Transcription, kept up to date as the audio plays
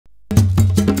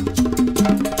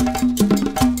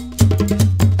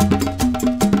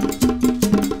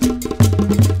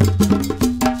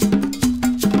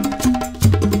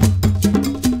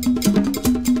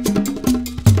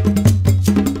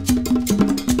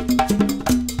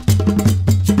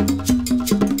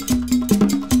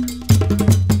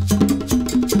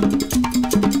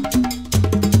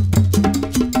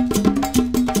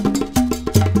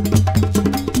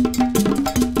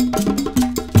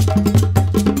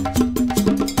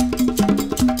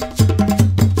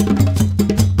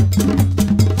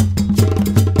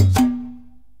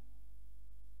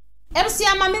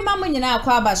nyina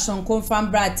akwa abashon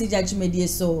confirm bra tija jumedie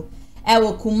so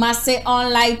ewo Kumase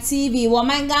online TV wo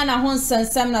manga na ho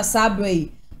nsensem na sabre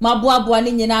maboaboa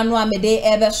ni nyina no amede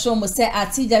ebe show mo se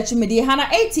atija jumedie hana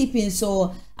ATP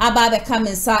so aba be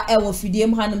kamensa ewo fidie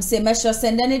mu hanum se mesho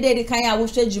sende ne de kan ya wo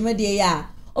hwe jumedie ya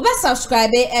oba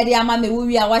subscribe e de ama me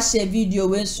wuwi a wa share video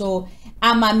we so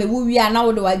ama me wuwi a na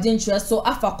wo de wa gentwe so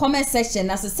afa comment section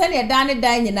na se sele dan ne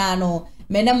dan nyina no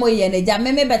mene moye neja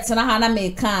me betena ha na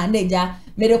me kan neja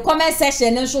me de comment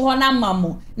section nso ho na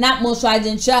mamo na mo so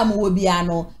agentwa mo wo bia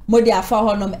no mo de afa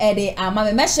honom e de ama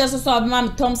me mehye so so obema me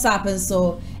thumbs up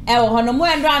so e wo honom mo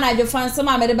endra na adwofa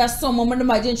nsema me de be so mo de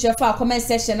agentwa fa comment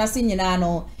section na se nyina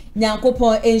no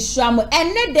nyankopon enhwa mo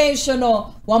enne de nso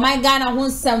no wo man Ghana ho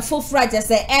nsem fofura je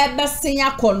se e be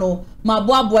senya kono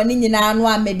maboaboa ni nyina no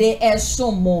amede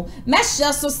esomo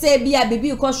mehye so se bia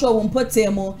bibi ko hwo wo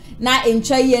mpotemu na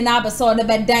entwa ye na abese o de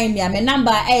be dan me me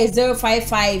number is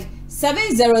 055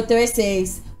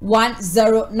 7036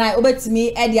 109 obetimi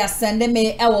e dia send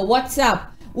me e wo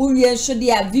WhatsApp uwie nso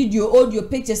dia video audio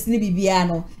pictures ni bibia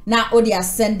no na o dia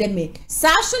send me sa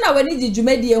so na wani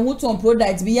jijumedie hu ton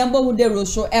product bi yambo hu de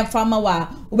rosho emfama wa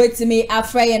obetimi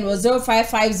afra ye no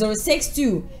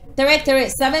 055062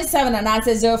 3377 and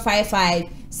answer 055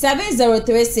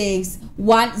 7036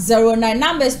 109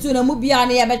 numbers to na mubia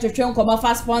na ye betwetwe nkomo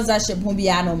fa sponsorship hu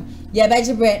bia no ye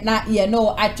bejibre na ye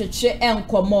no atwetwe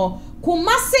enkomo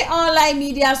Kumase online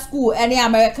media school any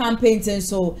American painting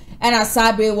so and a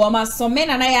sabre woma so men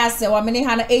and I say wa many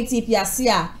hana ATP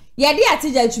asia ye de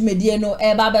atija twumedie no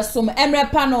e ba be som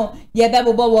emre pa no ye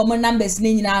bebobo wo mo numbers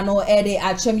ni nyina no e de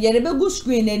atwem ye de be go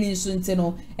screen ni nso nti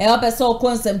no e opeso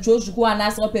concept chosuku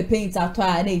ana so pe paint ato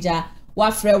a neja wa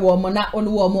frɛ wo mo na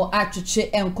onu wo mo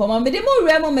atwetwe enkomo me de mo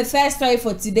wura mo me first story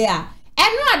for today a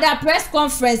eno ada press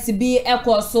conference bi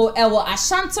ekoso e wo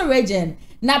Ashanti region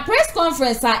na press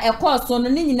conference a ekoso no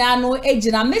ni nyina no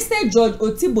ejina Mr. George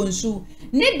Otibonsu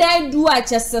ni dan du a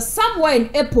chese somewhere in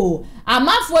April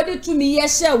amafo de tumi ye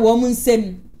hye wo mu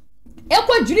nsem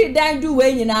ekwadwiri dan du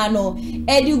we nyina no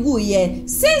edigu ye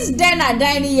since then a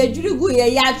dan ni ye dwirigu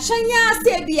ye ya twanya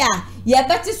se bia ye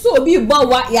beti so obi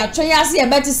bowa ya twanya se ye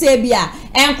beti se bia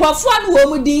enkrofo no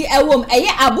wo mu din ewom eye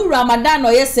Abu Ramadan no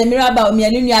ye Semira ba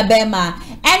omianu abema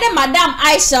ene Madam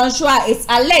Aisha Nshua it's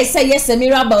alleged say yes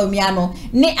Semira Baomiano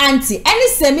ni auntie any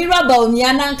Semira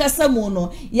Baomiana nkasa mu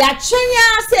no ya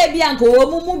twenya se bia nko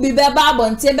wo mu bi be ba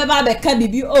bonte be ba be ka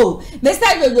bibi o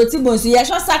Mr. Jojo Tibonsu ye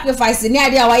sho sacrifice ni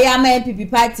ade a wa ya ma NPP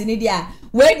party ni dia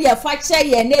we dia fa che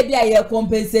ye na bia ye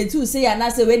compensate you say ya na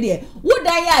say we dia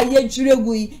wodan ya ye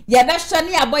dwiregu ye be hwe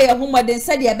ne aboye homoden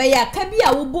se dia be ya ka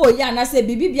bia wo bo ya na say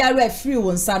bibi bia re free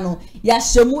won sa no ya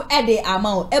hyemu e de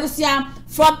amount ebusia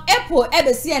from April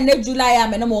ebesi and July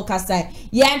ameno kasa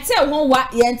yente ho wa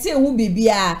yente hu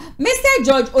bibia Mr.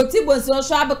 George Otibonsu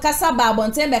so abekasa ba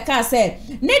bonten be ka say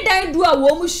ne dan du a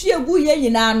wo mu hwiegu ye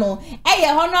nyina no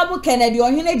eye honorable Kennedy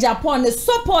ohene Japan ne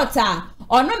supporter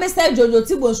ono Mr. George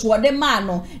Otibonsu wode ma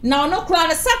no na ono kura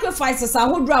ne sacrifices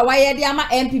ahodro a waye de ama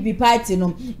NPP party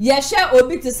no ye hwe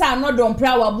obi te sa no don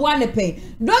pra wa boa ne pen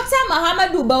Dr.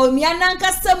 Mahamadu Bawumia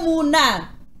nankasa mu na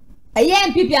aye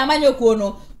NPP amanyoko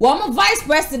no one vice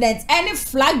president any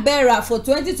flag bearer for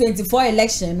 2024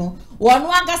 election no one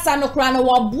wangasa no kra no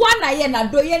waboa na ye na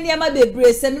do ye niam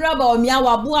bebre Semira Baomia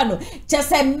waboa no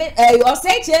chese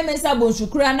osei chairman Sabonsu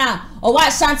kra na o wa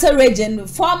Ashanti region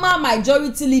former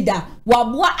majority leader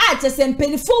waboa a chese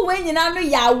mpenifo we nyina no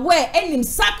ya we enim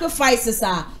sacrifices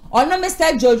a ono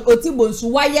Mr. George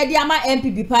Otibonsu wa ye de ama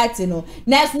NPP party no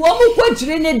next wo mu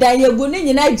kwodwire ne dan yegu ne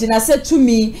nyina gina se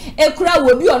tumi ekura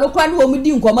wo bi ono kwa ne wo mu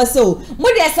di nkomo se o mu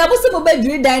de sabo se mo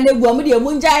badwire dan ne gu mu de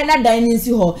mu njai na dan ni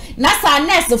nsi ho na sa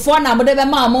nurse fo na mo de be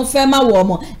ma mo fe ma wo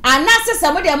mo ana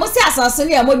se mo de mo se asase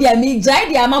ne mo de mi jai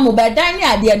de ama mo be dan ne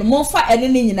ade no mo fa ene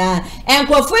ne nyina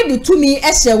enkofo de tumi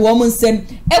ehye wo mo nsem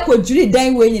ekodwire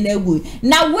dan we nyina gu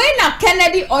na we na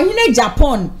Kennedy ohene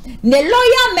Japan ne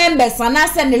loyal members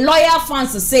anase ne loyal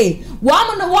fans say wo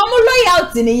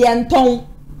loyalty ne yenton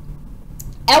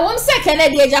e won se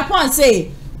Kennedy Japan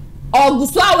say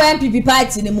Ogusu awa NPP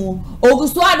party ni mu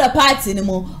Ogusu ada party ni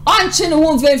mu onchi ne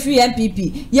hu mfefiri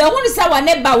NPP ye hu se wa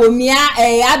ne ba wo mia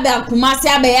aba Kumase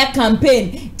aba ye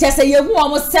campaign chese ye hu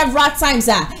almost several times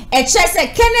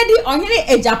chese Kennedy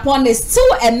ohene Japan is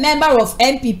still a member of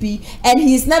NPP and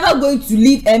he is never going to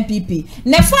leave NPP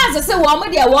ne fans say wo mo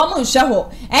de wo mo nhwe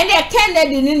ho and the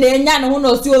Kennedy ni na enya ne hu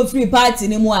no so free party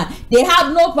ni mu they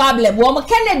have no problem wo mo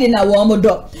Kennedy na wo mo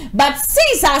do but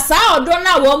since asa odo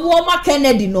na wo mo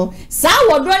Kennedy no sa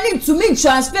wodro ni to me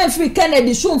transfer free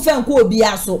Kennedy shun fen ko obi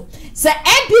aso se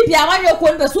NPP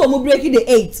amanyoko nbe so mo break the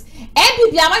 8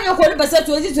 NPP amanyo ko no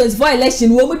 2024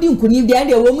 election wo mu di nkunim dia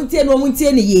de wo mu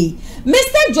tie ne ye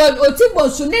Mr. George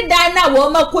Otibonsu ne dan na wo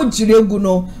ma ko jiregu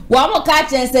no wo mo ka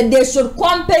say they should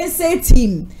compensate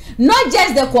him, not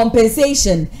just the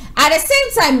compensation. At the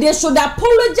same time, they should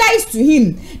apologize to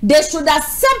him. They should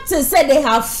accept and say they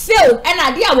have failed. And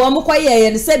idea woman kwa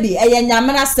ye say be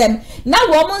nyamana sem na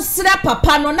woman sira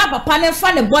papa no na papa ne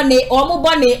fa ne bone omo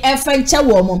bone enfa nche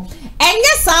woman.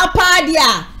 Enye sa pa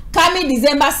dia coming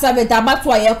December 7th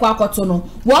abatwa ye kwa akoto no.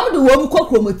 Wom de wom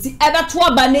kokromoti ebeto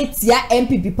aba na tia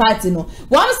NPP party no.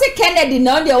 Wom se Kennedy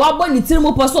na de wabo ni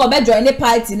tirimu poso obe join the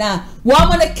party na.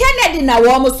 Wom ne Kennedy na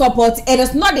wom support. It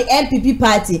is not the NPP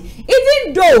party.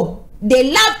 Even though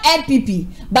they love NPP,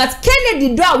 but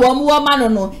Kennedy do wom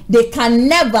woman no, they can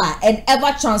never and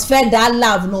ever transfer that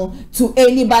love no to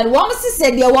anybody. Wom se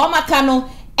said the wom aka no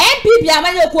NPP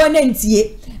amanyo ko na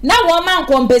ntie. Na woman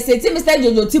compensate Mr.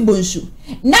 Jojo Tibonshu.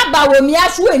 Na ba wo mi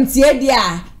asu entie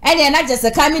dia. Ene na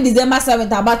just coming December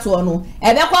 7th abato no.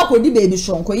 Ebe kwa kodi baby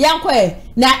shonko. Yanko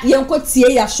na yenko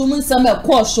tie ya shum nsam e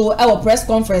call show e press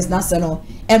conference na se no.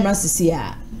 Emra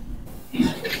sisia.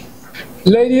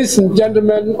 Ladies and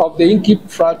gentlemen of the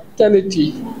NPP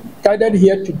fraternity gathered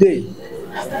here today,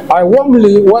 I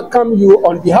warmly welcome you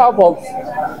on behalf of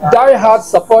die-hard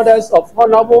supporters of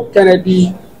Honorable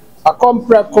Kennedy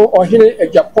Akompreko Ohene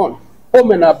Agyapong,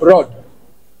 home and abroad,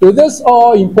 to this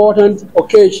all-important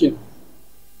occasion.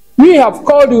 We have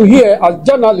called you here as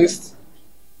journalists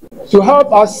to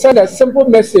help us send a simple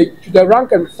message to the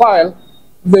rank and file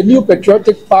of the New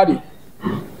Patriotic Party,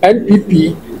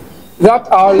 NPP, that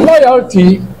our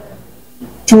loyalty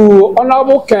to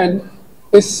Honorable Ken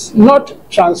is not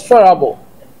transferable.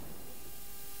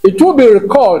 It will be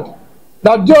recalled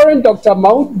that during Dr.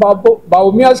 Mahmoud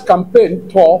Bawumia's campaign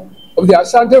tour of the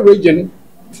Asante region,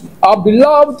 our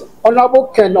beloved Honorable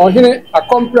Ken Ohene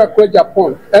Akompreko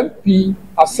Agyapong, MP,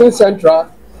 Asin Central,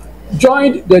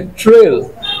 joined the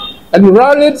trail and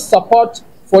rallied support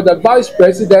for the vice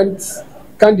president's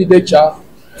candidature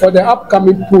for the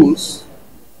upcoming polls.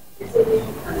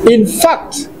 In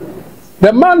fact,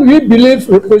 the man we believe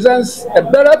represents a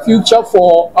better future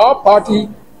for our party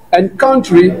and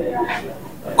country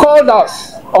called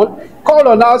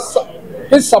on us,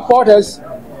 his supporters,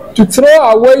 to throw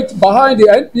our weight behind the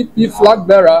NPP flag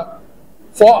bearer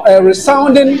for a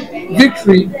resounding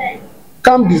victory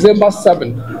come December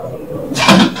 7th.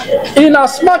 In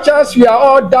as much as we are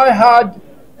all die-hard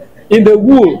in the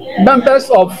wool members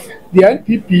of the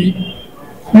NPP,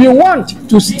 we want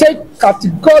to state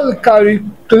categorically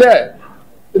clear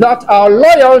that our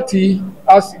loyalty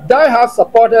as die-hard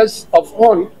supporters of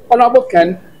Honorable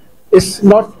Ken is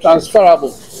not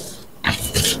transferable.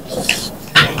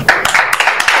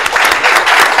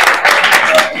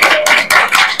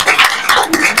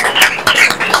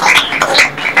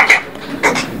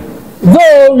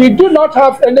 Though we do not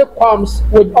have any qualms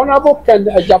with Honorable Ken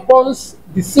Agyapong's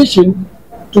decision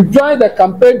to join the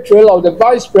campaign trail of the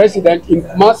Vice President in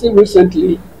Kumasi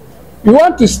recently, we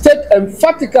want to state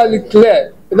emphatically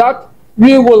clear that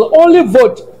we will only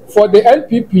vote for the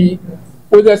NPP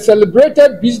with a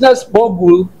celebrated business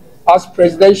mogul as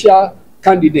presidential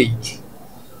candidate.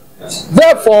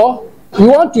 Therefore, we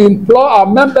want to implore our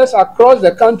members across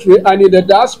the country and in the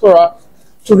diaspora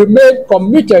to remain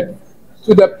committed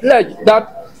to the pledge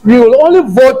that we will only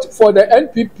vote for the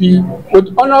NPP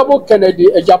with Honorable Kennedy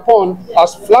Agyapong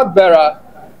as flag bearer,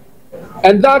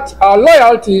 and that our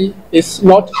loyalty is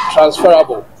not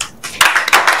transferable.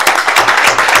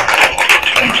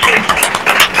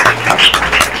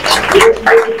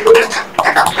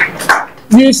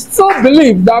 We still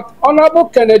believe that Honorable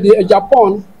Kennedy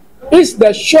Agyapong is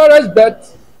the surest bet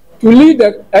to lead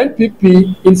the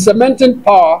NPP in cementing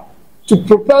power to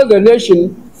propel the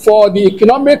nation for the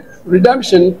economic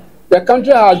redemption the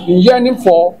country has been yearning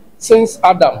for since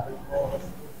Adam.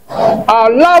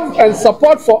 Our love and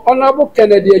support for Honorable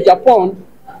Kennedy Agyapong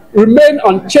remain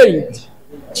unchanged.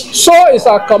 So is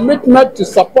our commitment to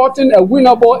supporting a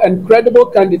winnable and credible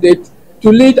candidate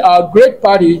to lead our great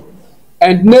party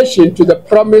and nation to the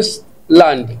promised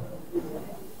land.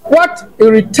 What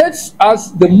irritates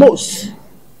us the most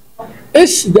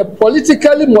is the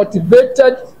politically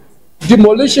motivated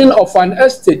demolition of an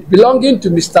estate belonging to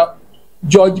Mr.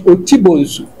 George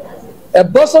Otibonsu, a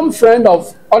bosom friend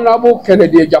of Honorable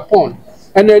Kennedy Agyapong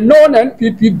and a known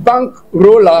NPP bank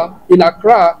roller in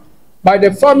Accra, by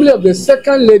the family of the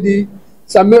Second Lady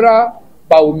Samira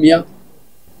Bawumia.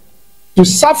 To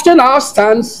soften our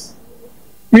stance,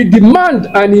 we demand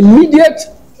an immediate,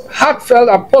 heartfelt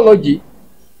apology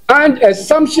and a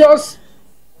sumptuous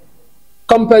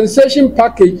compensation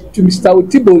package to Mr.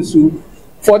 Otibonsu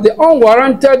for the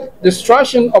unwarranted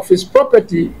destruction of his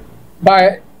property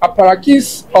by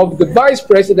apparatchiks of the Vice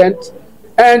President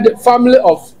and family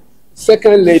of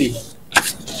Second Lady.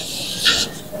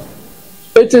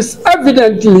 It is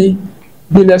evidently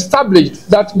been established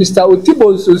that Mr.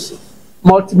 Otibonsu's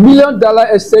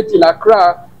multi-million-dollar estate in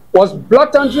Accra was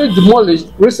blatantly demolished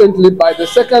recently by the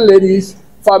Second Lady's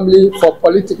family for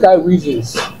political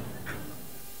reasons.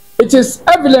 It is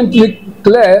evidently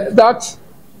clear that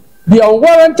the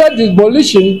unwarranted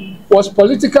demolition was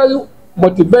politically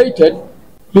motivated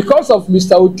because of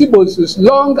Mr. Otibonsu's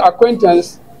long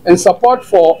acquaintance and support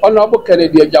for Honorable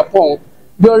Kennedy Agyapong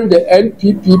during the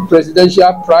NPP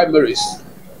presidential primaries.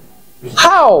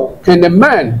 How can a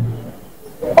man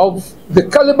of the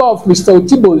caliber of Mr.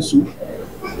 Otibonsu,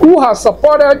 who has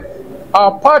supported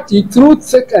our party through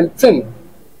thick and thin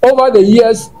over the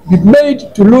years, be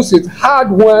made to lose its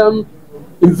hard-won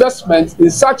investment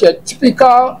in such a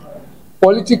typical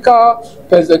political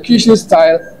persecution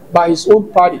style by his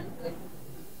own party?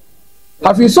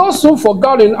 Have you so soon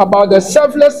forgotten about the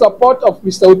selfless support of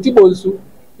Mr. Otibonsu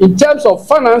in terms of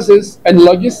finances and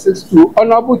logistics to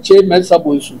Honorable Chairman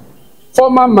Sabonsu,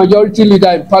 former majority leader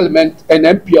in Parliament and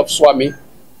MP of Swami?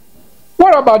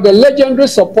 What about the legendary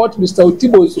support Mr.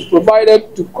 Otibonsu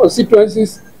provided to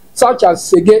constituencies such as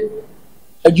Sege,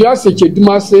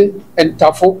 Agyapong, and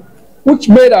Tafo, which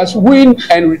made us win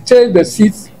and retain the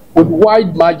seats with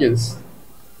wide margins?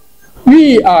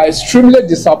 We are extremely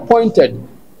disappointed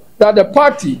that the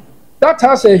party that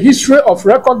has a history of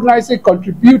recognizing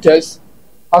contributors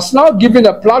has now given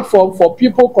a platform for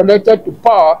people connected to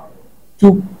power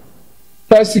to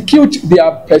persecute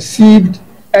their perceived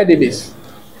enemies.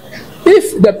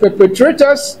 If the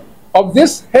perpetrators of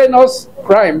this heinous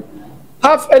crime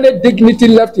have any dignity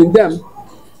left in them,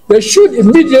 they should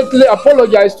immediately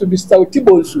apologize to Mr.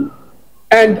 Otibonsu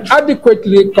and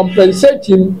adequately compensate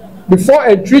him before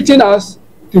entreating us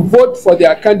to vote for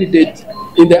their candidate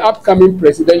in the upcoming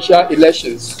presidential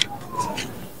elections.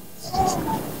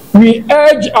 We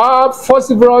urge our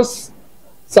vociferous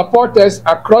supporters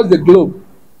across the globe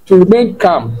to remain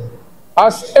calm,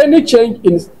 as any change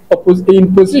in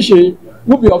position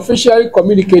will be officially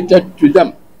communicated to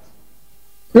them.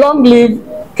 Long live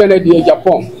Kennedy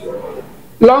Agyapong.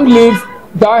 Long live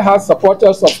die-hard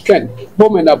supporters of Ken,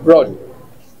 home and abroad.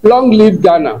 Long live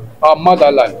Ghana, our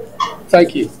motherland.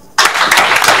 Thank you.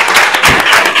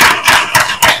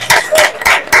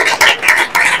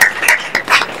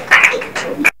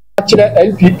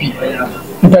 NPP,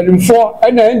 for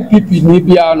NPP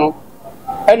Nibiano,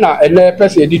 and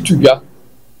President Tubia.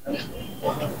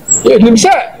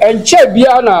 Himself and Che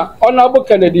Biana, Honorable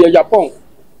Kennedy Agyapong,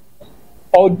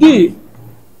 or the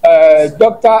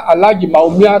Dr. Alagi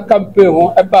Maumia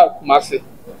campaign about Kumasi.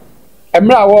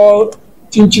 Emra wa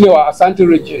Chinchinewa Asante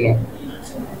region.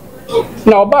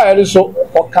 Now by so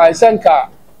or Kaisenka,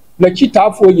 the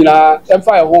Chitafo yina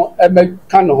emfa ho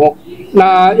emeka no ho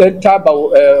na enta ba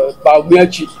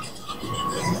Miachi.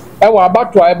 E wa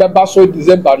abato a ebeba so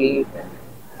December no.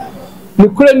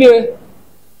 Nukure nie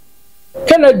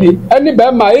Kennedy any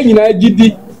be ma enyina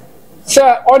gidi se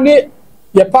oni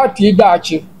ye party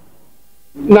daachi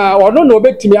na ono no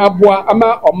betimi aboa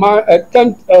ama oma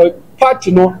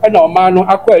party no na oma no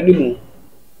akwa animu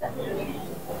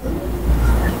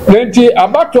nenti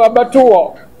abato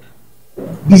wo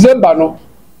December no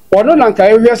ono na nka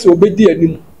ehwe se obedi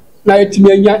animu na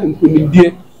yetimi anya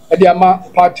nkunimdie e de ama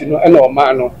party no na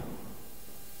oma no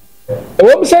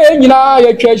ewom se enyina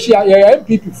ye twahia ye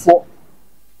NPP fo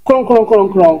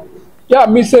kron ya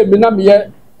mi se mi na me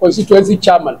ye constituency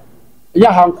chairman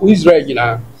ya hanku Israel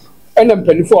nyina ena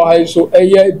mpanifo ha so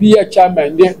eye bi ye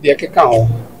chairman de keka ho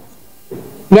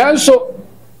nanso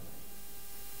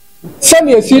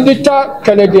sani esidita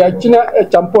Kennedy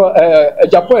Agyapong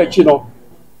Agyapong echi no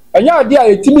enya ade a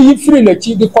etimi yi free na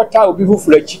chi di kwata obi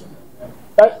fufura echi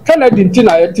Kennedy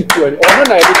ntina ye tiku ono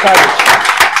na ye di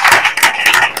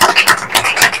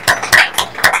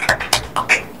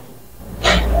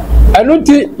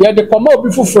Anunti ya de koma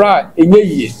obi fufura enye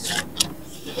yie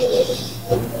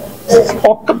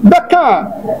o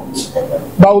beka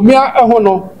baumia eho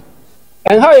no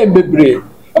enha ye bebre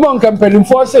emo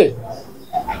nkampanimfo se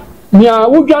nia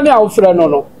wudwane a wofra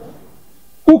no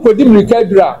ukodi mrika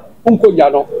dura unkonya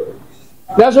no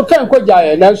nanso kan koja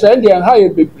ye nanso ende enha ye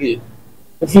bebre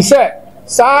efi se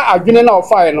saa adwene na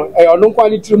ofae no e ono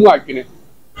kwani tirimu adwene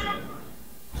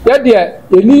ya de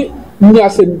eni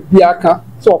nyase biaka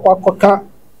so kwakoka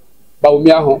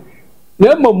baumia ho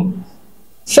na mom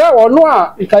se ono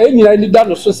a ikaye nyina ni da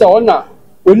no so se ona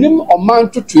onim oman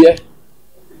totoye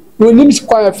onim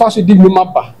kwan fa so di numa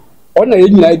ba ona ye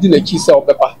nyina di na chi se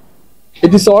obeba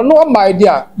It is on no my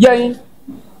dear, yen.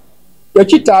 Your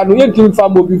chita no yen team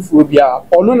family before bia,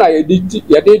 or no, I did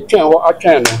your day train or a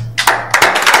train.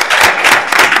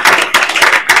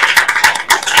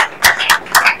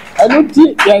 I don't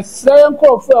think yes, Sayan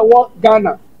call for what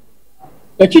Ghana.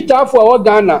 The chita for what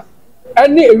Ghana.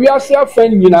 Any area say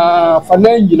friend, you know, for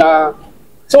nine, you know.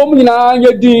 So many na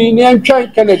ye din ni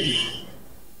entwan Kennedy.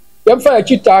 Ye fa a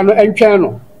chita no entwan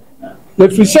no. Le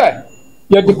fi se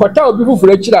ye de kwata obi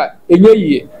fufure kira enye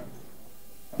yie.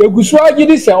 Egusu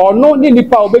agidi se ono ni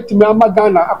nipa obetimi ama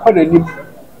Ghana akwana nim.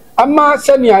 Ama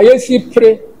sani a yesi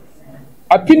pre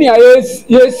apini a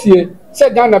yesie se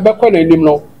Ghana be kwana nim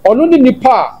no. Ono ni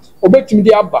nipa obetimi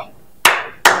di aba.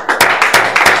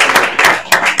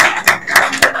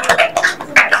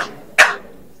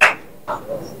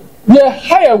 Ye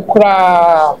higher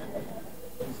cry.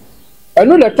 I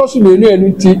know that toss me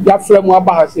any ya frame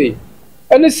aba ha say.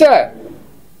 And he said,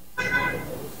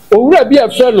 oh, be a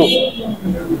fellow,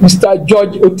 Mr.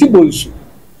 George Otibonsu.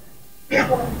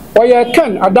 Why I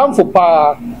can Adam for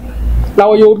pa.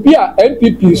 Now you'll be a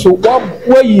NPP, so what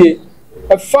way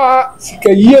a far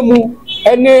sikayemu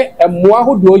any a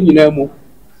moahu doing nemo.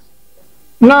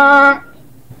 Now,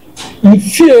 you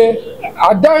fear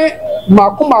I die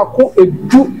Makumako a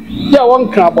do. Ya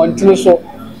one crab on Tinoso.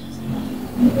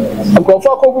 A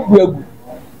crofako will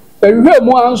a real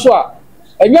more answer.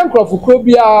 A young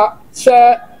crofocobia,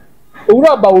 sir,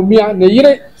 Ura Baumia,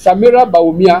 Nere, Samira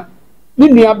Baumia,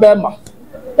 Ninia Bema.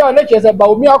 There is a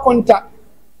Baumia contact.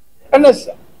 And as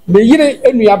the Yere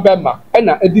Enia Bema, and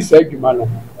a disagreement.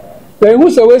 Then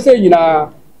who's always saying,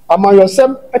 among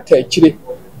yourself a techri.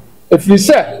 If you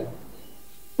say,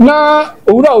 na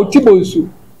Ura Otibonsu,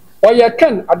 or you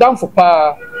can Adam for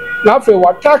pa. Na fe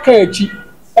wataka echi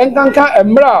enkanka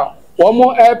emra wo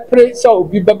mo epre so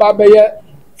obi beba beye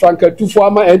frankatufo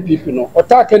ama NPP no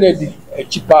otaka na di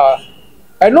echi pa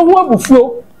eno ho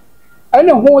abufuo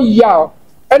ene ho ya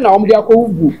ena omde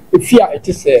akowu efia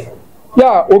etise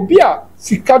ya obi a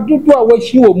sika dudu a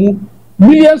wahi wo mu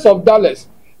millions of dollars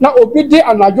na obi de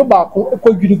anajo ba ko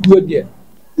ekogiriguo de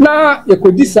na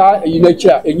yekodisa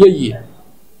eyinachira enye yi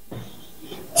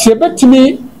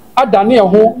sebetimi adane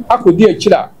ho akodi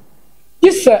achira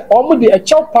ise omude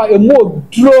echawpa emu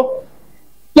duro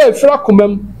ya efra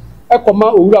komam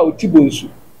ekoma owura Otibonsu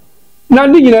na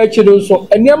ni nyina achire nso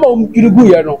eniema omgirigu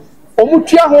ye no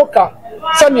omutua ho ka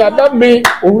sami adame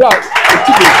owura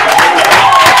Otibonsu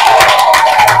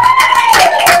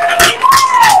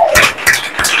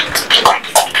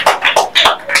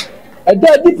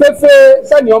eda di pefe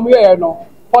sani omuye no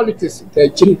politics ta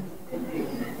achiri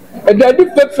eda di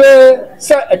pefe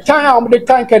se etan a omde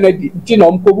tan Kennedy ti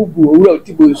no mkobubu owura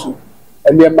Otibonsu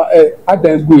eniema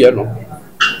adan gu ye no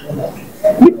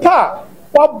nipa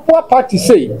wa party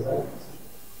say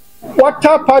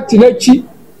wata party na chi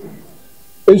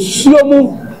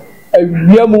esuomu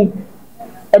awiamu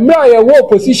emra ye wo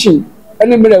opposition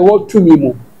ene mra wo tumi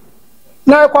mu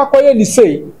na kwakoye ni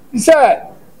say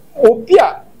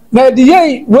obia na de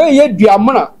ye we ye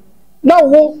duamra na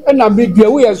wo na me dua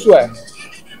wo ye so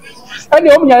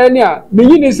ene omnya ne a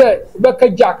menyi ni say beka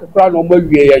jack kra no ma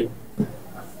wie ye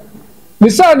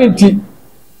misani nti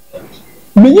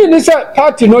menyi ni say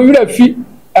party no yura fi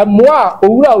emoa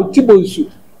owura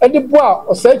Otibonsu ede boa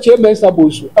osache mensa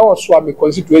bonsu e wo so ame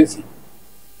constituency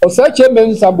osache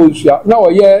mensa bonsu na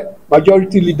wo ye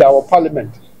majority leader of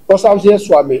parliament osache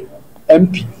so ame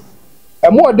MP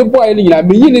emoa de boa ye nyina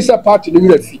menyi ni say party no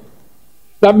yura fi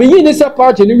na menyi ni say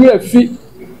party no yura fi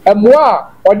emoa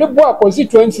o de boa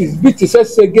constituencies bi ti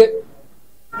sege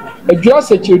adua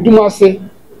sechirdum ase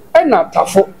e na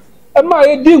tafo e ma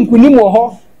ye di nkunim wo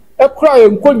ho e kura ye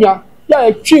nkonya ya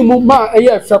etwi mu ma e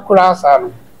ye fe kura asa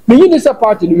no menyi ni say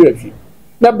party no yura fi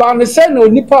na ba ne se na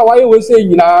onipa wa ye we se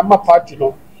nyina ma party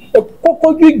no e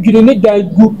kokko gwigwiri ni dan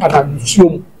gu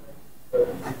panansuom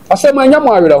ase ma nya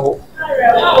mo awere ho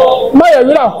ma ya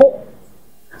were ho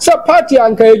se party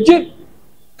anka eji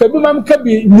kabi mam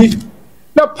kabi ni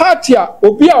na party a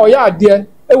obi a oya ade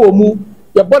e wo mu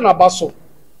ye bona baso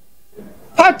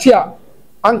party a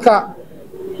anka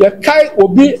ye kai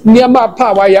obi niema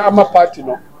pa wa ya ama party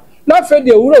no na fe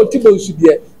de owura Otibonsu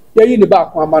de ye yi ni ba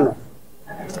kwa ama no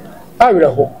awere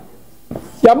ho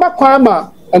ya makwa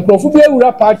ama enkrofo bi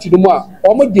ewura party no mu a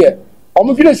omo de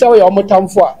omo file se ya omo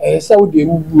tamfo a se wo de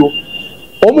wuwo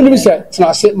omo nim se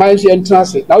tenase man se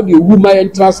entrance na wo de wu man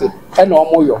entrance e na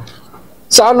omo yo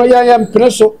sa no ya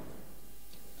mpreso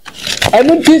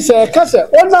enu ti se ka se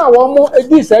ona wo mo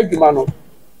edi se adwuma no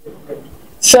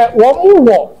se wo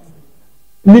mo wo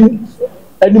ni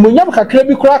animonyam kakra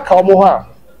bi kura ka omo ho a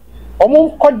omo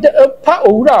kode pa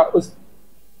owura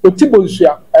Otibonsu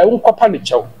a nkopa ne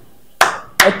chew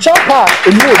a chopper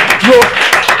in wood.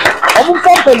 I'm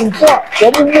company for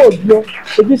wood.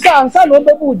 If you say, I'm son of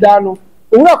the Budano,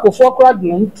 Urako for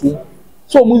Cradlon too.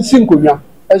 So Munsinkunya,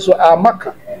 as a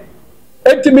maka.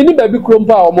 80 minutes baby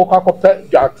crumpa or Mokako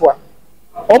Jatua.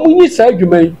 Omuni said you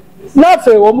may not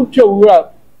say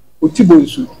Omutua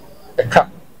Utibunsu. A cup.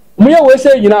 We always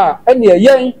say, you know, and near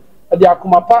Yang, at the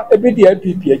Akumapa, a bit the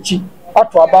NPP,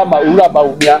 at Wabama,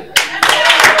 Uraba.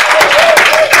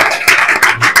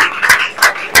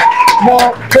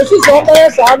 Now, this is all I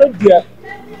have here.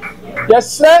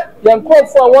 Yes, sir, young call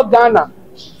for what Ghana.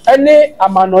 Any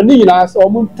Amanoninas or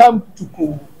Muntam to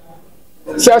cool.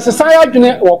 So, as a society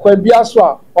or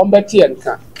Quabiaswa on Betty and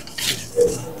Can.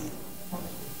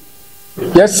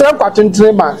 Yes, sir,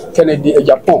 Quatintrema, Kennedy,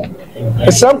 Agyapong.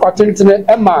 The same Quatintre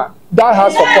Emma, that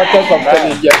has supporters of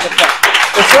Kennedy.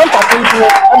 The same Quatintre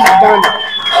Emma Ghana,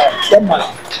 Emma,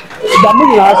 the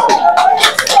moon.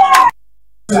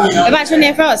 About your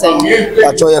name first.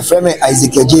 That's your friend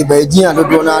Isaac J. Badia and the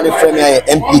Donald friend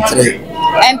MP3.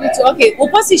 MP2, okay,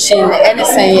 opposition,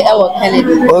 NSA, our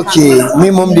Kennedy. Okay, me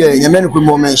mom dear, your men could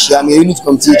moment, share me unit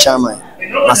committee chairman.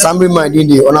 Assembly mind in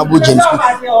the honorable James.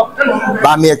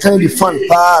 But me a Kennedy fund,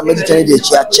 pa, medical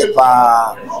chair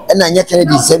chepa, and I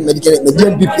Kennedy said medical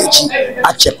NPP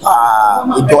a chepa,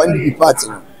 a NPP party.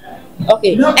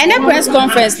 Okay, and a press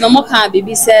conference no more can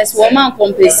be says woman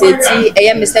compensate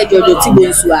Mr. Jojo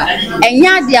Tibonsua and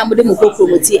Yadi Amudemo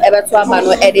promote ever to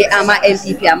Amano Ede Ama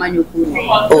NPP Amanyuku.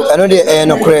 Oh, I know they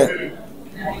no clear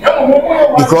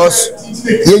because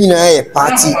you know a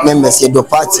party members do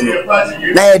party.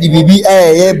 Now the BB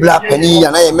a black penny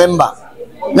and I member.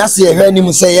 Nasi a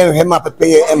him say him up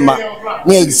pay Emma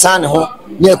near San Ho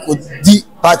near could deep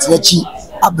party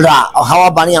abra or how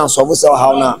a bunny and so was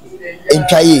how now in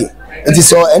Kaye. It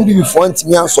is all NPP for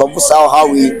me and so how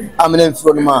we am in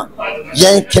front of my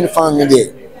young can find me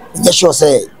there. Yes, sure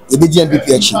say it be the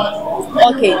NPP.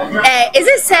 Okay, is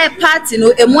it say party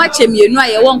no and watch him you know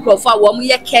you won't profile one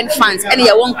year can fans and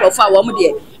you won't profile one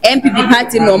there NPP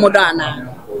party no more than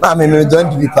I mean, we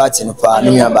don't be party no pa,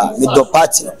 me do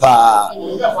party no pa.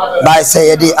 By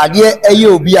say the idea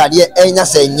you be idea enya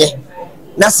say nye.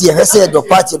 Na say do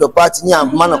party ni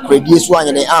am man of credit so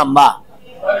anya amba.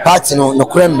 Party no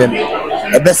krembem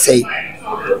e be say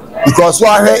because we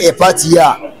are a party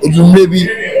here it maybe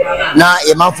na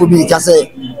e manfo bi ka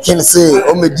say kin say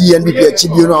o me DNPP achi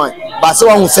bi no but say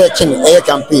one say kin e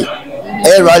campaign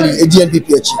e rally e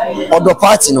DNPP achi odo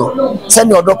party no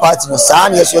send odo party no sa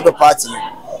na yeso odo party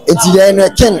enti dey no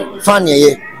kin fan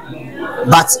ye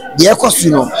but the cost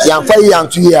no yamfa yi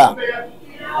antu here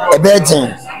e be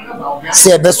den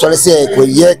say best say ko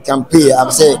ye campaign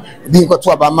am say bi ko to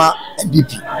abama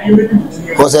NPP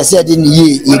because I said in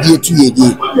ye 2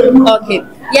 year. Okay,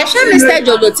 yes, Mr.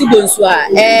 Jojo Tibonsua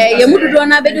ye mudu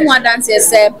na be di ho dance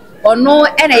say ono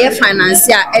ena ye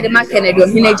financier Edema Kennedy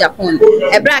ohine Japan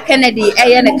ebra Kennedy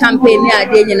eye ne campaign ni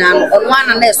ade nyina no ono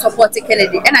ana na support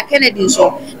Kennedy ena Kennedy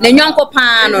so na nyonko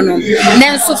pa no na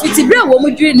nso fitibra wo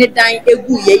mudwiri ne dan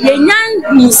egu ye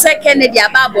nyan mu se Kennedy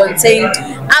aba bonten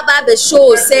aba be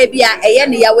show say bia eye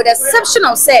ne ya with exception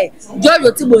of say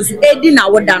Jojo Tibonsu edi na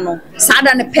woda no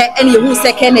sada ne pe ene ye hu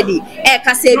se Kennedy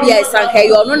ka say bia isanka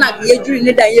ye ono na ye dwiri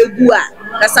ne dan egu a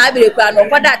Kasabire kwa no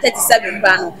kwada 37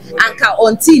 kwa no anka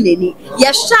onti neni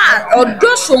ye sha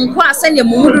odosho nko asanye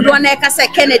mumududo na eka se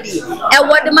Kennedy e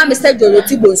wode ma Mr. Jojo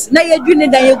Tibonsu na ye dwune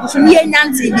dan ye gusu ne ye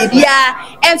nyanti bibia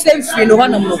emfemfiri no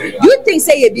honom no you think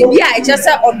say ye bibia e che se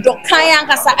odokan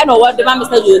ankasa e no wode ma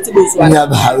Mr. Jojo Tibonsu ya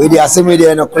ba we dey asemi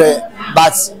dey no kre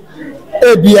but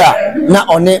ebia na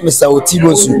one Mr.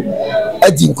 Tibonsu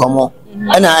adi nkomo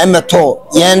na emeto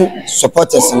yen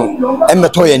supporters no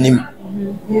emeto yanim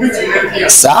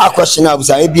sa question na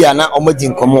busa bia na omodi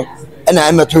nkomo na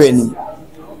emeto yanim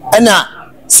na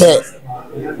se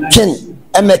ken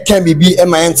emeka bibi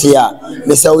emayente ya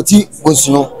Mr.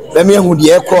 Tibonsu no be me hu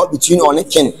de ekọ between on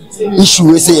ken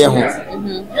issue we say ye ho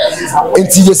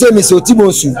enti je say Mr.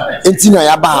 Tibonsu enti na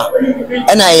ya ba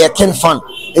na ye ken fan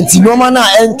enti no ma na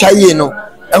enka ye no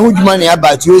ehu dwuma na ya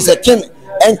ba to say ken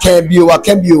enka bio wa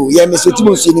kan bio ye Mr.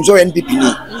 Tibonsu ni so NPP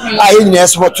ni a ye nyina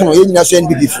support no ye nyina so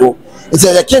NPP fo enti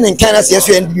ye ken nkan na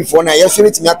so NPP fo na ye so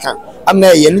retimi aka amna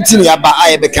ye nti na ya ba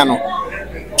a ye beka no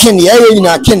ken ye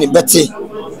nyina ken bete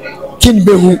ken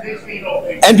behu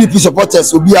NPP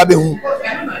supporters obi abehu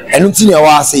enu nti na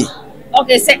wa say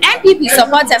okay say NPP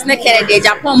supporters na Kennedy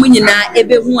Japan mu nyina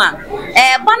ebehu a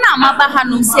bana amaba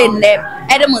hanum say ne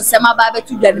edem nsema ba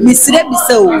betu dwa misire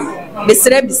bisa o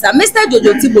misire bisa Mr.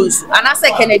 Jojo Tibonsu ana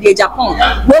say Kennedy Japan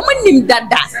wo mu nim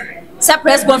dada say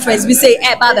press conference we say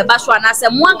ba be basho na say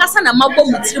mo ankasa na mabɔ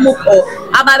mutirimu ko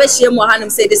aba be hye mo hanum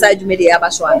say this adwumede ya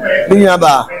basho ana me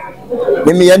aba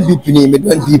me NPP ni me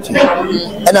NPP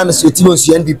ɛna me so tibo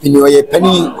so NPP ni oye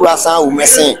pani kurasan wo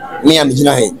mesen me am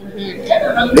gina he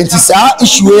enti saa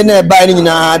issue na ba ni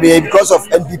nyina because of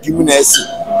NPP mu na asi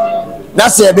na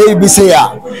say be say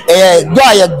ya do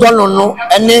aye dono no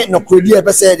ene no krodi e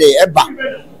be say de eba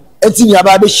enti ni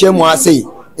aba be hye mo asei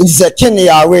enti say ken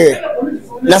ya we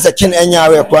na say ken enya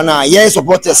we kwa na ye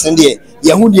supporters ndi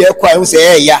ye hu de e kwa hu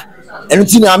say ya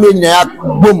enti na am nyina ya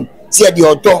bom say de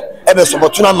odo ebe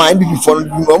support na NPP for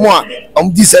mo a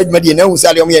di side media na hu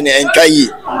say de ye na enka yi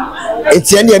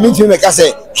enti ene mi tumi make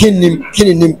say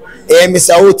kinim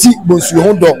Mr. Oti bonsu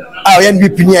ho do a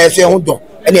NPP ni a ye ho do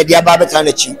ene de aba beta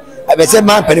na chi abese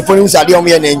man penifo ni usade o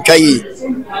me na ntwa yi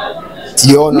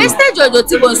ti ono Mr. Jojo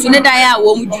Tibonsu ne dan ya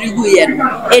wo mu dirigu ye no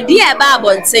edi e ba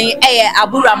abonten eye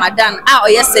Abu Ramadan a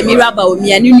oye Semira ba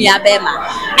omia ni nua be ma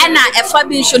ena efa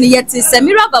bi nso ne yeti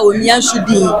Semira ba omia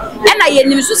nsudi ena ye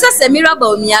nim so se Semira ba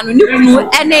omia no ni kunu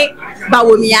ene ba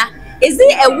omia. Is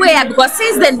it a way because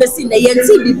since then we see the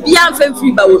yenti bibia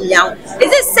mfemfiri ba omia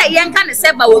is it say yen kan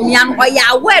se ba omia no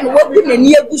oya we no wagu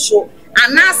nani aguso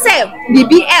ana se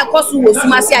bibi e koso wo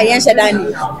sumase a yen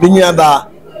hyedani binya ba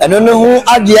eno ne ho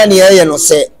ade ne ye no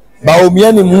se ba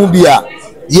omia ne mu bia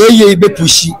ye be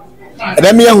pushi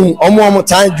ebe me hu omo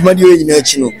tan dwumade ye nyina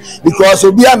achi no because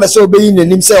obi a mese obeyi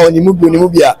nanim se oni mu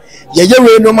bia ye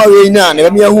we no ma we na ebe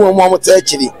me hu omo ta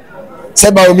achiri se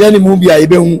ba omia ne mu bia ye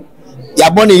be hu ya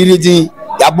bo ne yiridin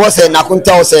ya bo se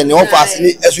nakunta o se ne ofas ni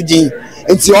esudin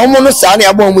enti omo no sa ne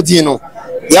ya bo omo din no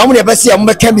ya omo ne be se ya mo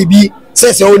be kan bibi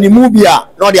se oni mu bia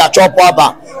no de achopo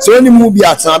aba se oni mu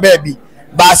bia tan ba bi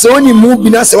ba se oni mu bi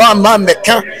na se wa ma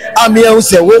meka ame hu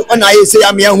se wo na ye se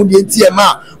ame hu de enti e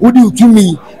ma wudi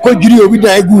utumi ko juri obi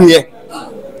dan egu ye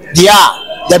dia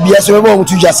da bia se wo mo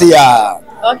tuja se ya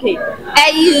okay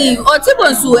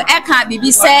Otibonsu e kan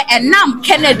bibi se enam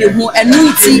Kennedy hu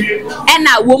enuti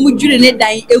ena wo mu juri ne dan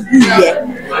egu ye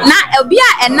na obi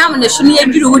a enam ne so ne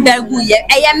juri hu dan egu ye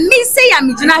eye mi se ya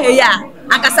mi gina he ya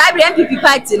akasa abire NPP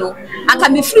party no aka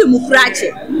me free mu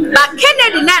kurache ba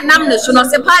Kennedy na nam ne so no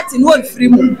se party no on free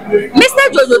mu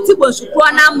Mr. Jojo Tibonsu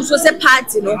kro na mu so se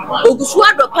party no ogusu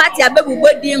ado party abebu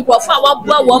bodi nkofo a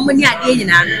waboa wo mu ni ade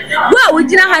nyina wo a wo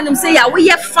gina hanum se ya wo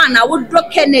ye fan a wo dro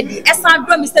Kennedy esa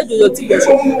dro Mr. Jojo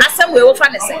Tibonsu asem we wo fa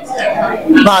ne se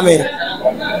mame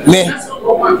me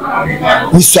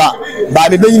miswa ba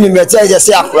me benyi me tell je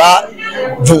se akra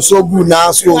jonso bu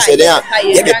na so se den a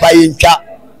ye be pa yintwa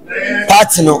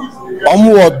party no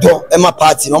omo odo ema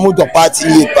party no omo do party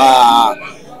ni pa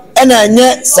ena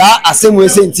nye sa asem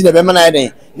se nti na be ma na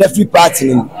den na free party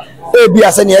no obi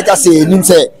ase ne ka se nim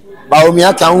se ba omi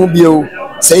aka hu bio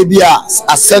se bia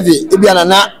aseve bia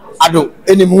na ado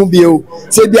eni mu bio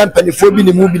se bia mpanifo bi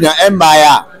ni mu bi na emba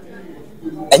ya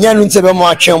enya no nte be mo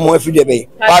atwe mo afri de be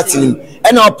party ni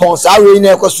ena opon sa we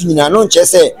na ekoso nyina no nche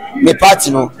se me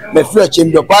party no me free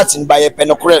chamber party ni ba ye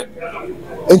penokore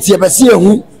enti e be se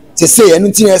ehu se say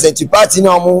enu tin ese ti party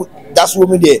na omo that's wo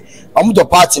me de omo do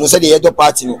party no se de ye do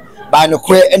party no ba no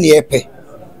kore ene ye pe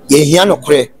ye hia no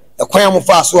kore e kwan am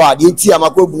fa so a de nti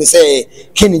amako bu no se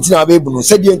ken nti na ba bu no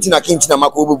se de nti na ken nti na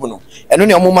amako bu no eno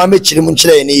ne omo ma mechire mu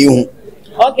nchire ne yehu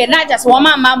okay na just wo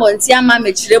ma mo nti ama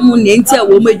mechire mu ne nti a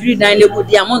wo madwiri dan ne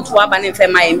budi am nto aba ne mfe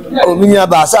ma yem o minya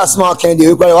ba sa small ken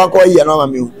de ko wa ko ye no ma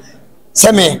me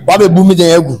se me wa be bu mi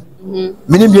den agu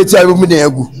mini bi eti a bu mi den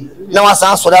agu na wa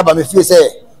sa so da ba me fie se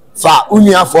fa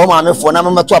unia fo ma me fo na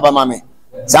me to aba ma me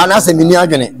za na se mini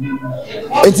adwene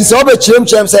enti se obe chirem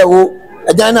chem se wo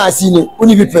ajan na asi ni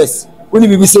uni bi press uni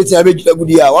bi seti abe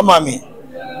gudi a wa ma me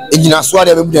ejina so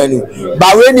ade abe budan ni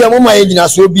ba we ni mo ma ejina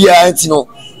so bia enti no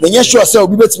me nye sure se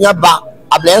obi betimi aba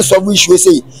ablen so bu issue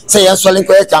se yen so link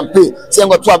e campaign se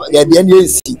ngo to aba bia ni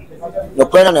ensi no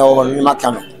kwena na wo ni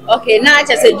maka no okay now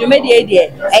just say Jumedi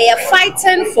there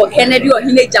fighting for Kennedy or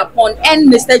Agyapong and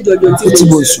Mr. Jojo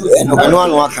Tibonsu no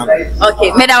anu aka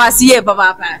okay me da wasiye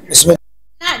papa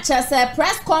na just say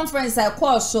press conference I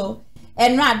call so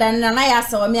enra adan na ya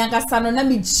se o me akasa no na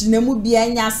me gyina mu bia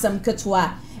nya asem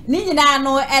ketwa ni nyina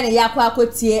no ene yakwa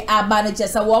akotie aba no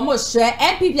chese wo mo hwe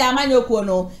NPP amanyoko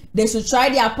no they should try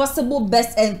their possible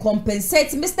best and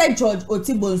compensate Mr. George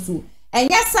Otibonsu. And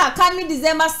yes, sir, coming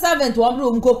December 7th, one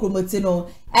room Kokromotino,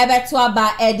 Ebeto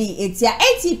Aba Eddie, etia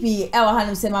ATP, Ewa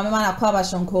Hanum Sema Mana Kwaba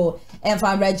Shonko, and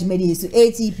from Regimedi to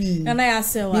ATP. And I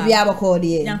say, Bibiaba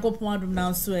Cordia, Yanko Pondum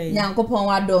now sway. Yanko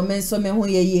Pondum, men so me who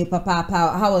ye, papa,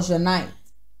 how was your night?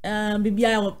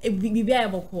 Bibiaba.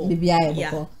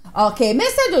 Okay,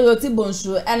 Mr. Jojo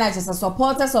Tibonsu, and I just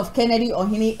supporters of Kennedy or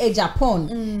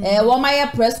Agyapong. One my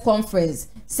press conference.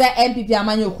 se NPP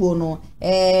amanyokuo no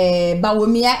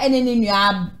bawomia ene ni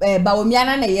nua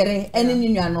bawomia na yere ene ni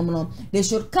nua no they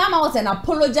should come out and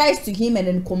apologize to him and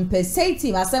then compensate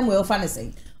him as we offer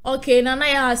say okay na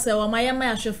ya say o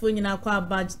mayema ahwefo nyina kwa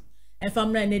badge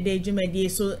famra ne de dwumadi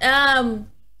so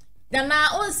na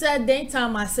on said den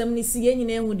time asem ni si ye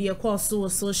nyina ehu de course so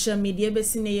social media be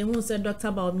si ne ye hu say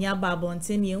Dr. Bawumia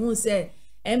Babonten ye hu say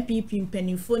NPP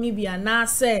mpanifo ni bia na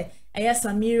say eya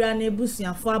Samira na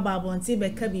ebusuafo Babonten be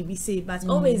ka bibi say but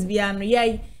always bia no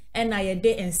ye na ye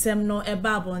de ensem no e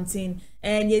Babonten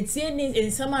ye tie ni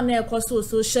ensem na e course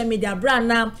social media bra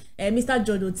na Mr.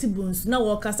 George Otibons na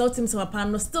wo kasa otim se papa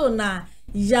no still na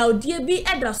yaudie bi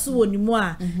edaso wonimu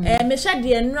a me hwe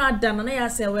de enra adan na ya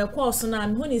se we course na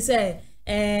me huni se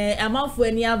amanfo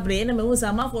ani abre na me hu se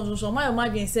amanfo so ma yo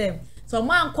madwen se so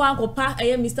ma anko akopa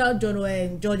Mr.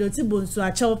 George Otibons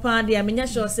a chewopa de amenya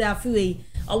sure se afiwe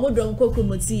omodom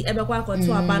kokromoti ebekwa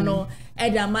akoto aba no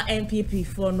edama NPP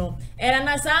for no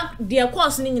na sa de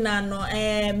course ni nyina no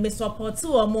me support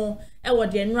wo mo wo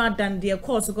de enra adan de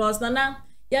course because na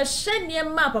ya shenie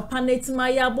ma papa netima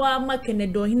ya bo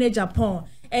amakenedo hine Agyapong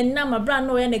enna mabra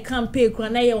no ye ne campaign kura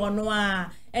na ye wono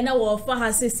a ena wo fa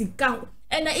ha se sika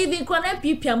ena even kura na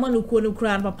NPP amanuko no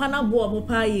kura papa na bo obo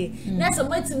pa ye na se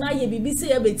matima ye bibisi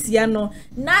ya betia no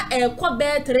na ekọ be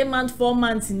 3 months 4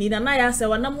 months ni na ya se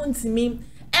wana muntimi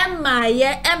emma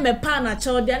ye emepa na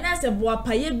chode na se bo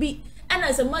apa ye bi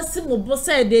ena se masimo bo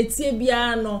se de tie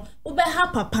bia no wo be ha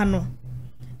papa no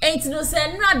enti no se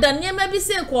nra da niema bi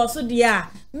se ko so dia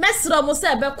mesro mo se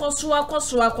be koso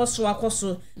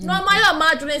no ma yo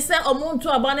ma dwene se omuntu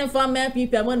abane fa ma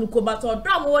NPP amanuko but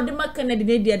odam wo de makanedi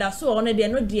ne de da so one de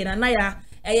no de na ya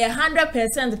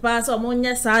 100% pass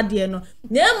omunye sa de no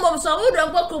na mom so wo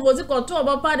do kokobozi ko to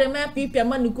obopa de ma NPP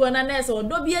amanuko na na se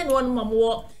odobie ni won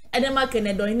mamwo ede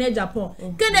makanedi hine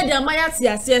Agyapong Kennedy amaya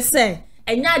tiase se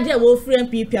enya de wo free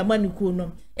NPP amanuko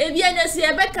no ebianya si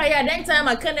ebeka ya den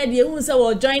time Kennedy ehun se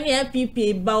wo join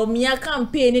NPP Bawumia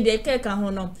campaign de keka ho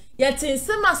no yet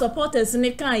some supporters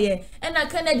ni kan ye na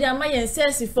Kennedy amaye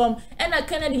sense form na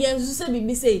Kennedy yensu se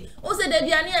bibi say o se de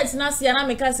bia na etina se na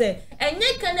meka se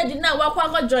enye Kennedy na wakwa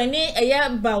go join eye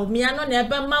Bawumia no na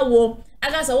ebe ma wo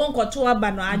aga se won koto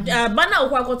aba no aba na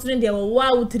wakwa koto de wo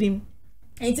wa utrim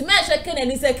enti me hwe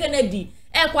Kennedy se Kennedy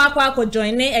kwa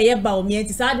join eye Bawumia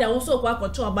enti sa de wo so kwa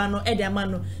koto aba no e de ama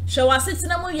no hwe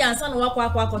wasetina mo yansa no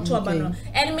wakwa koto aba no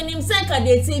en minim senka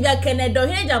de ti bia Kennedy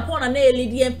hwe Agyapong na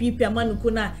elidi NPP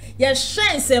amanuko na ye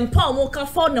hwense mpa mo ka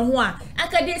fo ne ho a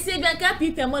aka de se bia ka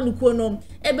NPP amanuko no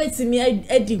ebetimi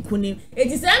edi kuni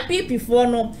eti se NPP for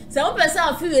no se wo pesa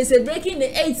afi se breaking the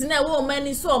 8 na wo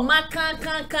mani so ma kan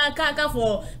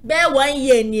for be 1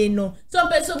 year ni no so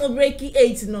pesa mo breaking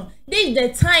 8 no this the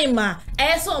timer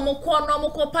so mo ko no mo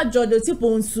ko pa George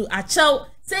Otibons achaw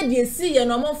se de si ye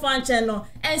no mo fan chen no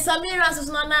en Samira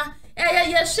so na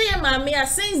ye hye ma me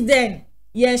since then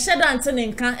ye sheda ntene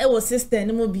nka e wo sister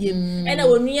ni mo biem e na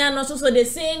wonua no so the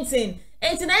same thing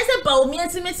enti na se Bawumia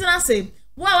timetina se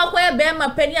wa wakwa be ma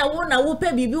pani a wo na wo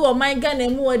pe bibi wo man Ghana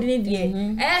mu wodi ne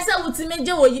de se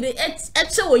wutimeje wo yire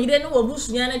eche wo yire no wo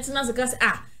busua na tina se ka se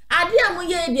ade a mo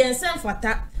ye de ensem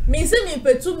fata me se me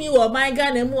petumi wo man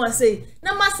Ghana mu ase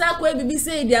na masa kwa bibi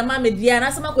se de ama me dia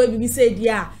na sama kwa bibi se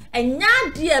dia enya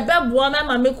de e bebo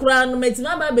ma me kura no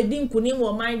metima ba be din kuni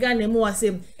wo man Ghana mu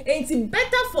ase enti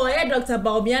better for Dr.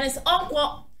 Bawumia is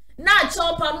onko na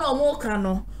chopa no mo ka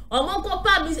no omonko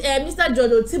pa Mr.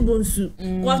 George Otibons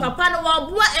kwa papa no wa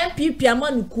bua NPP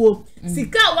amanuko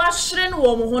sika wa hwere no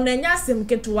wo mo ho na nya asem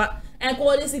ketwa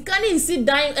enko de sika ni si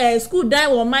dan school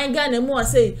dan wo man Ghana mu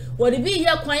ase wo de bi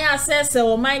ye kwan asese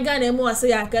wo man Ghana mu ase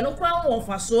ya ke no kwan wo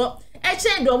faso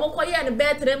eche de omoko ye ne be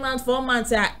 3 months 4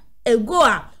 months ago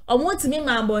a omotimi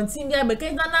ma bontin bia be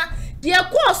ke na de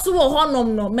course wo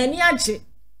honom no mani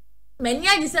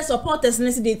agi se supporters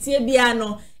ne se de tie bia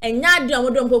no enya de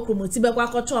omodom kokromoti be kwa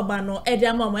koto oba no e de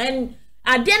amamo en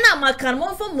ade na maka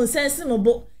mo fo mu sense mo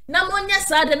bo na mo nya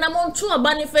sa de na mo nto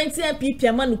oba ne fanti NPP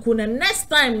amanuko na next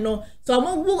time no so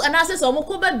mo bu anase so mo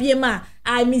ko ba bie ma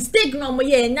I mistake no mo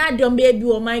ye enya de ombe bi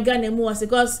o man Ghana mu was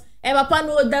because e papa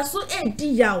no da so e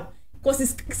di yaw ko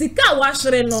sika wa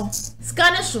hwere no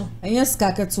sika ne so enya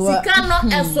sika ketwa sika no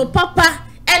eso papa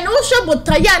and also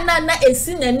botaya na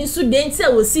esi nani so de ntia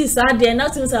wo si sa de na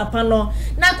tim sa pa no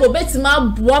na ko betima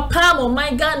boa pa mo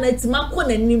man Ghana tima ko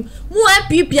nanim mu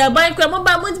NPP aban kwa mo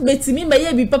ba mo betimi ma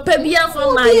ye bi papa bi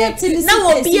afọ ma ye na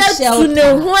wo bi atu ne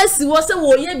ho asi wo se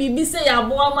wo ye bi se ya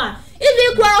boa ma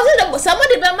ibi kwa o se de samo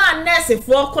de be ma nurse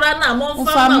fo kora na mo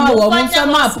fa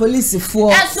ma police fo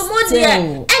eso mo de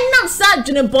enam sa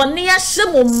dwene bone ya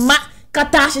hye mo ma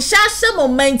kata hyehyɛ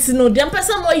moment no dem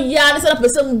pese mo ya ne se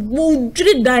pese mo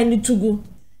dwiri dan ni tugu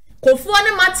kofo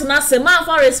ne matena se ma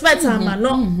fa respect ama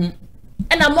no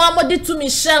ena mo amode to mi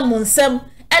share mo nsem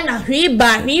ena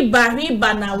hwiba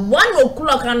na 1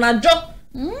 o'clock anajo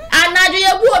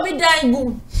yebu obi dan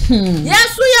gu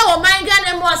yesu ye o man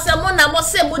Ghana mo asem na mo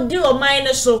se mo di o man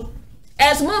ne so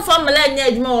es mo family nya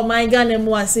adwuma o man Ghana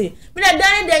mo ase me na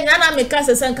dan de nya na me ka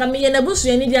se senka me ye na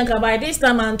busu ani di anka by this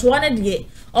time anto ne de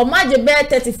o maje be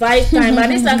 35 time by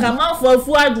this time ka ma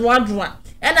fu adwa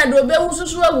ena do be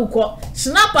hususu aguko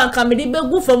snap anka me de be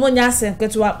gu famo nya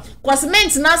asenketwa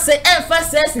cosment na se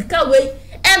emphasis sika we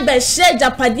embe share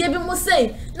japade bi mo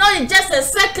say no just a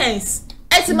seconds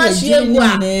etima hie egu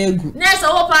a na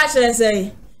so wo pa hire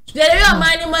say there you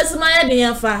man ni masima ya de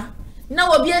yafa na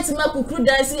obi etima kukuru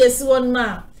dan si esi won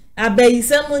ma abayi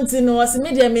semunti no wose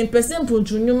media me person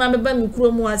pontunwuma beba mi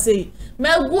kuro mu ase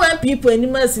magu NPP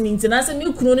anim asini nti na se mi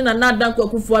kuro ni na nadan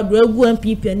kwakufu ado agu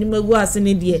NPP anim agu ase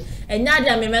ne de enya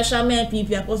dia me mehwa me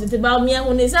NPP apostle ba me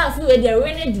hu ne sa afi we de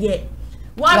we ne de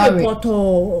wa report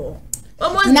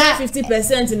almost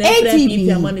 50% in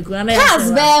NPP amani kuro na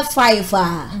has bear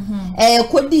 5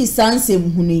 kodi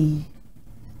sansem huni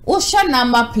o sha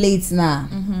number plates na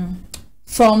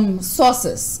from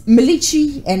sources,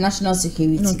 military and national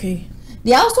security. Okay.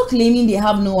 They are also claiming they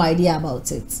have no idea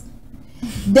about it.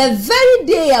 The very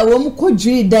day I want to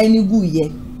drill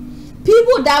Dainiguye,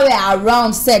 people that were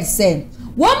around said,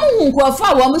 "Woman who go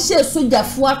for woman share soldier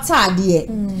for tag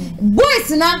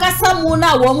boys naga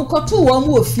samuna woman kotu woman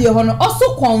with fear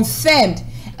also confirmed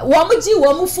woman ji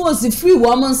woman force free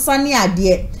woman sunny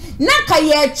adie. Naka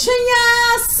ye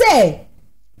chinya say.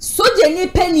 Soje ni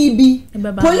penny bi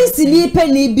police ni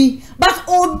penny bi but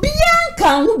obian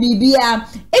kan hu bibia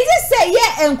e say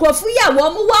ye enkrofu ya wo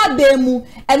mu wa ba mu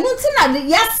enu ti na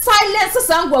ya silence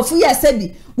sankrofu ya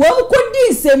sabi wo mu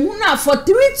kodi nsemu na for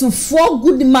 3 to 4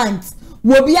 good months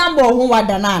wo bi ambo ho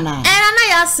wada na na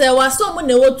ya se wa so mu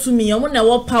na wo tumi mu na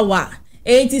wo power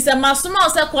enti se masoma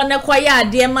se kone ya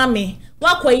ade ma me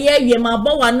wakoye awie ma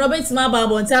bo wa no betima ba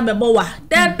bonti abebo wa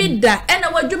da bida ena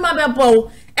wadwuma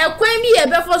bebo ekwan mi ye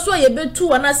befo so ye betu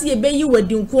wana se ye beyi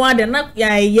wadinku ade na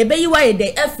ye beyi wa ye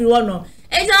de afri wono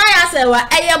eja ya se wa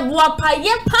eye boa pa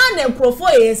ye pa na profo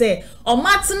ye se o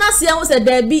matena se hu se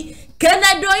da bi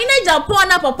Canada in Japan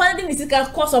na papa ndi nisika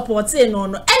ko support no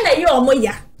ena ye omo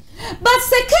ya but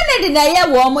se Kennedy na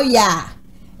ye wo omo ya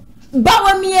ba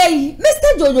wa mi yi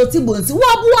Mr. Jojo Tibonsi wo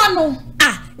boa no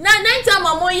na nenta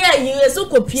mamo ye yesu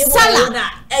kopie mo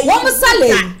na wo mo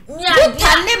sale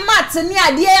utane mat ni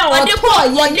ade e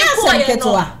oto ye ni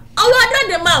senketwa awada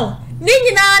de ma ni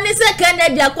nyina ni se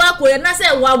Kennedy akwa na se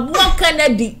wabuo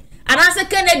Kennedy ana se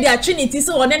Kennedy atwiniti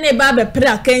se wona ne ba be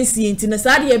pra kansi enti na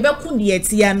sa de ye be ku de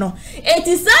etia no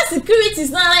enti sa securities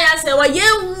na ya se wa ye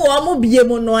hu o mo bie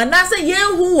mo no ana se ye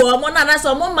hu o mo na se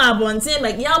o mo ma bonten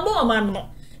me ya bo ma no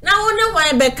na woni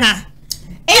wan be ka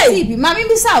NPP mami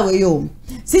bisa we yo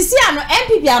sisi ano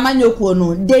NPP amanyokuo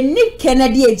no they need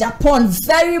Kennedy Agyapong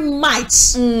very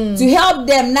much to help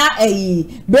them now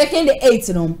breaking the 8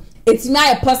 no it's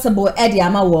not possible at the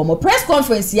amawo press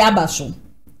conference yabasho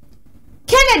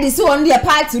Kennedy so on the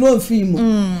party no free mo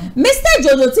Mr.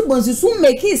 Jojo Tibonsi so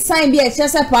make his sign be a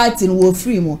chesa party no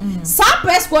free mo sa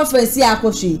press conference ya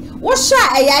akohwe wo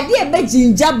sha ayade e be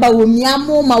jinja ba wo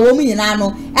miamo ma wo nyina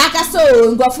no aka so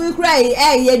ngofu kura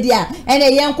ye dia and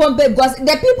ye nkompe because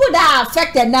the people that are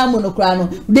affected now monokura no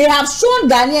they have shown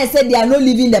Ghanaians said they are not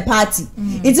leaving the party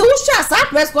it wo sha sa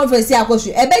press conference ya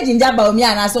akohwe e be jinja ba wo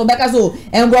miana so be ka so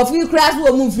ngofu kura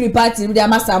so wo free party they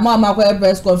amasa mo amakwa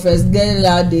press conference get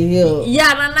out the hill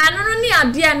ya na no ni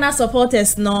ade na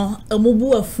supporters no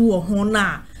omubu afu ho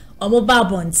na omoba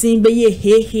bontin be ye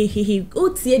he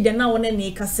utie de na wona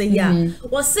ne kase ya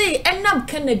wo say enam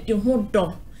Kennedy ho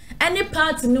do any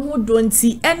party ni ho do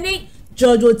nti any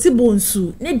Jojo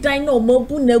Tibonsu ne dan na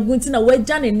omobu na gunti na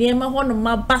wagya ne niema ho no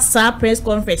ma basa press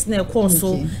conference na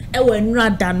ekoso e wa nura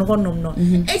da no ho no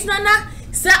etina na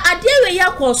sa ade we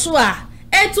ya koso a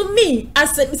to me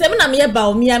as se me na me ba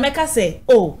o me ameka say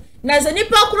oh na ze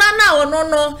nipa kura na ono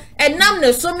no enam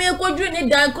na so me kodwu ni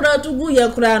dan kura tugu ye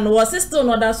kura no wo sister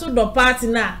no da so do party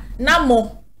na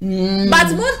mo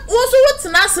but mo so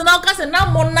wotna se na ka se na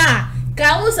mo na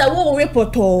ka wo se wo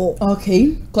report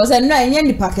okay cause na enye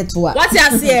ni packetwa what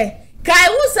you say kai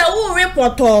wo se wo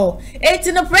report it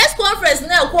in the press conference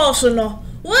na ko so no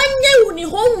wonye uni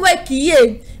homework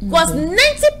ye cause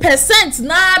 90%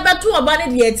 na beto obane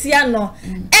de etia no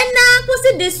ena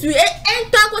kwesi this week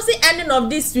enta kwesi ending of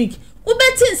this week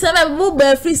ubetin sebe bu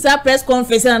be free press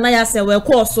conference na ya se we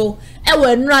ko so e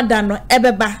we nrada no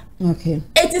ebeba okay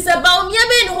it is about me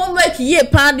being homework ye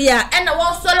padia and I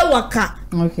want solo waka.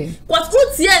 Okay. What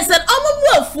fruits here and said,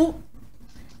 oh, my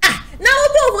ah, now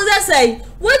what was I say?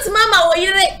 What mama or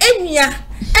you enya?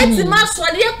 Eti ma so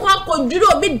de kwa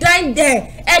koduru obi dan de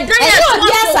e dan ya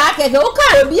obi asa keke o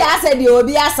ka obi asa de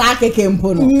obi asa keke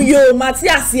mpo no yo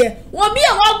matias ye obi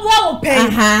a wo boa wo pen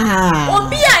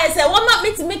obi a ese wo ma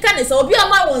metimi ka ne se obi a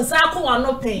ma won sa akwa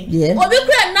no pen obi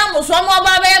kura na mo so ma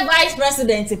ba be vice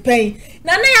president pen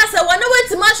na na ya se wo na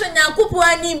wetima hwe nyankopo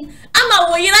anim ama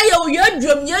wo yira ye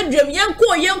odwom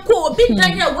yenko obi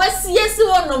dan ya wasie si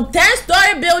wonom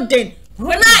 10-story building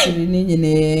renai ni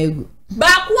nyine ba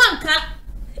kwanka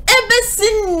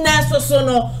ebesin na soso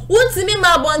no wuntimi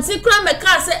ma bonti kra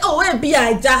meka se oh we bi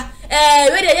aja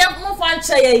we de ye mo fa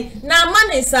nche na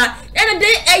manisa ene de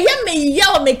eye me ya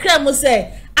o me kra mo se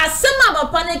asema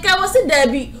papa ne ka wo se da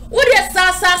bi wo de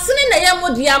sasa sene na ye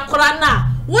mo de akora na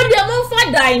wo de mo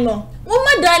fa dan no wo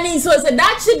ma dan ni so se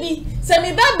da chi bi se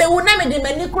me ba be wo na me de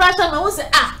mani kra sha na wo se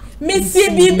me si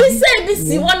bibi se bi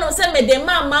si wono se me de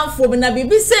ma manfo na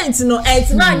bibi se ntino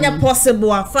etino anya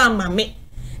possible afa ma me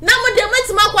na mo de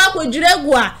matima kwa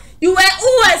akwaduregu a you were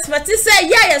who expect say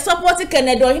yeah support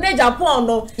Canada or in Japan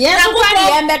no yes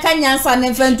nobody emeka nyansa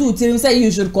ne fentu tirim say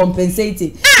you should compensate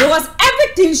it because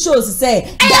everything shows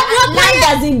say that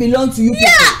land doesn't belong to you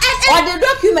people or the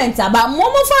document about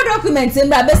momo for document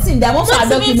mbra be sin da momo for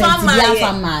document ya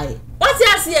famai what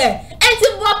you say enti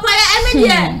bo pa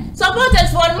ya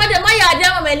supporters for madam ya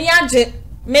dem mani age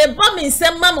me ba mi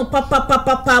nsem ma mo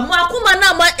papa mo akoma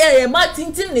na ma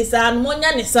tintin ni sa mo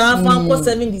nya ni sa fa ko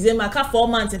 7 December ka 4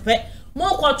 months pe mo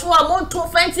ko to a mo to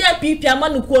fanti NPP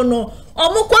amanuko no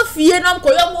o mo ko fie no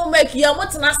ko yo mo make ya mo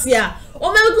tena se a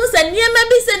o me ku se niema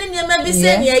bi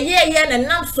se ne ye na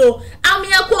nam so am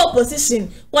ya ko opposition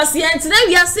was ye ntena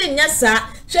wi ase nya sa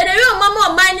hwede we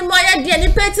mama man ni mo ya de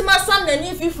ni peti ma som na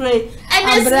ni fifre and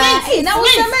it's na wo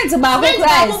cement ba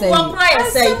ko cry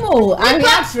say mo am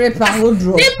ya trip and wo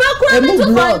draw ni pa ko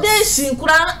foundation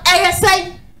kura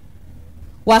say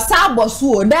wasa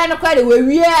abosu o dan kwa de we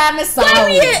wie ne sa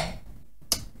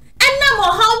mo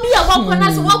how be a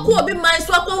wakona so wako obi man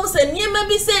so wako se niema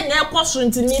bi se na ekoso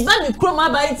ntini ba mi kroma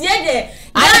ba tie de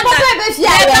ana papa be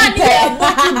fia ye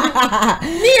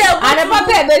ni e ana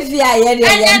papa be fia ye de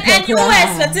and you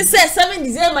expect to say 7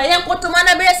 December ye kotoma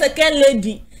na be second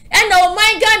lady and oh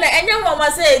my God enya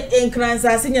mama say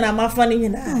enkransa se nyina mafa ni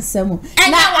nyina asemo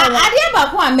na ade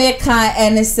ba ko America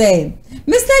and say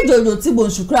Mr. Jojo Tibo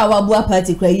Shukra wabua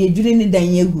party kra ye dwiri ni dan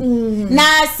yegu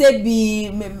na se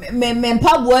bi me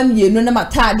mpaboa mienu na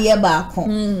matade e ba ko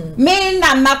me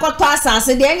na makoto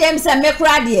asase de enye se me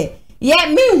kra de ye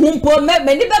me humpo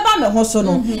me ni beba me ho so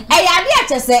no e ya de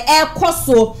achese e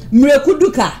koso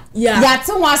mrekuduka ya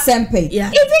te ho asempe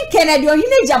even Kennedy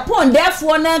ohine Japan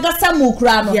therefore na gasa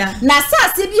mukura no na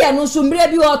sase bi e no so mre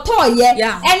bi otoye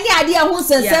ene ade ho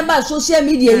sensemba social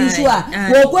media issue a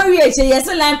wo ko wieche yes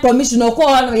line commission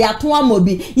ko no ya to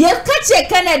amobi ye kache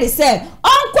Kennedy say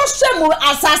onko hwemu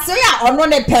asase ya ono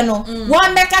ne pe no wo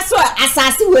meka so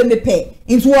asase we mepe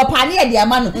into wo pane e de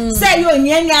ama no say yo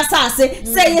nyani asase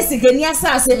say yesikani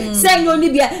asase say yo ni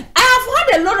bia I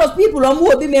have had a lot of people on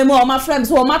who be me more my friends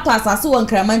who matter asase won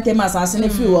krama ntem asase ne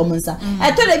free wo munsa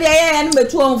e to le bia ye no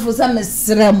betu on fu sa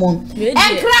mesremo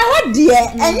enkra ho de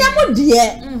enya mo de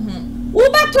wo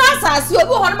betu asase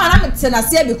obi ho no ma na metena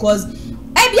se because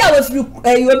ebia we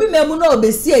free obi memu no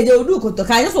obesi eje odu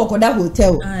kotoka anye so koda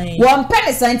hotel won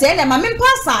penisante ene ma mempa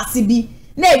asase bi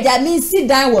na eja mi si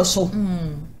dan wo so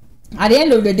at the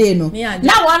end of the day no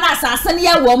na one assassin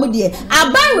ye wo mu de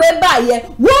aban we ba ye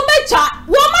wo mecha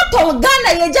wo maton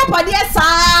Ghana ye japade sa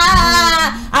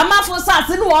amafo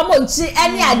assassin wo mo nchi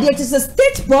ene ade it is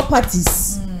state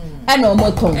properties ene o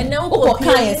moton wo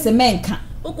kan ye se menka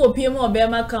wo ko pie mo be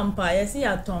ma kampa ye si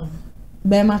aton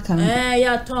be ma kan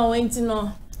ya ton wenti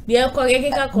no de ko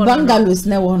keka ko bungalows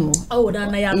na wo no oh da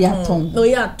na ya ton no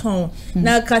ya ton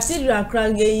na cathedral kra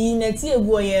ye yi na ti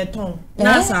egu ye ton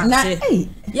na sa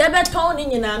ye be ton ni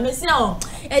nyina mesi o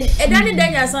e dani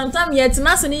danya sometime ye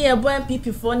tina so ni ye bo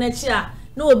NPP for na chi a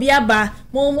no obi aba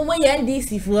mo ye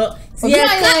NDC for si ye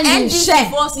ka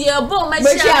NDC for si ye bo ma chi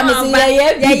a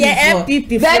ye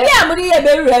NPP for baby amuri ye be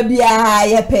wura bia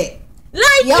ye pe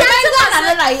like your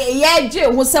man na ye je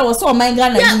wo se wo so man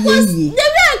Ghana ni ye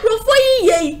for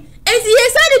ye ezi ye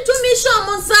said to me show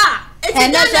monsa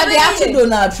and that's why they have to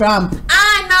Donald Trump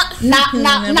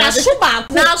na shuba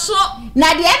na so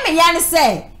na de me yan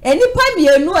say enipa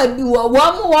bienu abi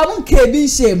wo nkebi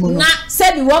shemu no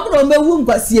say bi wo no mewu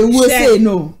nkwasi ewu say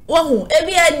no wo hu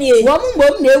ebi anie wo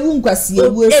mbom na ewu nkwasi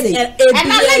ewu say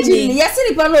and allegedly yes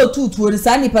nipa no otutuo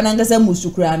sa nipa na ngasa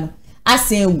musukura no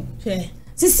asen ewu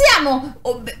sisi ano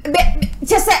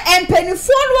chese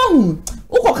empenifo no hu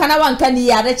ukokana wanka ni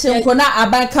yare chenko na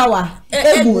abankawa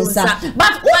egunsa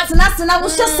but na wo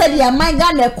hye ya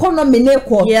manga na economy ne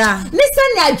ko ni se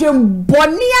ni adwem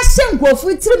boni ya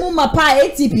hyenkofu tirimu mapa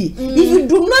ATP if you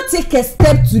do not take a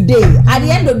step today at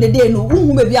the end of the day no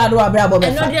uhu be bia do abra bo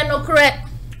be no dey no correct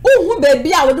uhu be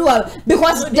bia wo do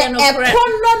because the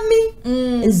economy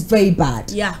is very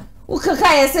bad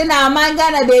ukaka yese na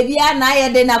manga na baby na ye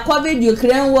de na covid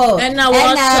Ukraine war and na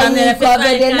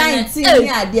COVID-19 ni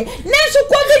ade na so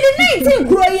COVID-19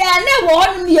 grow ya na wo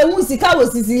hon ye hu sika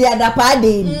wo sisi ya da pa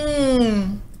de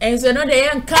enso no de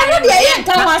yanka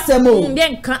wasemo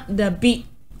yanka the beat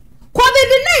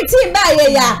COVID-19 ba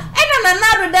ye ya ena na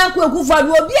rodan ku ekufa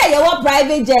obi a ye wo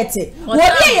private jet obi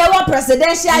a ye wo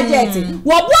presidential jet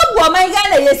wo bobo manga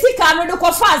na ye sika no de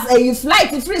ko fast a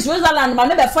flight free Switzerland ma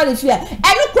no be fa fia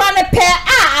enu kura ne pe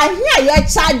ahia ye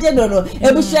charge no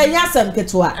ebusu anya sam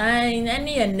ketwa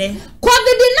ani ene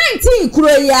COVID-19 kuro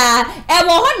ya e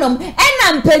wo honom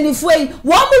ena mpanifo yi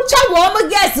wo mu twa wo mu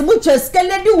guest mu twa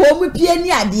skele di wo mu pie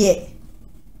ni ade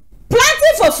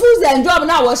planting for food and job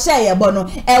now was share bono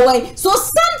so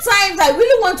sometimes I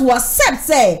really want to accept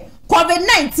say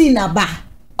COVID-19 aba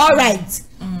all right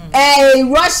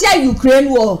Russia Ukraine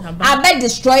war abe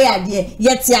destroyer there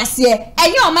yeti ase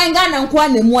enye omanga na nko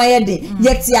na mu ayede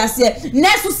yeti ase na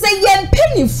so say ye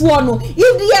mpanifo no if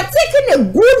they are taking a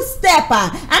good step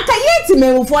anka yeti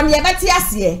memfo no ye beti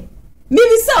ase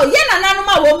maybe so ye na nanu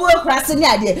ma wo mu ekrase ni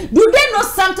ade do they know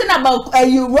something about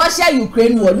Russia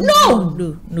Ukraine war no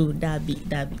dabi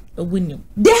obunim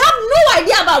they have no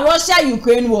idea about Russia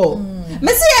Ukraine war me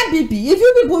say NPP if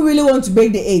you people really want to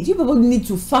break the age you people need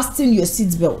to fasten your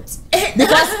seat belt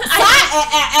because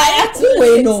I too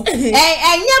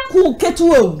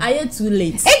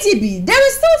late ATB there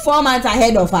is still 4 months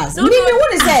ahead of us me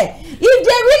want to say if they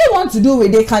really want to do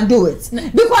it they can do it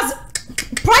because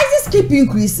prices keep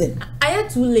increasing. I am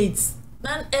too late.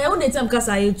 And only time because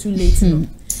I am too late. No.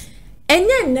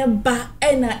 Enya neba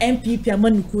ena NPP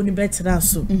amanuko ni betra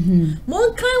so.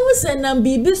 Mon kan wo se na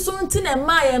bibi so nti na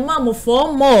ma ye ma mo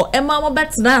for more e ma mo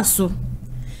betra so.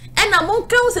 Ena mon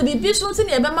kan wo se bibi so nti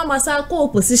na e be ma masa ko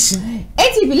opposition.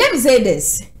 ATP let me say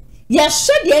this. Ya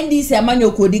should the NDC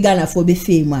amanuko di Ghana for be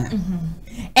fame.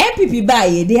 NPP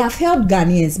by they have helped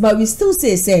Ghanaians but we still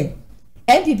say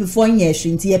NPP for years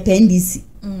into your NDC.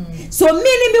 So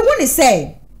meaning me want to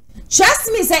say, trust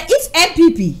me, say if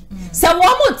NPP, say one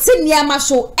more thing near my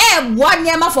show, 1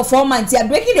 year for 4 months, you're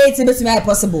breaking the 18 best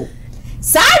possible.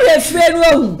 Sorry, friend,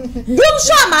 don't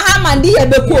show my ham and dear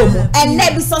Becomo, and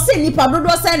never so say Nipa do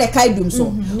send a kaidum so.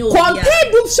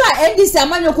 Compare Dum Shaw NDC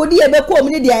Amano Cody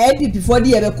Becom, the NPP for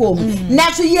the Becom.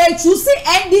 Naturally, you see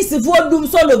NDC for Dum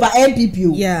Solo over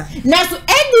NPP. Yeah. Now to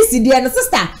NDC, dear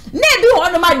sister, maybe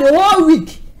one of my the whole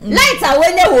week. Lighter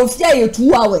when they will fear you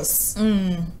 2 hours.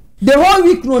 The whole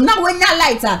week no now when you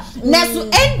lighter. Next to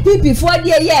NPP for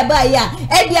the year by year.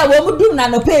 Edia we do na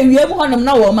no pay we am honum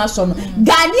na wo ma so no.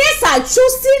 Ghanaians are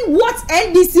choosing what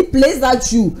NDC plays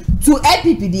at you to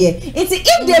NPP there. It's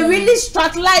if they really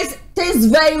strategize things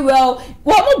very well.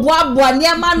 Wo mo boa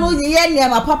niam no ye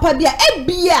niam papa bia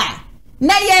ebia.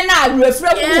 Na ye na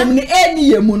refrem mu ni eni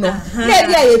ye mu no. Na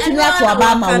bia ye tumi ato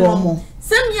aba ma wo mo.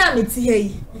 Sem ya meti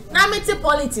hei. Na meti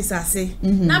politics ase.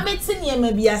 Na meti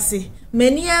niam bia ase.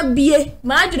 Many a bie,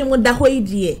 my dream would da hoy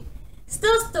dear.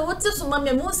 Still, what is my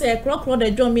memo say a crock or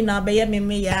the drum in our bay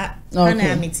me ya, and I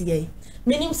am it ye.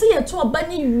 Meaning, say a 2 a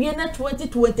bunny Vienna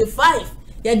 2025.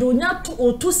 Ya do not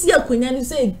to see a queen and you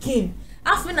say game.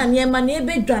 After a near my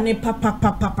neighbor, Johnny papa.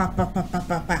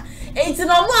 It's no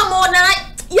more night.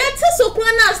 Yet, so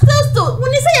corner still.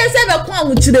 When you say I said a crown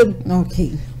with them.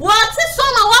 Okay. What is so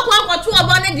my walk to a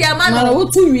bonnet, dear man?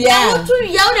 What to react to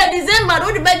December,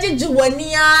 all the budget you were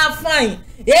near fine.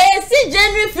 Yes, see,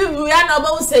 January, February, and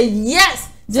about say yes.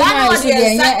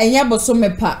 January, and ya but so me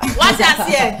pa. What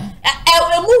I say? I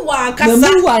will move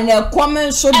one, a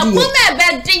common show. I will my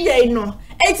bed, you know.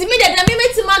 It's me that I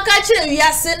met my catcher, you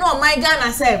are saying, oh my God,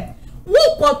 I said,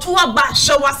 walk to a bar,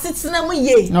 show us sitting on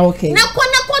ye. Okay. Now,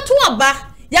 to a bar.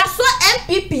 Ya so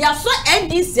NPP, ya so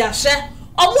NDC ya share.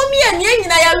 Omo mi enye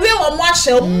nyina ya we omo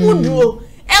ahye omuduo.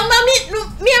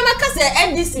 Me amaka se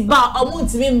NDC ba omo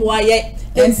ntimi mwa ye.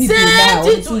 NPP ba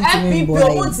to NPP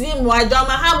omo ntimi mwa jo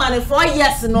ma ha man 4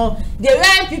 years no. The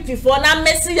NPP for na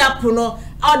messy ya puno.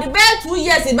 Or the best 2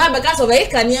 years in ba because of e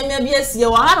kan ye me bi asie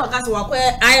wa ha no ka se wa kwa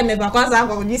IMF akwa sa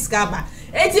akwa diskaba.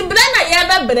 Eti bre na ye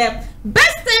be bre.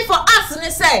 Best thing for us ne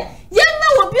say Yema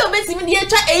will be obeying me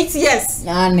 8 years.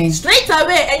 Straight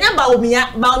away, and Yamba will be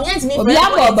about me. Yampa will be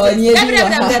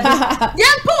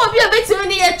obeying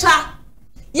me.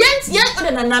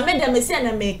 yen na meda me se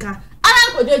na meka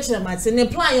ala ko de kire mate ne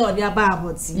plan ye ode aba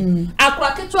aboti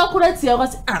akwa keto akura tie ko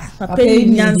papa ni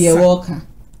nyansa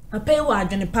papa yi wa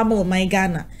adwene pama o man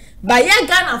Ghana ba ye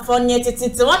Ghana for nye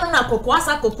tititi wonu na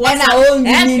kokoasa na o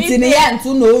wini ti ne ya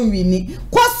ntu na o wini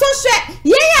ko so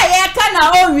hwe ye ka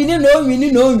na o wini na o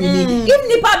wini na o wini if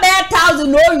nipa be 1000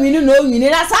 na o wini na o wini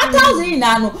na sa 1000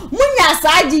 na no munya sa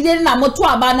agide na moto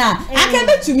aba na aka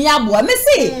betumi aboa me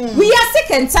say we are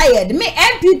sick and tired me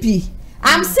NPP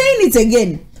I'm saying it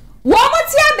again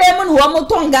womotia be mu no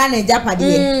womotonga na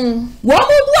Japade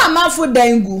womobu amafo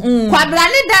dangu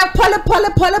kwabrane da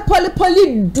poli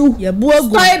du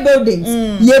yebuagu sky buildings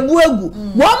yebuagu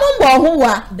womombo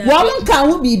howa womonka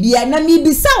ho bibia na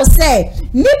mibisa o se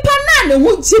nipa na ne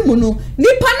ho jimu no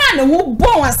nipa na ne ho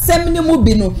bon asem ne mu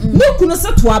bi no nekunu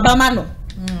se to abama no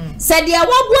se de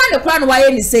wobua ne kra no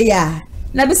waye ni se ya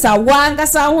na bisa wanga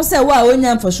sa ho se wa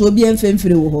onya mfosho obi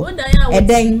emfemfire wo ho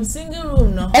eden single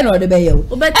room no e no de be yewo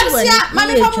asia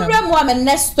mami famre mo am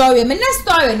next story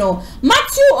no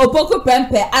Matthew Opoku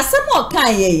Prempeh asemo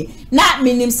kan ye na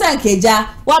minim sankeja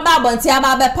wa ba bonti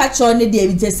aba be pacho ne de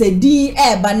bi se di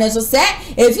e ba ne so se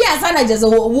efi asa na jese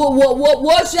wo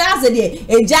hwe de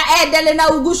eja e dele na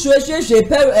ugu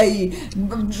hwe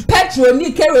petrol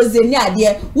ni kerosene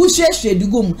ade wo hwe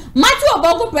dugum Matthew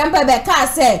Opoku Prempeh be ka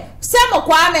se mo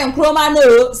kwa me nkroma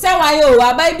no se wan yo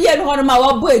aba bi en hono ma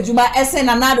wo bo ejuma ese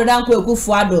na nado dan ko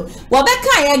ekufu ado wo be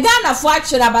ka ye Ghana fo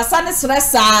akira basa ne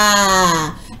stressa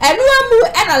enuamu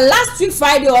and last week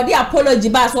Friday or the apology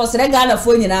bass was Ghana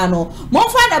for nyina no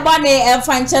monfa na ba ne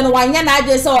emfa nche no wanya na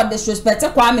adwe se o disrespect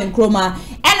Kwame Nkrumah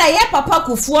and aye papa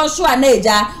kufuo so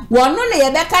anaja wono ne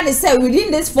ye beka ne say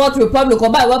within this fourth republic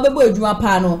oba wa bebo adwuma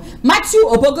pa no Matthew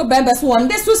Opoku Prempeh so one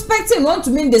disrespecting want to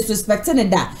mean disrespecting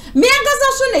da me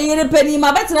angasa so ne yere pani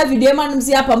ma betena video ma nim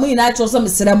si apa mu nyina cho so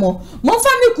mesremo monfa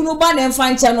me kunu ba ne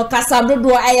emfa nche no kasa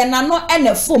dodo aye na no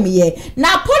ene fom ye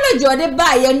na apology o de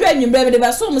ba ye ndo anwumbre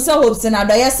be so se hopes na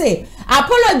do ye say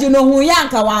apology no hu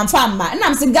yanka wanfa mma na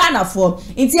mse Ghana for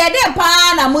nti e de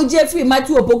pa na moje free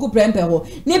Matthew Opoku Prempeh ho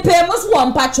ni pe mo so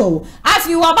mpacho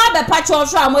afi wa ba be pacho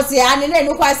so amosi ane na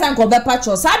enu kwa san ko be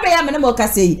pacho sabe ya me mo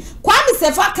kasei kwa mi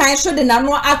se fa kan so de na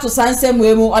no ato sansem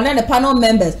we mu one ne panel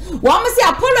members wo mo se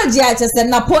apology a chese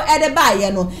na po e de ba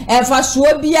ye no e fa so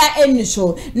bia eni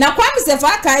so na kwa mi se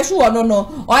fa kan so wono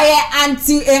no oye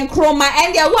anti Nkrumah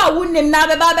ende wa wunim na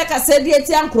be ba be kasei de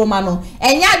eti Nkrumah no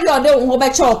enya de ode wo be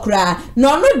che okra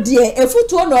no no de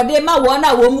efutuo no de ma wo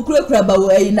na wo mu kurakura ba wo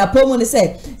ayi na pomu ne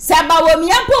se ba wo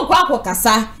mi ampo kwa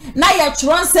akokasa na ye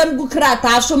tronsem gu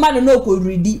krata so ma no ko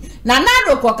ridi na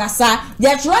do kokasa ye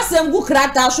tronsem gu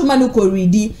krata so ma no ko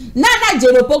ridi na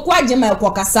jeropoku agema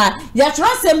kokasa ye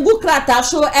tronsem gu krata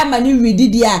so e ma ni ridi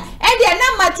dia e de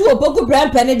na Matthew Opoku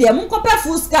Prempeh ne de mun ko pe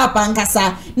full scap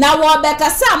ankasa na wo be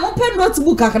kasa mun pe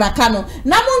notebook akraka no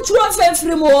na mun chuo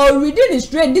fefiri mo ridi ni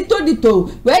straight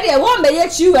dito we de wo me ye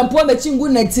chi we mpo me chingu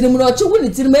na tirim no chigu ni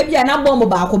tirim e bia na bomb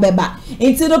ba ko beba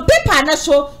inti no paper na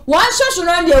so one so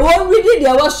no de wo ridi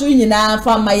de wo so nyina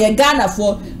from my Ghana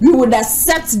for we would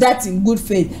accept that in good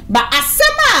faith but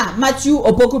asema Matthew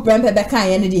Opoku Prempeh be kan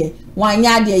ye ne de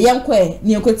wanya de yenkwe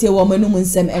ni ekotie wo manum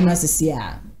nsem emra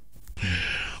sesia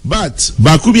but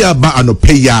bakubia ba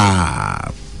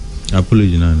anopeya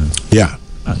apology nana yeah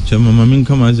chama mama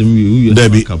come as me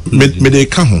they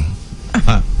come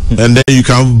and then you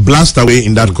can blast away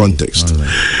in that context. Right.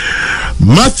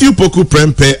 Matthew Opoku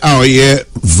Prempeh, our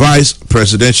vice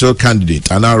presidential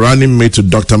candidate, and our running mate to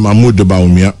Dr. Mahmoud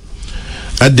Baumia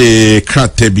at the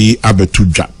Kratebi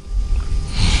Abetuja.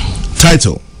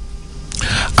 Title: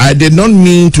 I did not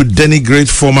mean to denigrate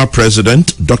former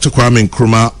president Dr. Kwame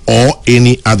Nkrumah or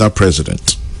any other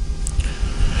president.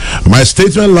 My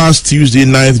statement last Tuesday,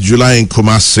 9th July in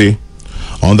Kumasi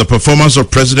on the performance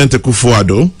of President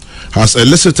Akufo-Addo has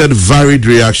elicited varied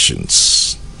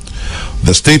reactions.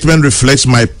 The statement reflects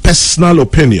my personal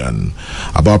opinion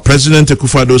about President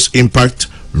Akufo-Addo's impact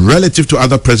relative to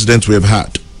other presidents we have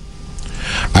had.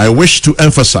 I wish to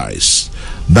emphasize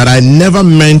that I never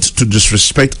meant to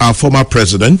disrespect our former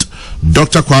president,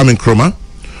 Dr. Kwame Nkrumah,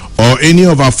 or any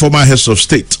of our former heads of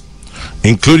state,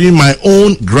 including my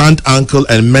own grand uncle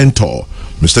and mentor,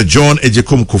 Mr. John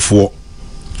Agyapong Kufuor.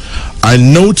 I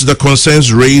note the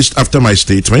concerns raised after my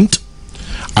statement.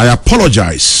 I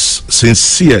apologize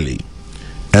sincerely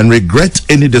and regret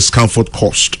any discomfort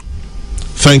caused.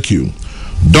 Thank you.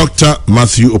 Dr.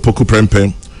 Matthew Opoku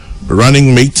Prempeh,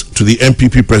 running mate to the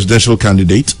NPP presidential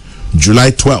candidate,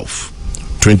 July 12,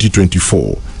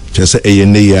 2024. Just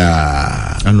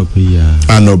Anopeya.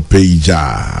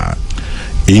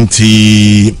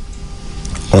 Inti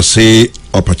Ose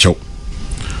Opacho.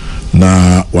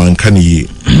 na wankani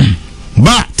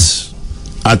but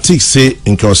I think say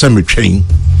in Kawasami train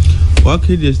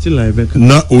okay they still like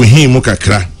na ohimu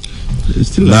kakra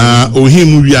still na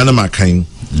ohimu wi ana makan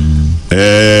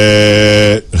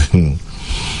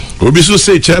Obiso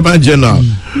say Chairman General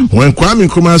when Kwame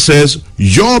Nkrumah says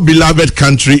your beloved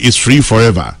country is free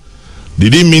forever,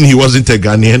 did he mean he wasn't a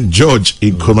Ghanaian? George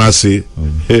Nkrumah say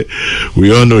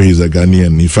we all know he's a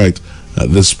Ghanaian. In fact, at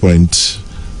this point,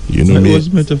 you know, it was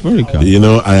metaphorical. You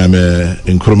know, I am a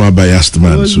Nkrumah biased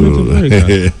man. So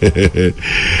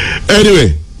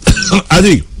anyway, I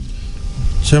think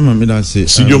Chairman, me that say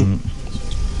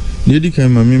Lady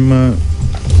Kaimamima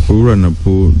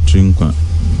Uranapo Trinkwa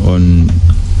on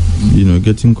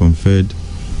getting conferred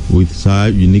with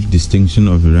such unique distinction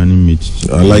of a running mate.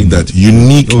 I like that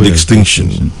unique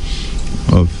distinction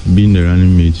of being the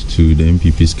running mate to the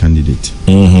NPP's candidate.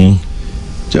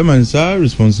 Chairman, sir,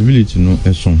 responsibility no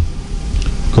eson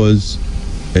because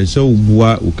so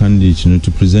a candidate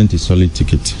to present a solid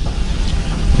ticket,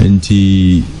 and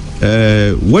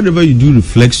whatever you do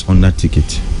reflects on that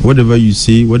ticket. Whatever you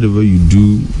say, whatever you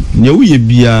do,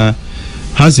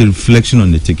 has a reflection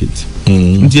on the ticket.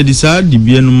 Until decide the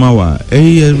BNMAWA,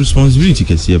 a responsibility.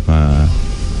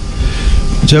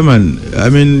 Chairman, I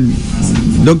mean,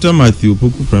 Dr. Matthew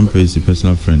Poku Prempe is a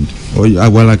personal friend, or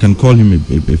well, I can call him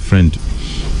a friend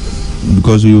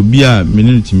because we will be a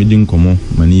minority meeting common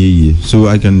many, so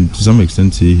I can to some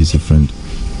extent say he's a friend.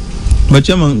 But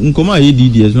Chairman, Nkoma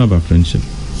ADD is not about friendship,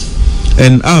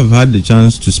 and I've had the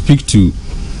chance to speak to,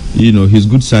 his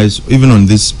good sides even on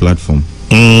this platform.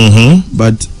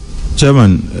 But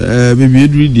Chairman, baby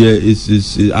Edri there is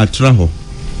Atraho.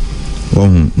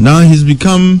 Now he's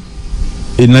become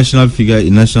a national figure, a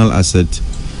national asset,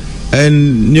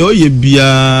 and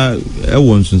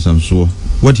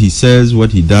what he says,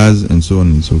 what he does, and so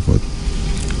on and so forth.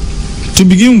 To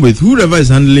begin with, whoever is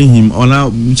handling him on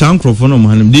our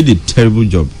microphone, did a terrible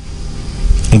job.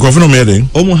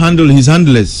 Handle his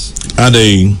handlers. Are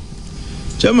they?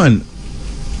 Chairman,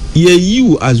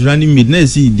 you as running mate,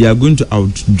 let's see, they are going to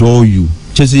outdoor you.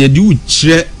 Just say you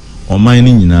check or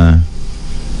mining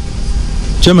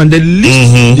Chairman, the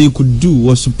least they could do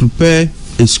was to prepare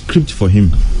a script for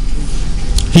him.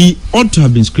 He ought to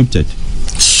have been scripted.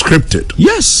 Scripted?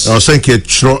 Yes. I was thinking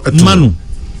Manu.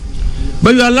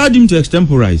 But you allowed him to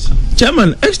extemporize.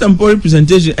 Chairman, extempore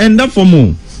presentation and that for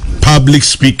more. Public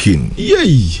speaking.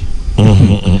 Yay.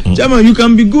 Chairman, you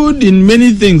can be good in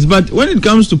many things, but when it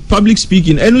comes to public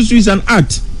speaking, industry is an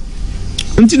art.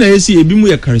 Until I see a bit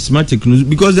more charismatic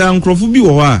because they are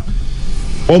uncrophobia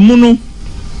or mono,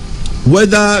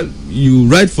 whether you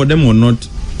write for them or not,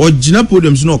 or Jinapo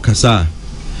them no kasa,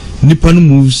 Nipan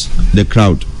moves the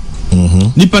crowd.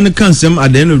 Nipan can some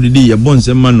at the end of the day, a bon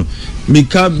some manu,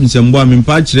 make up in some boy, me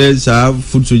patches have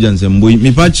food soldiers and boy,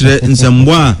 me patches in some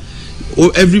boy,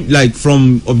 or every like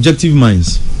from objective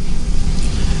minds.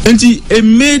 And a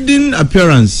maiden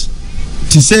appearance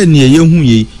to say near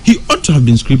Yehuye, he ought to have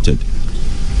been scripted.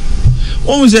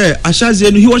 Almost there,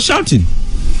 Ashazi, he was shouting.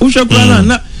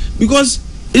 Because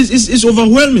it's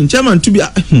overwhelming, Chairman, to be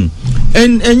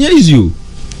and here is you.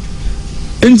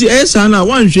 And the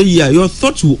one year, your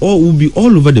thoughts will be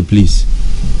all over the place.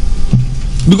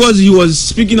 Because he was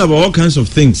speaking about all kinds of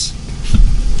things.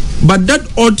 But that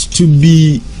ought to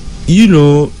be,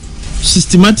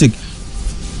 systematic.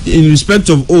 In respect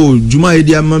of Juma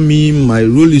Idi Amami, my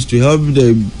role is to help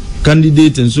the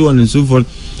candidate and so on and so forth.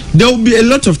 There will be a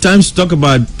lot of times to talk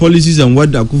about policies and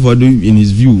what Akufa do in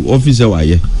his view, officer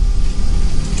Waye.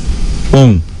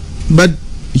 But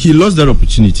he lost that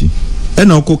opportunity.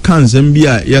 And Oko can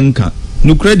Zambia Yanka,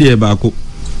 no credit Bako.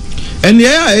 And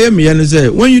the say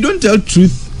when you don't tell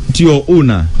truth to your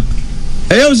owner,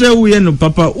 I say we no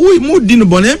papa, we moved in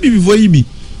bon MP before he be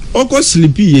Oko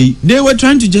sleepy, they were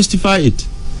trying to justify it.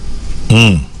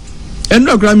 And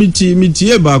no gramity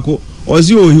mitie bako or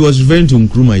he was referring to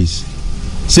Nkrumah.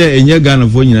 Say in your Ghana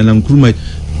for and Nkrumah.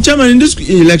 Chairman, in this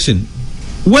election,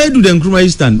 where do the Nkrumah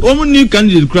stand? Only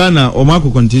candidate Krana or Marco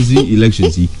contest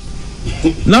elections.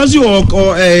 Now see or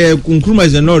Nkrumah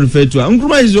is not referred to.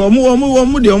 Nkrumah is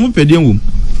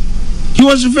he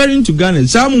was referring to Ghana.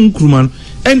 Sam Nkrumah,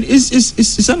 and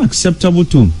it's an acceptable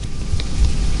tone.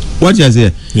 What you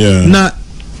say? Yeah. Now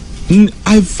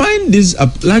I find this,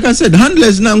 like I said,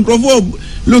 handless now.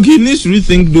 Look, he needs to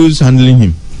rethink those handling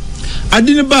him. I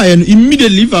didn't buy, and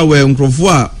immediately if I were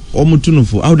Nkrofua or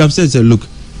Mutunofo, I would have said, look,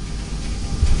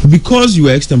 because you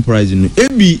were extemporizing,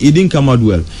 maybe it didn't come out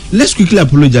well. Let's quickly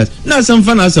apologize. Now some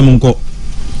fun as some uncle.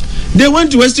 They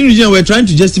went to Western region and were trying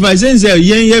to justify saying,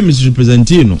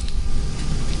 misrepresenting.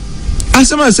 As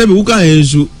someone said, who can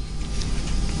issue?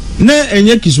 na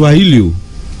enye Kiswahili o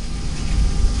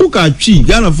uka twi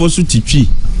Ghana for so twi.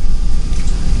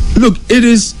 Look, it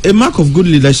is a mark of good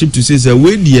leadership to say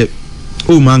we die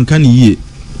oh man kan ye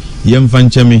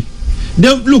yemfa me.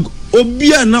 Then look,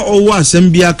 obia na owo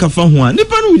asem bia kafa ho a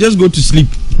nipa no will just go to sleep.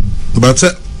 But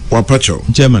Wapacho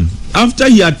chairman, after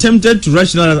he attempted to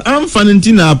rationalize, I'm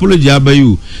fanning apology about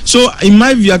you. So in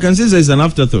my view, I can say it's an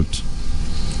afterthought.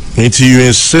 Until you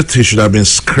insist he should have been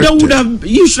scripted.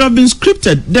 You should have been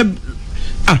scripted.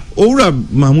 Ora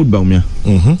Mahmoud Baumia,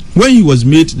 when he was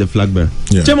made the flag bearer,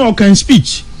 chairman, all kind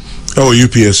speech. Oh,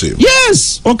 UPSA.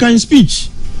 Yes, all kind speech.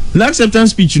 The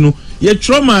acceptance speech, you know, ye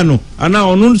trauma no, and now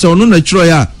on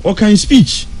natural all kind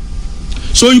speech.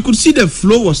 So you could see the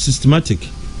flow was systematic.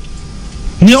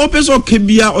 Ni opeso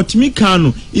kebia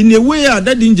otimikano in a way that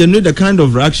didn't generate the kind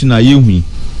of reaction I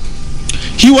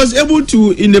he was able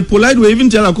to, in a polite way, even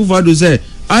tell Akufo-Addo say,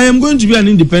 I am going to be an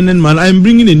independent man, I am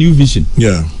bringing a new vision.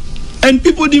 Yeah. And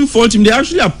people didn't fault him, they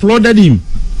actually applauded him.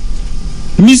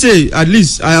 Me say, at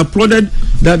least I applauded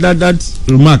that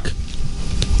remark.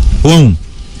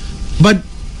 But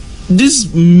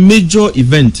this major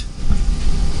event,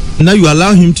 now you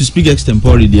allow him to speak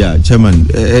extempore there, chairman.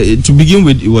 To begin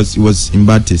with, it was in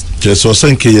bad taste. Just so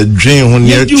saying, you dream when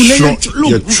look,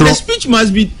 the speech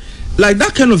must be like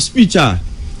that kind of speech.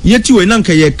 Yet you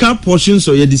can't portions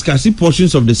or you discussing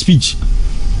portions of the speech.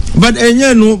 But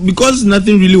no, because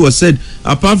nothing really was said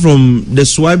apart from the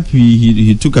swipe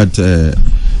he took at our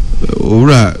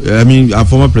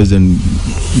former president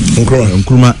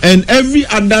Nkrumah and every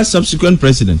other subsequent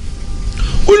president.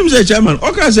 Say chairman,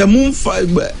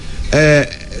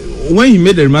 when he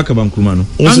made a remark about Nkrumah,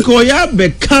 Uncle ya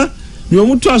beka you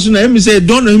want to ask him say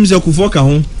don't know him say kufoka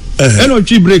home and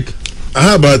tree break.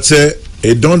 How about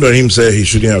it dawned on him say he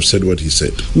shouldn't have said what he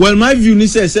said. Well, my view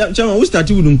is say chairman we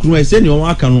started with Nkrumah say you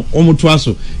want can omo to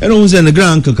aso and who say the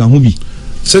grand uncle can who be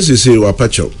says you say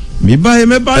Wapacho me buy and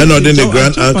not then the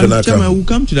grand uncle chairman will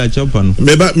come to that chopper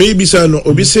maybe say no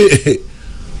obi say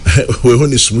we're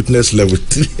on the smoothness level.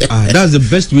 That's the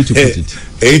best way to put it.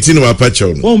 18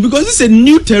 Wapacho. Oh, because it's a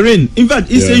new terrain. In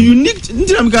fact, it's a unique.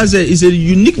 It's a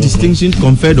unique distinction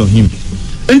conferred on him.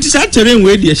 And it's a terrain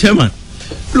where the chairman.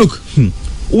 Look,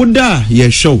 Oda ye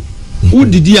show.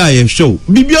 Udidia ye show.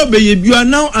 Bibio be you are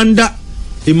now under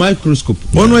a microscope.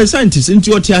 One way scientist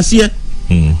into what you here.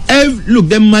 Look,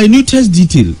 the minutest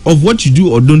detail of what you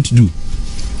do or don't do.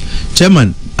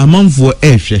 Chairman, among for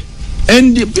air.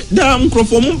 And the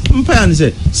microphone and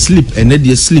say sleep and then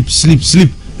you sleep.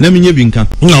 Let me binka.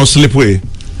 Now sleep way.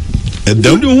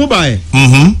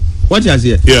 What is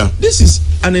here? Yeah. This is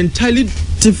an entirely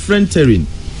different terrain.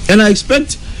 And I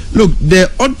expect, look, there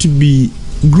ought to be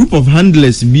group of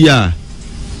handlers be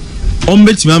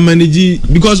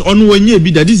because on one year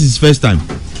be that this is first time.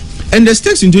 And the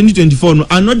stakes in 2024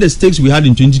 are not the stakes we had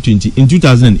in 2020, in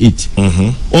 2008.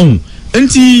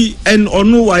 And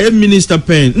ono why minister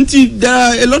pen. There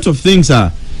are a lot of things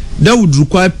that would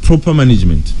require proper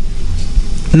management.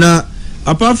 Now,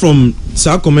 apart from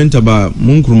Sir comment about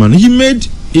Nkrumah, he made,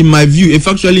 in my view, a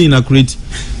factually inaccurate,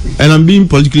 and I'm being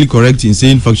politically correct in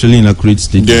saying factually inaccurate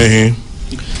statement.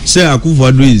 Say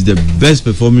Akufo-Addo is the best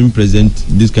performing president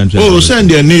this country. Oh, send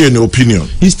their an opinion.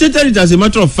 He stated it as a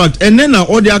matter of fact, and then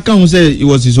all the accounts say it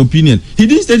was his opinion. He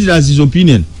didn't state it as his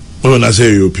opinion. Oh, na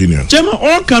say your opinion. Chairman,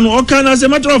 all can as a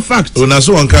matter of fact. Oh, na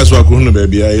so one case wa kuhunu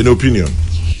baby, an opinion.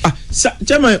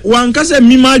 Chairman, one case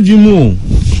mima jumo,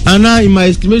 and in my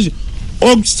estimation,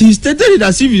 he stated it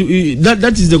as if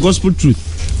that is the gospel truth.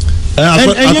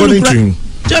 According to him.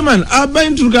 Chairman, I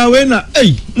been to Gawena.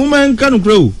 Hey, muma kanu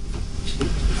grow.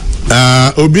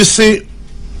 Obviously,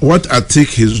 what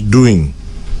Atik is doing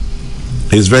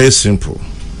is very simple.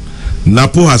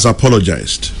 Napo has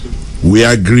apologized. We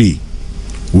agree.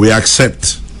 We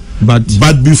accept. But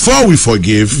before we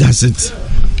forgive, that's it.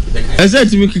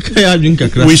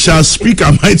 We shall speak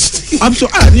our minds. I'm so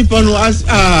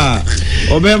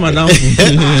obey madam.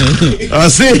 I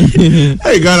say,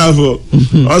 hey Ghana,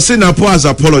 I say Napo has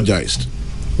apologized.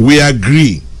 We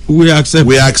agree. We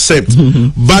accept.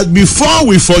 But before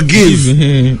we forgive,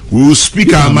 we will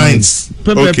speak our minds.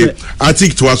 Okay. I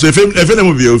think to us. So if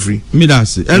anyone will be free. Me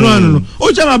that's it. No.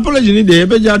 Oh, jam apology ni dey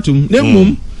ebejatum.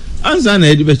 Nemum answer na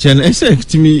edi beche na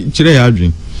expect me chire ya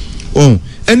dream. Oh,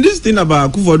 and this thing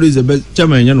about Akufo-Addo is the best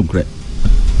chairman yanu kre.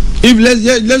 If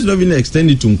let's not even extend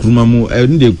it to Nkrumah mo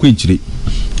dey kwechire.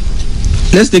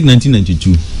 Let's take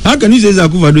 1992. How can you say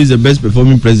Akufo-Addo is the best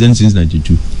performing president since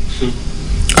 92?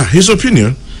 His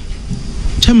opinion.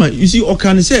 Chairman, you see, or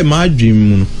can say my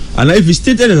dream, and if he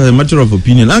stated it as a matter of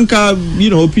opinion, Anka, you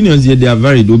know, opinions here they are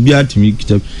varied.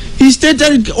 He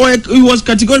stated it, or he was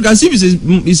categorical, as if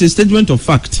it's a statement of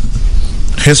fact.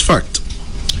 His fact.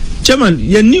 Chairman,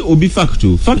 you need to be fact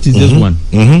too. Fact is just one.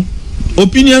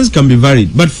 Opinions can be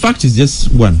varied, but fact is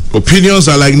just one. Opinions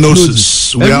are like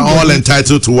noses. We are all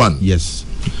entitled to one. Yes,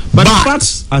 but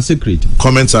facts are sacred.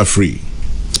 Comments are free.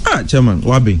 Chairman,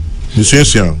 Wabi. Oh,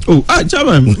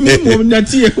 Chairman, I mean,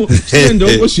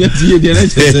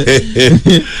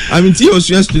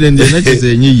 student,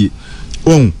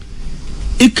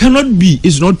 it cannot be,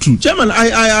 it's not true. Chairman,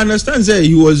 I understand, sir,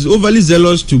 he was overly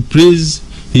zealous to praise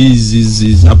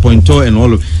his appointer and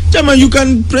all of. Chairman, you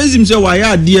can praise him, say,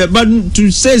 why, dear, but to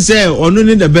say, sir, or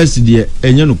only the best, dear,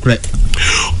 and you know, crack.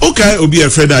 Okay, will be a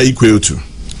friend I equal to.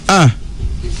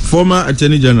 Former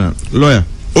Attorney General, lawyer.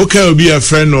 Okay, will be a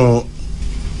friend or.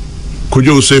 Could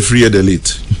you say free the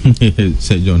late?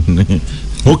 Say John.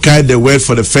 Okay, the word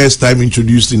for the first time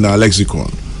introduced in our lexicon.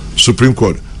 Supreme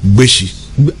Court. Beshi.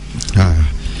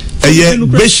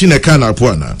 Beshi na kana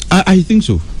puana. I think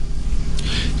so.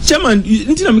 Chairman,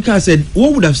 Ntinamika said,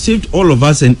 what would have saved all of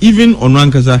us and even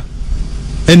Onwankasa?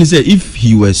 And he said, if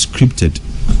he were scripted.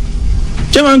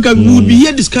 Chairman, we would be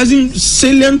here discussing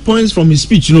salient points from his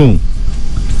speech, you know.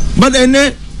 But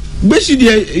then, basically,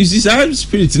 is this our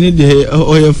spirit in it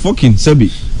or a fucking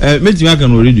sabi? Maybe I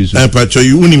can already do so. Pacho,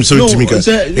 you wouldn't say to me.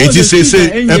 It is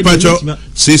say, Pacho,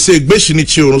 say, Beshini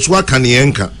Chil,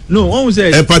 Swakanienka. No, one was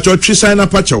a Pacho Trisana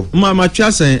Pacho. Mamma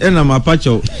Chassa and I'm a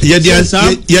Pacho. Yeah,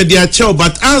 dear Chow,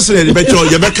 but answer the Pacho,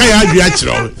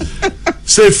 Yabaka,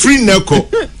 say free Nelco.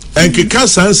 And Kika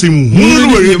him who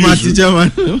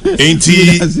ain't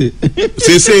he?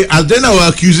 Say, I then I was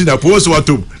accusing the post what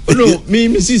to. No, me,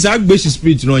 Mrs. Agbeshi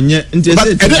speech, no, yet.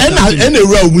 But any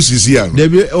row is here. There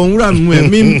be on ram,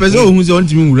 me, person who's on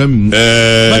to me.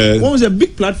 But what was a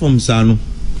big platform, Sano?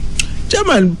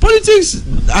 Chairman, politics,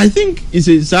 I think, is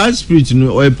a sad spirit,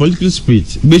 or a political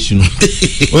spirit,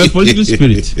 or a political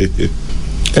spirit.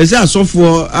 As I saw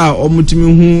for our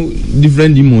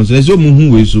different demons, there's no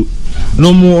more so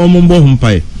no more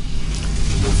humpy.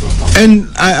 And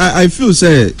I feel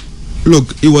say,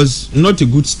 look, it was not a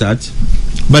good start,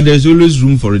 but there's always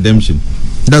room for redemption.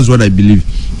 That's what I believe.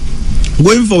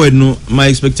 Going forward, no, my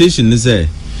expectation is that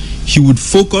he would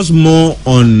focus more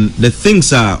on the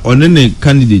things on any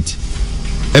candidate.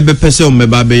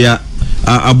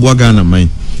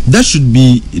 That should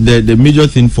be the major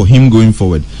thing for him going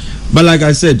forward. But like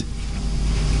I said,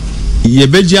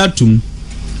 Yebejiatum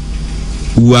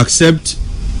will accept,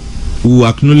 will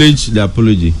acknowledge the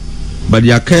apology. But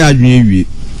I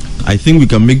think we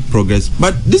can make progress.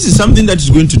 But this is something that is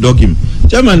going to dog him.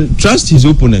 Chairman, trust his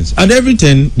opponents. At every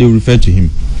turn, they will refer to him.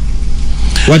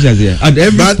 What is there? At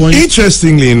every point.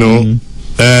 Interestingly, you know,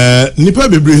 Nipa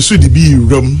Bebre su di bi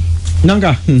rom.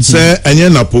 Nanga. Say enye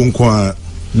na ponkwa.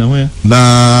 Na where?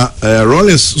 Na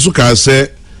Rollins suka say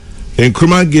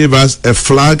Nkrumah gave us a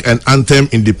flag and anthem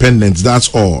independence. That's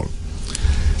all.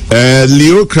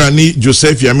 Leo Krani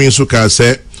Joseph Yamin Suka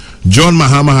said John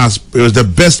Mahama was the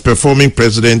best performing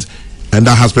president and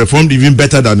that has performed even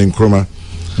better than Nkrumah.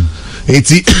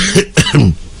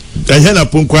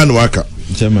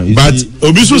 But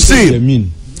Obisu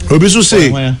say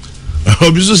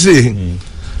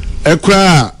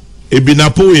Ekra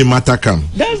Ebinapo in Matakam.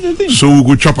 That's the thing. So we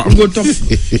go chop up. And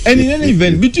in any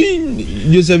event, between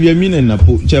Joseph Yamin and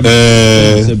Napo,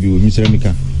 Mr.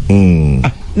 Mika.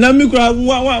 Now,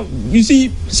 you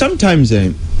see, sometimes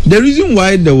the reason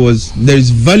why there is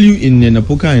value in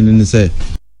Napoka and in say.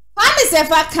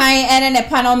 Sefa kind and the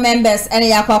panel members and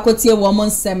Yakwakotia woman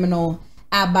seminar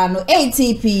abano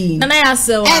ATP. And I ask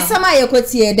and some I could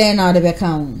then out of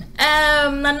account.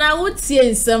 Nana would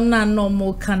say some no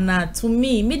more cannot to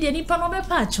me. Mediani panobe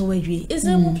patch away. Is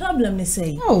there no problem? They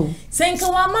say. Oh,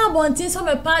 Sankawama wanted some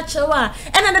a patch away.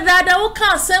 And the dada will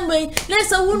cast assembly.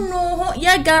 Let's a wound know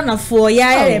ya gana for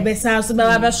ya beside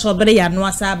Baba Sobri and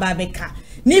Wasa Babeka.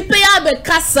 Nipe abe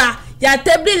kasa ya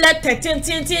tebli let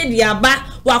tinti diaba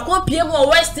wako pie mo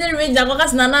western range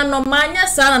akokas nana no manya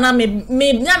sa na me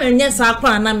nya sa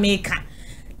kwa na meka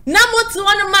na motu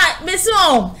one ma me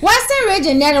so western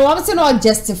region na wo se no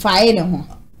justify ne ho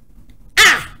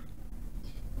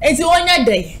enti onya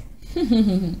dey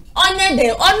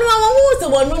onu wo se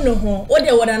wonu ne ho wo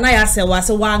de woda na ya se wa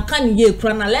se wa kan ye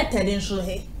kura na letter din so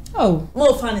he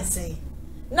mo fa ne say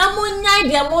na mo nyai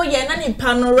dia mo ye na ni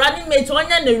pano running mate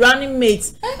onya ne running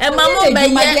mate mama be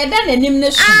ye da nanim ne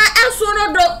so eso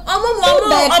no do omo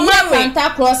Santa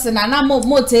Cross na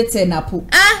mo tete na po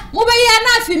mo be ye na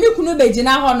afi mi kunu be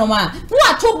gina ho no ma mo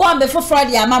ato bombe foforo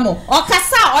de amamo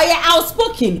okasa oye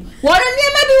outspoken woro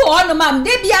niema bi ho no ma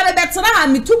de bia be betena ha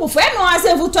mitubu fo eno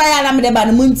ase futo ya na me de ba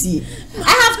no munti I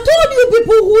have told you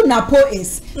people who Napo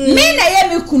is. Me na ye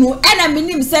me kunu and me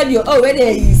nim said you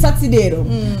already Saturday.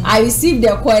 I received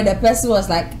the call. The person was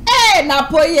like, "Hey,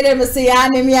 Napo, you me say ya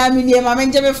me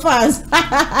fans."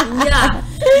 Yeah,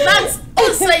 that's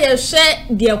also you share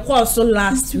the call so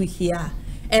last week here.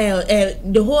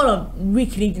 The whole of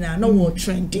week now no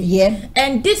trending. Yeah.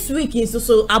 And this week is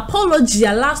also apology.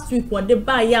 Last week what the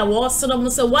buy ya was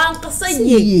so one kasa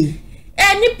ye.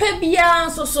 Any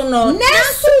pebia so no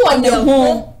nesu on the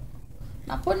home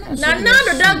na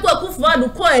do dan kwa kufa do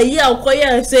ko eya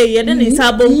ukoya say ye de ni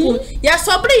sabonku ya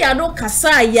sobre ya do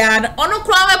kasa ya ono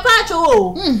kra me pacho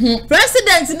o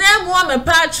president na mu me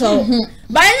pacho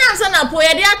ba nya so na po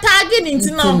ye de atagi ni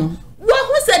ntino wo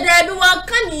hu se de bi wa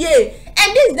kan ye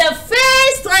and this the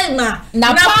first time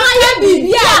na pa ye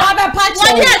bibia wa be pacho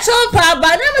what ya chopa ba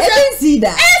na me see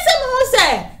that se mo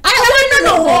say I want to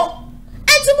know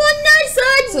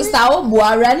Sister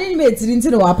Obua running mate into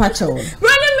the wapacho. Running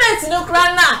mate no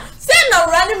crana. Say no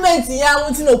running mate ya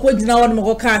wuti no kwagina won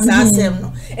mo kasa asem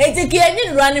no. Etiki any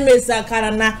running mate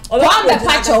sakarana. Come be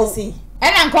pacho.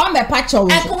 And am come be pacho.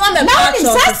 Now in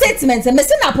statement me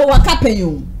say na po waka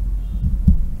penyo.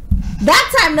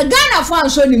 That time the Ghana for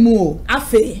show ni mu.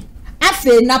 Afe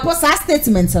na po sa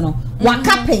statement no.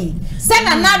 Waka pen. Say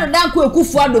na na do dan ko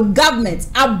ekufu do government.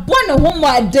 Abone homo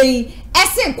adai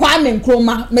ese Kwame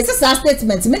Nkrumah me say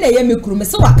statement me na ye me kuru me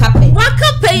say waka pay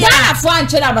ya for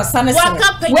anche na basane se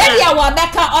we dia wa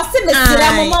beka o se me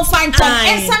sira mo find time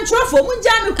en central for mu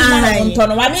ja me kuru na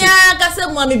ntono wa me aka se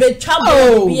mo me be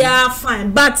trouble bia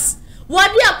fine but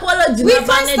what the apology we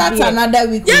can start another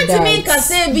week with that me ka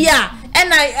say bia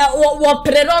and I wo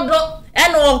prerodo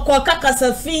and wo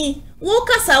kaka fi wo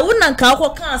kasa wo nan ka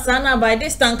akoka asa na by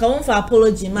this time ka won for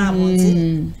apology ma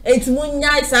monti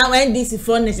etumunya isa NDC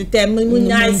for next term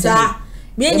munya isa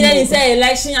be nyina ni say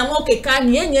election am okeka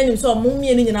ni nyina ni so mo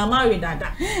mie ni nyina ma we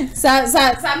dada sa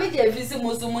me je visi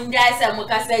musu munya isa mo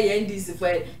kasa NDC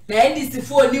for na NDC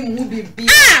for ni mu bibi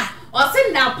o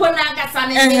se na po na kasa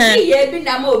ne ye bi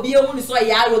na ma obi ehun so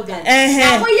ya arrogant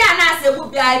na mo ya na ase bu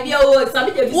bia bia o sa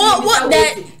me je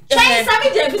visi Chai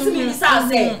sabi je visi mi sa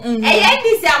say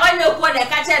NDC awanyo ko de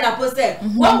ka che na post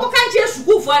won ko kan che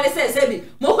suku fo ne se bi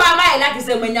mo ko ama ila ki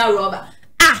se manya roba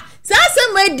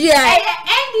sasa media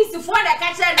NDC fo de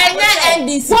ka che na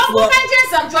NDC won ko kan che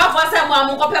sam 12 for se mo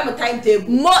am ko pe mo timetable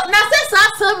mo na se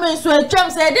sasa me so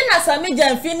atwam se de na sami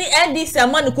jamfi ni NDC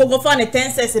amani ko go for ne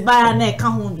 10 cents ba na e ka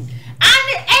ho bi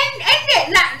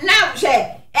and na she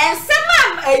and some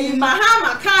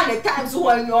Mahama kind times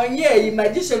when you're here,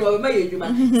 magician or may you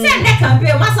man. Send that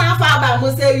campaign, must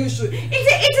say you should. It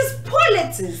is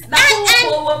politics.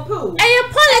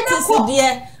 Politics,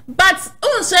 dear. But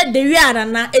said the Riana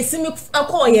na a simi a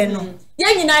coy no.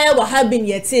 Yan I will have been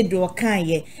yet said do a kind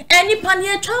ye. Any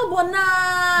panya trouble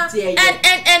na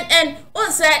and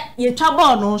said ye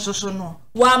trouble no so no.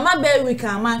 While my baby we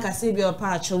can man can save your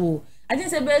patch. I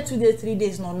didn't say bear 2 days, 3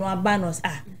 days no abanos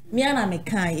me and me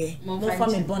kan ye mo fa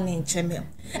me born in chemel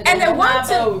and I want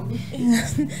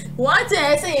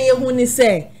I say ye hu ni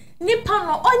say nipa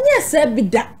no onye se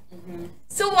bida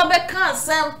so we be kan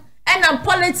sam and am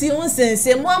politics hu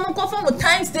sense mo am ko fa mo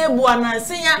time stable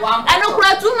ananse ya and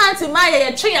okura 2 months ma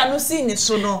ye twe ya no si ni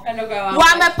so no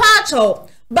wa me pacho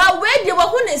but we dey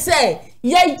hu ni say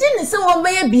ye gi ni say wo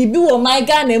be ye bibi wo my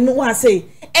Ghana mu wa say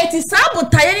eti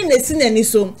sabotaye ni nesi nani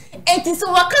so eti so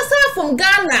wakasa from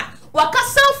Ghana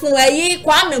wakasa from ayi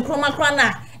Kwame Nkrumah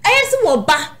krana ayesi wo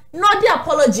ba no the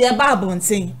apology e ba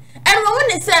abonten and when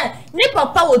he say ni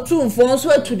papa wo tu mfo so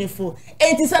atunifo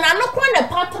eti so na no kro na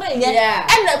patre ye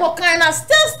and the ko kind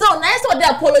still na so the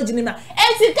apology ni ma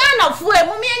eti Ghana fo e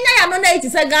mo me nya ya no na eti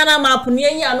say Ghana map ni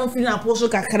enya no fi na poso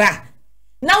kakra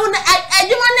na wona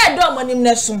adwuma na do mo nim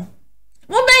na so mo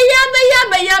be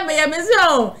ya me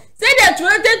so say that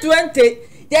 2020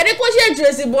 they dey question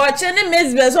Tracy Boache ne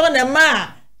Mesbes on the ma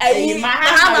ayi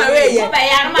Mahama we ye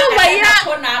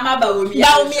ko na ma ba omi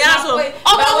aso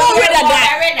omo we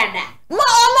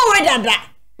dada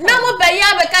na mo be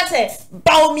ya be ka say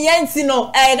ba omi anti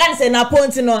no gan say na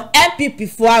ponti no NPP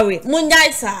fuawe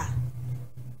munyai sa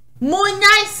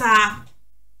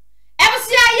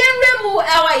ebusia yenremu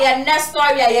ewa ye next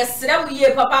story ye sremu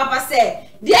ye papa say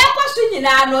the question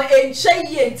nyina no enche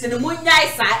ye ntine munyai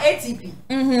sa ATP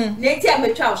na enti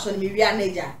ametwa so me wi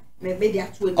anaja media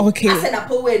 20. Okay. I said,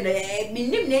 "Apo we no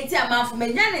minim nenti amanfo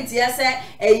menya nenti ya say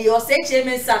eh o say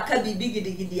cheme saka bibi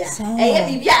gidigidia. Eh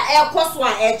bibia e koso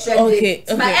a e trend. Okay.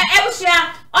 Ma e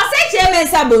bushia o say cheme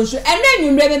sa bonsu ena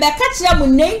nwumre me be ka kire mu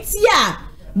nenti a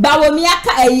ba wo mi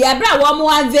aka eh abra wo mo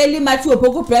aveli Matthew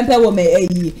Opoku Prempeh wo me eh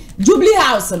Jubilee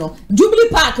House no Jubilee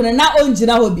Park no na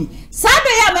onjina hobi. Sabe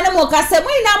ya mene mo ka se mo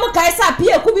ina mo kai sa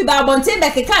pie kubi ba bonten be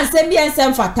ke kan sem bi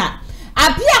ensem fata.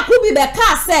 Apia kubi be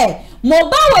ka se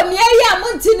moba wo mi ya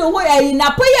munti no ho ayi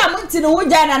na po ya munti no ho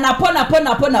jana na po na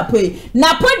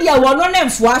dia wono ne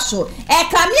mfuaso e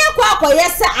kamia kwa akoye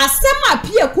se asem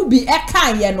apia kubi e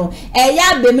kan ye no e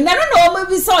ya bem na no o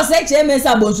bi so se cheme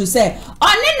sa bonsu se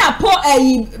oni na po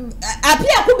ayi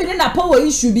apia kubi ne na po wo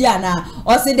issue bi ana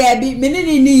o se de bi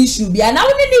menini ni issue bi ana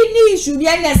woni ni issue bi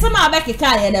ana se ma be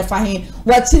keka ye na fa he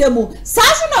wa kire mu sa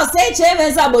so no se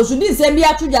cheme sa bonsu di se bi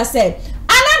atuja se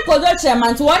Alan Kojo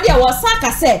chairman to one dia wo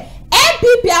saka se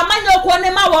NPP amanyo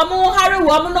kwanema wamu hari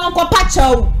wamu nonko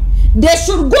pacho. They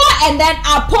should go and then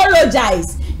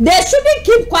apologize. They shouldn't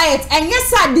keep quiet. And yes,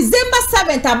 sir, December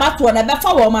 7th about one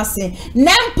befa wama say.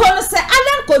 Nempon say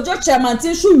Alan Kojo chairman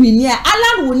should win here.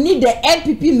 Alan will need the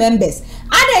NPP members.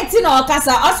 Adentina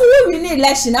Okasa also we win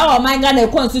election our Mangana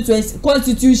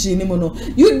constitution.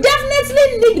 You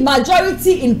definitely need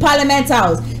majority in Parliament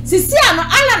House. Sisi ano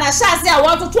Alan Asha say I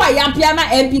want to try Yampiama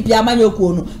NPP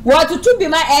amanyoku no. Want to be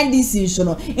my NDC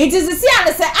no. It is sisi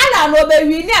ano say Alan no be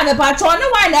win here me patron no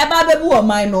why na eba bebu o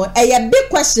man no. A big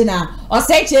question or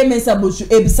say chairman Sabuchu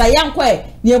ebisa yankwe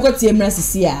ni ekoti emra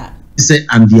sisi a. Say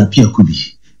and the appear could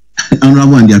be.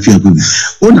 Honorable and the appear could be.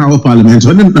 On our parliament,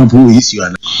 on them now issue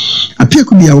and appear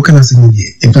could be our kind of thing.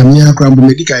 If I'm near Crambo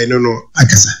Medica, I don't know,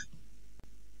 Akasa.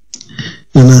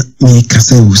 Nana, me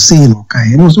Kasa will say no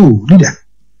kind, and also, leader.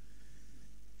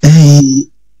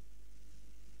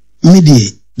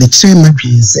 Midi, the chairman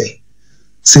say,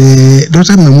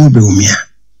 Doctor Mamu Bumia.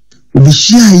 We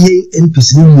share ye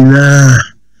NPC na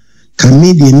can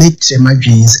me the next chairman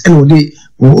jeans, and they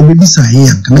will be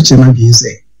saying, can chairman jeans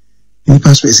say. In the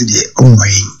past, we said, oh, my,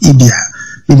 Ibia,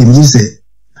 made him say,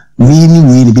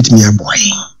 really beat me a boy.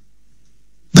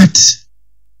 But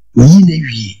we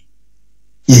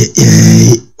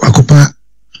Wakopa,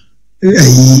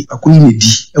 a queen, a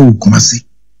Kumasi,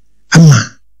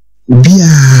 Ama,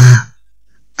 Ubia,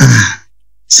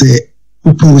 say,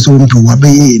 who promise home to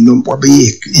Wabe, no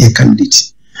Wabe, a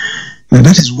candidate. Now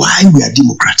that is why we are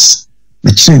Democrats.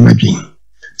 But say, my being,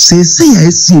 say, I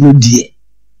see no dear.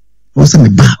 Was me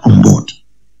back on board.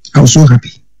 I was so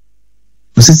happy.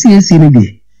 But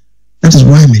that is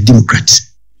why I'm a Democrat.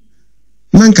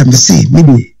 Man can be say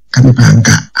maybe can be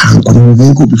panka and can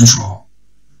go before.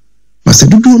 But say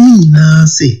do me na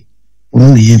say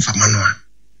only for manual.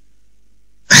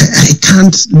 I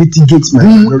can't mitigate my.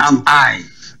 Who am I?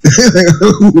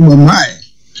 Who am I?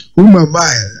 Whom am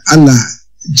I? Allah,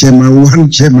 Chairman one,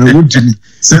 Chairman would say.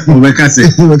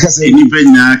 Any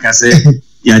na kase.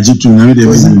 Yajitu na me de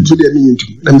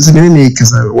na mseme ne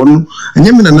kasa wono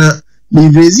anyame na me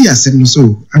brezi asem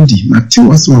so andi mati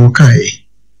waso wo kai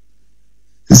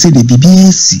se de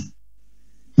BBC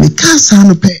me kasa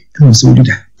no pe no so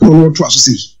dida wono to aso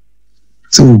sei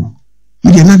so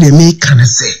me de na de me kana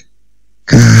se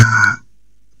ka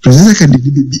president ka de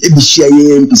bi shia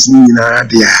ye MPC ni na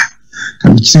de a ka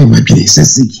me kire ma bi se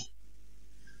sei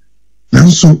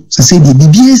nanso se de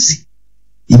BBC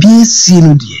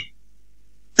no de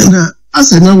na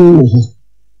asena wo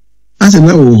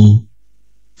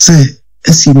say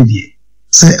SCD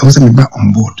say I was back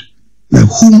on board. Now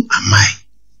whom am I?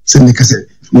 Say me say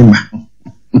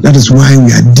that is why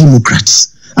we are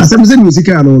Democrats. As I said music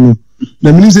no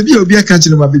the minister be obi catch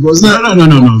them because no.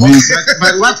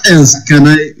 But what else can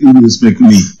I respect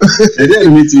me?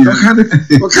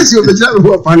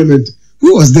 Parliament.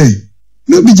 Who was there?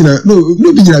 No bijina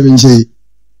benche.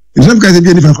 If some guys be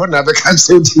any for na be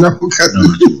cancel now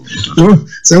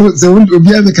so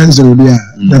obi am cancel obi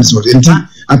that's what it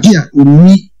appear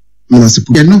we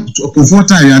municipal no for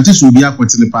time until we be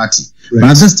apart in the party but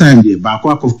at this time the back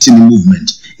up of the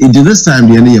movement in this time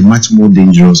they are much more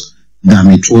dangerous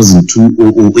than it was in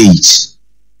 2008.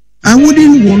 I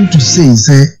wouldn't want to say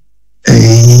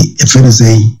if I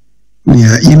say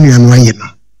yeah you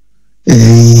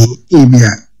and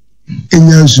ebia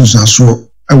enya nsusu aso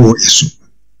awo eso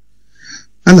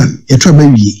ana yetwa ba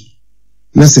wie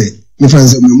na se me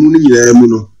fanse mu ni nyina mu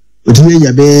no otimi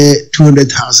nya be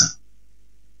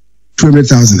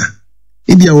 200,000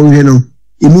 ebia wo hwe no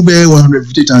emu be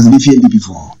 150,000 BPND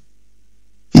before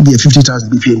ebia 50,000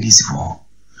 BPND for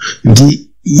ndi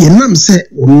yenam se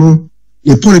ono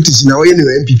the politics na we no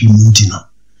NPP mu nti no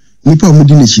nipa mu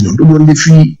di na chi no do no be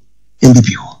free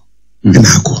NPP ho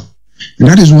na akọ And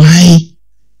that is why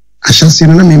I shall say,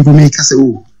 no, I'm make us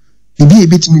oh, be a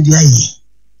bit in the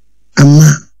eye.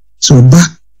 Ama, so back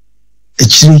a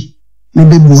tree,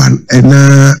 maybe one, and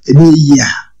a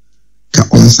year.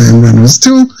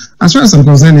 Still, as far as I'm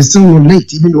concerned, it's still not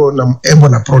late, even though I'm able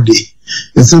to pro day.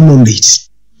 It's still not late.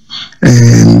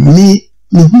 And me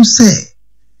who say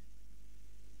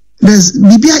there's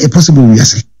maybe a possible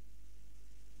reason.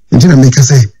 And then I make us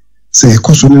say,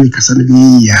 Kosoni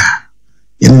Kasani,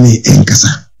 enemy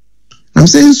Enkasa. I'm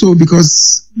saying so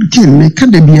because King, me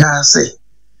can't be a say,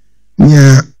 me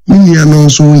no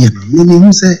so, me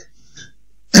who say,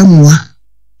 Emwa,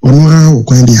 or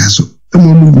Quendi Aso.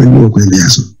 Movement work with the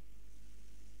aso.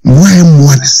 Why am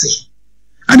I say?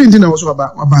 I didn't know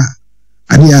about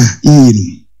Adia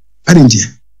in. I didn't hear.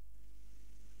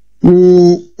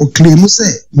 Oh, claim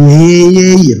say,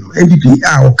 NPP,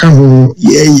 I'll come home,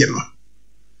 the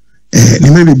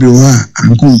maybe be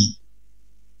and go.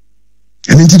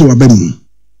 And into Wabemu.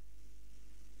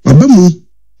 Wabemu,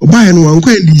 or buy and one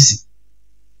quite easy.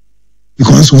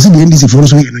 Because was it the NDC for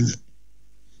us?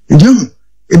 And young.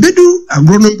 Ebedu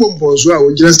agronom pompo so a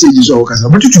wojira stage so okasa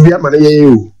but to be amane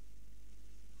ye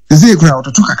eze kura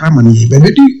ototo kakra mane ye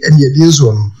bebedu eniede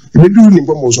so no ebedu ni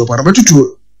pompo so para but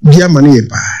to be amane ye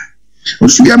pa o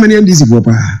to be amane ndisi for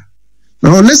pa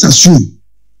now let's assume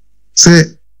say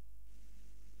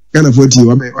Ghana 40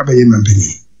 wabe ye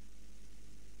mampeni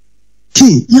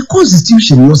king your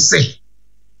constitution no say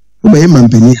wabe ye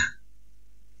mampeni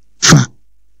fa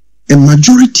a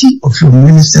majority of your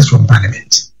ministers from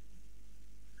parliament.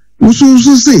 Also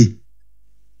say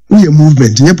we a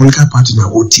movement, a political party na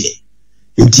wote.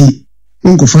 Enti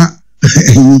unkofa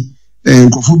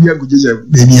nkofobia kujeje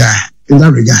baby in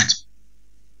that regard.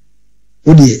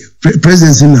 Odi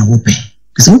presidency na wope.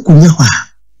 Kese ukunya hwa.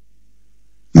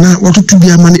 Na watu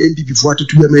tubia mani NPP for watu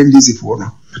tubia mani NDC for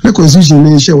no. The constitution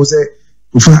ne share was say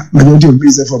ufa majority of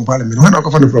ministers from parliament. When I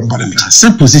come from parliament.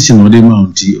 Some position or the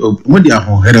mount. What they are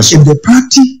on head. If the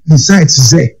party decides to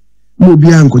say mo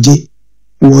bia nkoje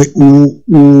or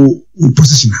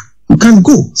position. You can't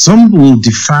go. Some will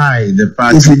defy the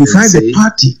party. If you defy the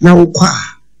party, now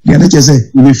the other just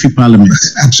say we feel parliament.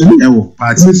 Absolutely.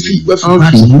 Party.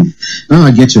 Okay. Now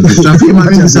I get your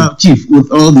question. Chief,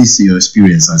 with all this your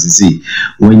experience, as I say,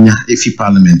 when you if you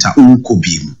parliament are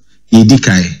ukobim,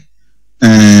 edikai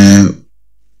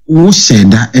who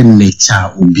said that in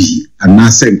nature will be and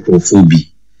not say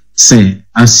say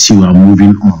as you are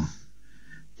moving on.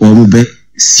 Or be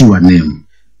see your name.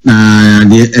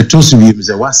 The toss of you is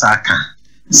a wasaka.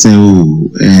 So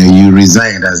you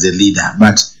resigned as the leader,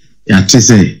 but you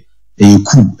say you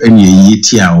could any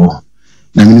year.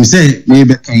 I mean, say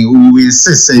maybe we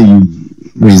say you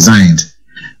resigned,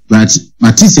 but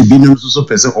Matisse being also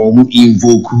person or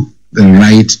invoke the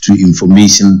right to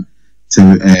information to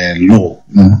law.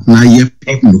 Now you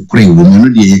pay no crane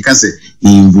woman, you can say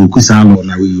invoke our law.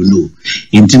 Now we will know.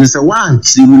 In terms of one,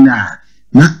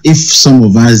 now, if some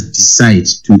of us decide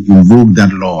to invoke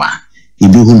that law,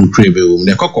 it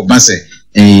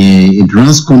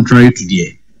runs contrary to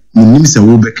the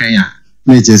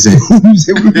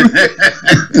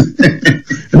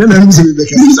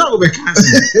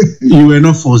you were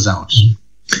not forced out.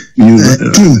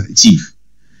 Chief.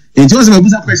 It was my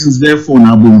questions therefore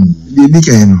now.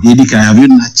 Have you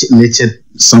nurtured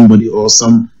somebody or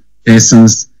some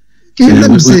persons? Were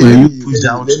you pushed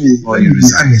out or you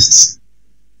resigned?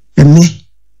 And me,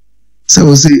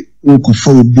 so say, who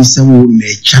for be some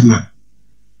chama.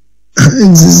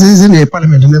 This is in a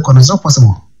parliament and it's not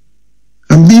possible.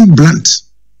 I'm being blunt.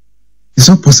 It's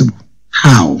not possible.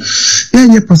 How?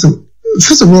 Yeah, possible.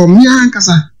 First of all, me and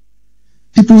Kasa.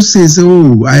 People say,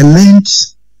 oh, I learned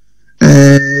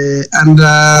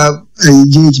under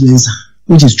engagement,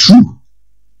 which is true.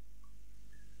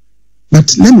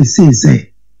 But let me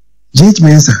say, J.H.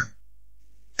 Mensa.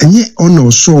 And yet,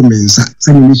 honor so means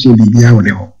some initial be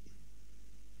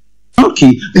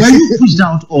okay, were you pushed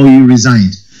out or you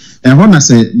resigned? And when I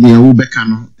said, yeah,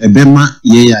 Ubekano, a Bema,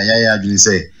 yeah, you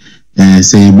say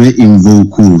be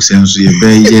invoke, sense you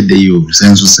be the you,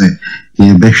 sense say,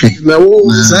 yeah, be now,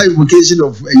 vocation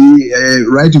of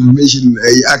right information,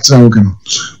 actual,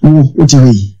 what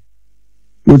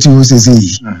you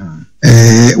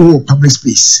say, public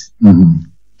space.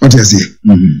 What you say?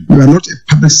 You are not a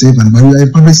public servant, but you are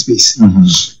a public space.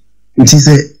 It is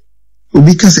a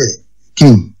Ubika say,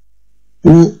 King,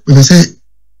 who, if I say,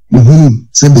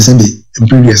 Sembe,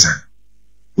 imperious,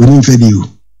 we didn't feed you.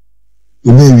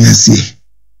 You may see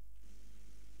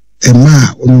a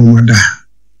ma or no mother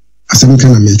as a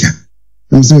kind of maker.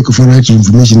 I'm saying for right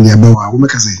information about our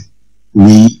make say,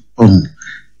 we own.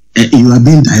 you are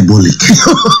being diabolic.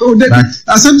 But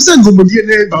as I'm saying, go be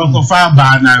far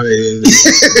bad now.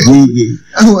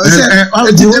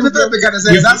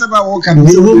 That's about what can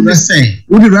be say.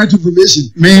 With the right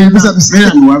information.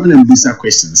 I'm having visa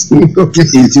questions. Okay.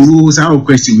 It's our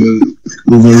question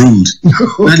overruled.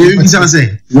 Now the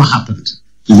say, what happened?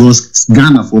 Because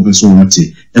Ghana for person what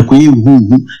a queen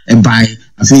who buy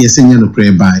a fee senior no cray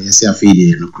buy a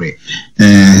fee no cray.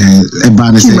 A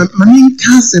banner main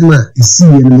customer is see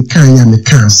and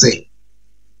can say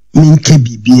mean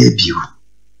kebi be a view.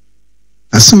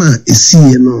 Asma is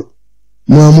see no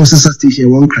more Moses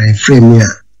station one cry frame ya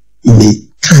in the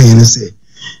kind say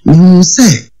no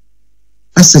say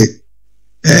I say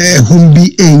whom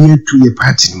be a year to your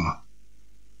party more.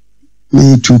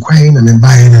 Me to quine and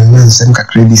buying and nonsense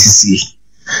credit CC.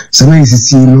 Some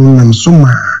is no nam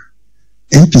soma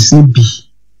NPC be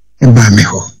and buy me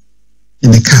ho.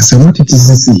 In the cast, what it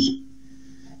is see.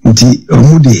 The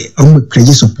Omude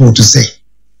credit support to say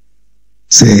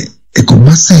a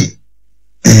comma say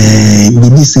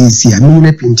maybe says here, I'm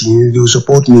not painting you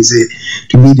support me say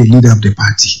to be the leader of the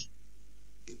party.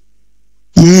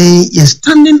 You're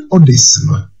standing orders,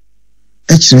 no.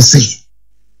 Actually say.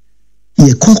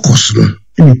 A caucus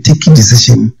and take a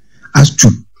decision as to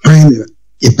find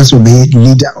a person be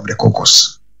leader of the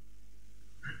caucus.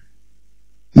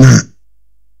 Now,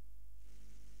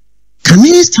 can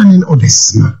you stand in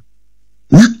orders?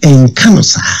 Not in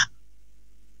Canosa.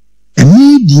 A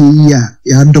media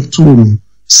ya doctor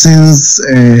since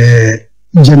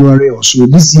January or so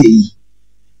this year.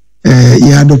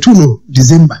 Ya doctor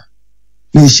December.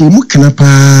 Ne she mu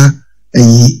kanapa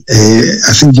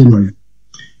I think January.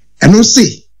 And also,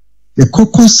 the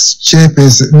caucus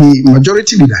chairperson, the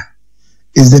majority leader,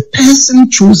 is the person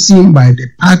chosen by the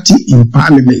party in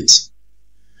parliament,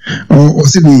 or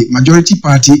also the majority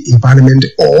party in parliament,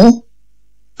 or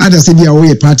others say they are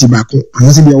a party back, and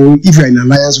if you are in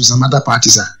alliance with some other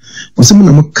parties, or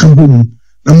someone come home,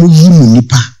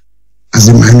 as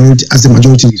a minority, as the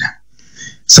majority leader.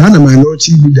 So, the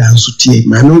minority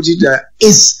leader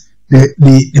is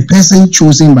the person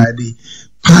chosen by the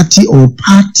party or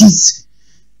parties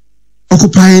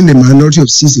occupying the minority of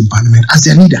seats in parliament as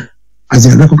their leader, as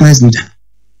their recognized leader.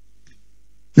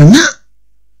 Now,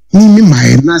 me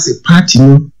my as a party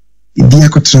no, the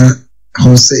diakotra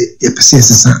how say a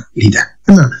PCSS leader.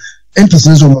 Now,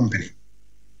 NPC is on company.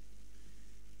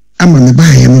 I'm on the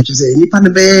buy and just say, if I'm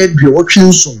the bed, be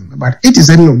watching song, about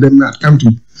 87 of them that come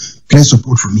to play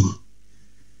support for me.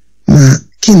 Now,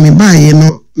 can me buy, you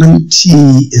know. Namti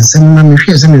in some man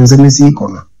shares and in the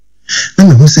corner.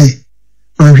 Then who say,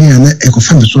 Mariana Eco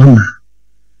Family Swama,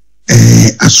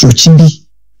 a Sochibi,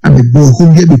 and the boy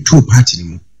who gave the two party.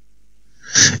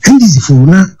 And this for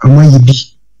now, and why you be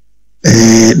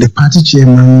the party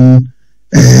chairman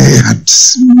had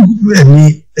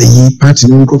any party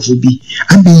no go for be,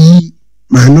 and be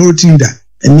minority leader,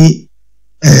 any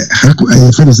Haku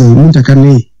Muntaka,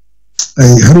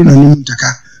 Haruna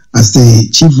Muntaka as the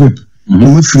chief whip.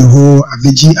 No free ho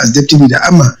Aviji as deputy leader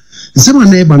ama some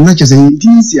neighbor not just in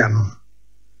Tiziano.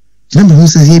 Remember who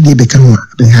says he be become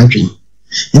a hadrin.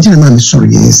 Until I'm sorry,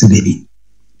 yes, baby.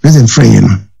 President Frey, you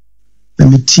know. Let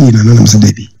me tea and anonymous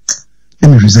baby.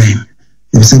 Let me resign.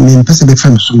 If it's a main person be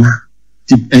from Suna.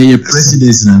 A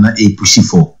presidency and a pushy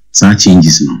for such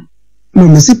changes. No,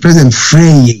 Mr. President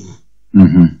Frey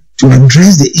to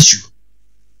address the issue.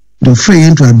 The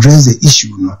Frey to address the issue,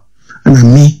 no. And I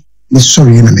may.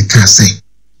 Sorry, and I can't say,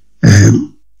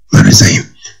 I resign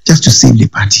just to save the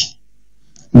party.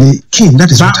 The king,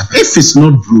 that is but what happened. If it's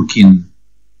not broken,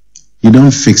 you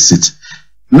don't fix it.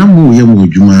 Namu yamu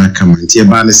juma come and tia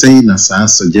ban say na sa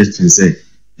suggestion say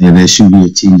there should be a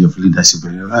change of leadership.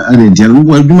 I didn't tell you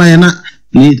what juma yana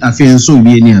late affair so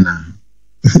be any ana.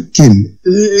 King,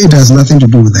 it has nothing to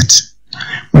do with that.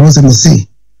 What was I say?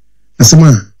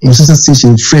 Asama, in sister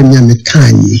station frame ya me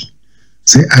kanyi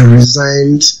say I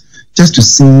resigned. Just to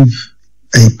save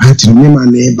a party, name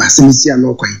and neighbor, Semisia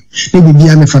no coin. Maybe be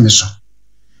a family.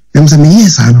 I'm saying,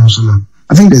 yes, I know so.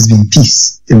 I think there's been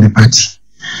peace in the party.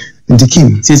 And the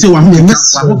king says, so I'm going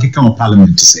to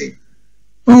parliament to say,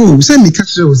 oh, send me catch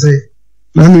say,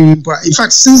 in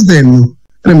fact, since then,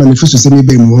 I manifesto say me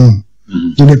be more.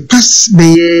 In the past,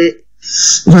 it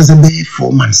was a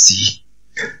 4 months.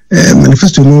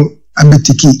 Manifesto no, I be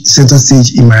taking center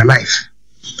stage in my life.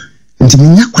 And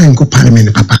me nya kwan ko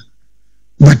parliament papa.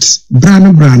 But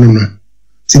brano no.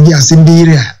 Se dia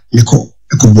sembire liko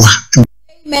ekobwa.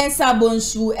 Mensa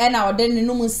bonsu e na ode ne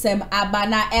num nsem aba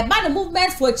na eba the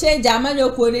movement for change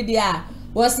amanyo ko ne dia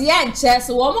was ye nche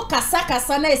so wo mo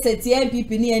kasa na eseti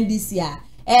NPP ni NDC a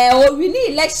o win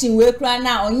election we kra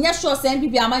na onye sure say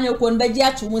NPP amanyoko no beji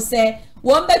atomu say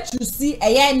won be choose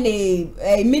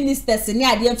ministers ni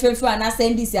ade mfefu ana say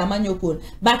NDC amanyoko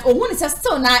but ohun is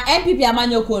still na NPP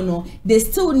amanyoko no they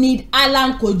still need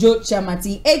Alan Kojo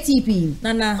Chamati ATP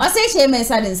nana o say she men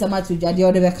say den sama to dwade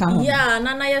o de be ka ho yeah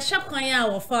nana ya hwakwan ya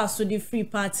wo fa so the free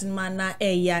party man na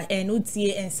eya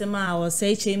enutie ensema a wo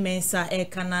say she men sa e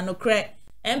kana no kre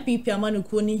NPP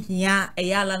amanuko ni hia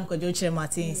Alan Kojo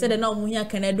Chamati say the na omu hia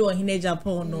Canada or hine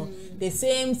Agyapong no the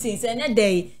same thing say nya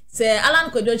day say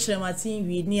Alan Kojo Chamati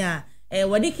wi ni a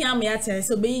wadi ki am ya tell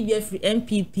so be yi free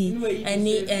NPP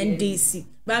any NDC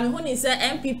but me honi say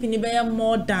NPP ni be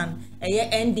more than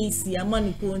NDC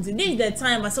amanuko nti this the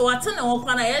time so what na wo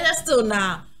kwa na ya still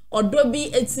na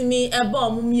odobi etimi eba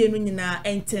omumienu nyina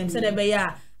entem say the be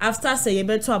ya after say ye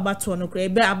beto abato no kra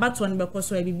be abato no be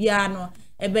koso e bibia no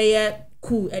e be ye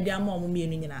cool e dey ama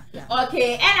omumienu nyina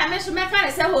okay and me so me ka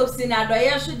say hope si na do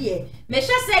ye so de me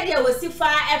hwe say de wosifa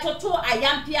etoto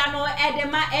ayampia no e de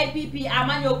ma NPP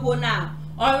amanyoko na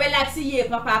o relax ye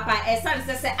papa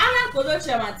say Alan Kojo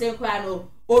Chamati kwa no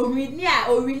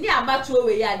owini abato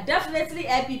we ya definitely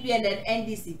NPP and then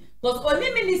NDC because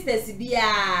only ministers bia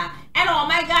and oh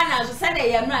my God now so say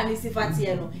dey yamra ni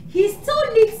sifati no he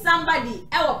still needs somebody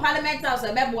our parliament house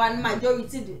be one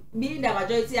majority being the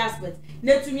majority aspect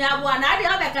netumi abo na dey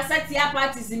obekasa tia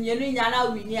parties mienu nya na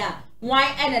wini a why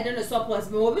and then support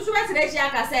me obi so wetin dey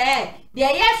aka say dey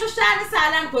yes social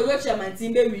Alan Kojo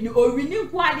Chamati be wini o wini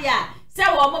nkwade a say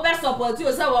wo mo be support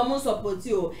you say wo mo support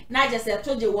you na just say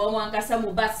toje wo mo ankasa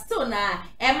mo but still na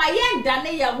e ma ye nda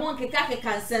ne ye ho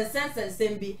keka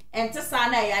sensen bi ente sa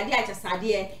na ya de akyesade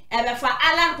e be fa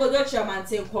Alan Kojo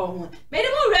Chamati ko ho me de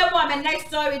mo re mo me next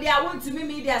story dey I want to me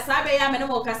media sabe ya me ne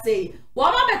mo ka say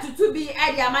wo mo betutu bi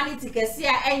e de amaniti kese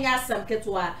a enya asam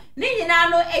ketwa ni nyina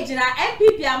no ejina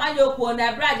NPP amanyoko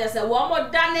na braja say wo mo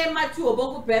dane matu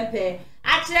oboku pempe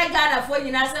actually Ghana for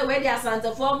you say where they are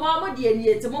Santa for more de ni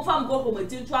eti mo fam go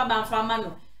committee to abanfama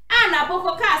no ana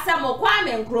boko ka say mo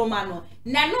kwame nkroma no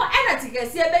na no ena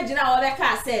tikesi ebe gina wo be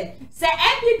ka say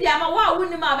NPP ama wa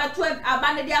wuni ma abeto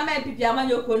abane de ama NPP ama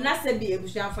nyoko na say bi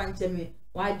ebusuan fa ncheme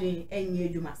wadwen enye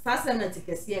adwuma sasa na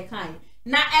tikesi e kan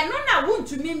na eno na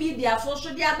wontumi media for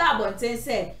so de aba abonten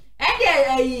say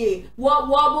ende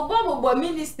wo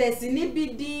ministers ni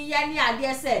bidi ya ni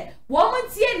ade say wo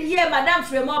muntie ni ye madam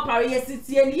Fremo pare ye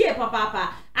sitie ni ye papa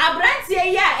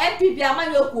abrantie ya NPP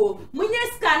amanyoko munye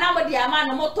ska na mo de ama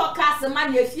no motoka se ma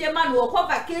na efie ma no ko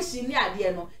vacation ni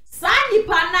ade no sani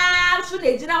pana so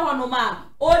de gina ho no ma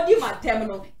odi matem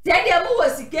no de mu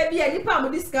wasike bi nipa mo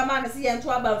diska ma na se ye nto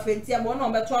aba mfenti am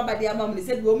no beto aba de ama mo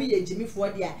se de wo mu ye jimifo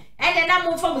de a ene na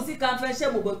mo fa musika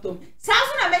mfenhye mo botom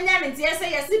saso na menya ne tie se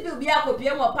ye sibil bi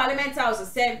akopie mo parliament house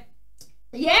se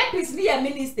ye peace ni ye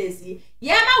ministers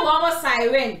ye ma wo mo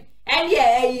siren and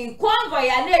ye convoy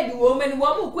ya na di wo mani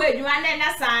wo mu ko adwuma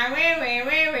na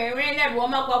siren na wo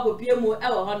ma kwa kopie mo e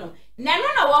wo ho no na no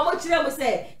na wo mo kire mo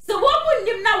se so wo mu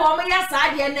nim na wo mo ya sa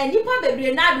de na nipa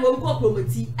bebre na de wo ko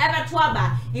promoti e beto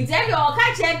aba intend o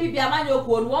ka che NPP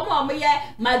amanyoko no wo mo ye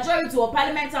majority of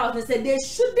parliament house say they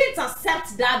shouldn't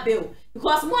accept that bill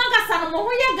because mo anga sa no mo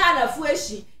ho ye Ghana fu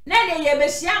eshi na de ye be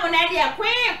hia mo na de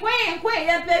kwen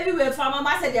ye pe bi we fa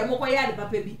mama se de mo ko ya de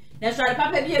papa bi na so de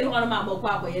papa bi e no ma mo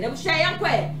kwa ye na bu hia yan kwa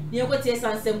ni ko tie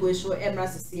sansem bo esho emra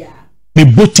sisia me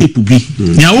bote pu bi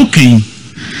ya okay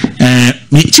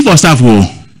me chief of staff wo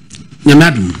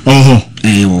nyamadum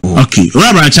okay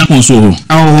rabra chakon so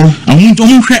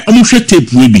omu hwe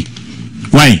tape we bi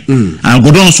why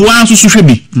agodon so wan so hwe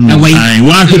bi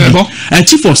wan hwe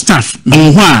chief of staff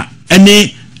ho a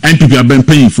ene NPP aben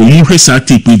paying for you hwesa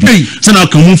tape bi so na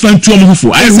kan mu fantu omu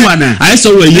fo I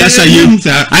saw where yasa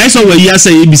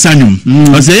ye bisanyum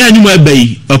o say ya nyum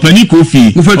abai opani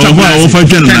kofi o fantu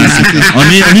no na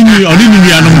oni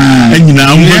ni anu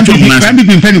anyina o fantu na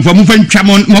NPP penny for mu fantwa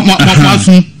mo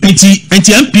asun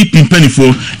enti NPP penny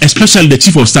for especially the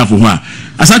chief of staff ho a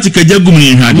asante kajagum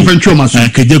ni hwade mu fantwa mo asun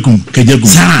kajagum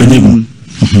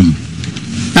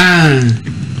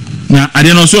na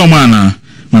ade no so o ma na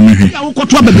mamehwe ya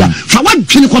wokoto aba bia fa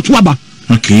wadwene koto aba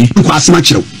okay ko asema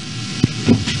kirew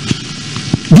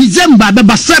December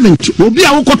beba 7th obi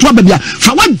a wokoto aba bia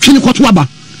fa wadwene koto aba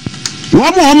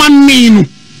wo ma nni no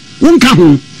wonka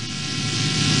ho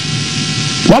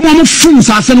wo mo fun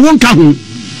sase no wonka ho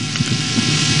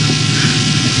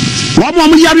wo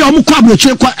mo yare o mo kwa abroche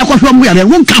ekohwe mo yare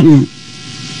wonka ho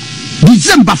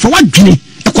December fa wadwene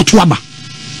koto aba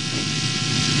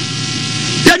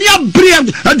yani abre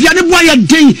aduane boa ya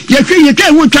den ye hwe ye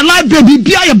kan wo twa library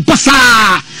bia ye basa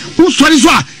wo sori so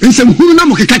a nsem hunu na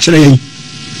mo keka kire yen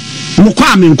mo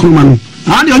kwa me nkruma no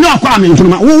ade onye kwa me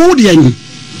nkruma wo de yen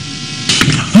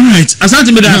right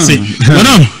asante me that say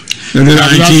madam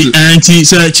anti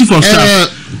sir chief of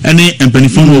staff any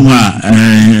empanifon wo ha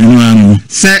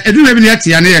sir edu be ya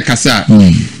tia na ye kasa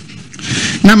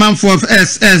na man for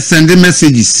send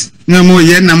messages na mo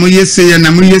ye say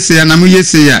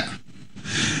ya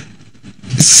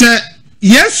sir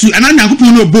yesu ananya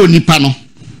kopon no bo nipa no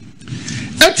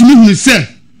etimi hunu sir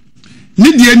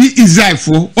ni die ni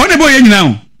Israelfo o ne bo ye nyina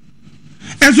o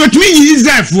enso etimi yi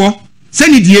Israelfo se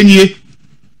ni die nie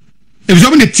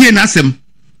ebiso ne tie na asem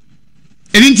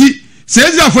eninti se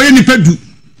Israelfo ye nipa du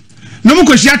no mo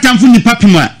koshi atamfo nipa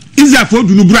pem a Israelfo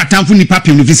du no buru atamfo nipa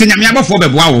pem no fi se nyame abofo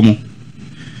beboa wo mo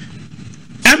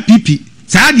NPP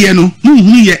saa de no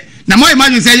hunu ye na mo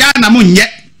imagine say ya na mo nye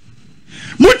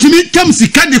mutimi kam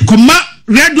sika de koma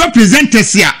radio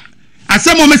presenters ya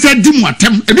asemo me say di mu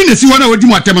atem ebi na si wona wodi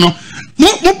mu atem no mo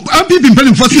NPP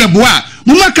mpani fo se boa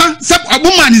mo maka se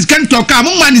aboma ni sika ntoka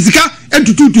mo ma ni sika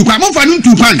entututu kwa mo fa no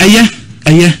ntu pan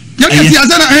eye yakati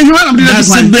azana ehwa na that's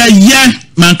ye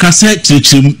man ka say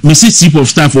chichim me say chief of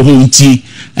staff for home ti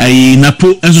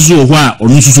napo enso ho a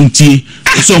onu susu ntie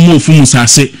so mo ofu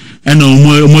sase ena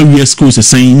mo US schools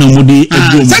saying no mo dey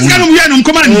ego sase kan mo no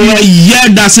come on yeah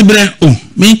that's bre oh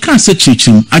me can say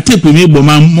chichim atepe me bo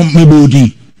man me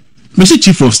bodi me say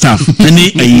chief of staff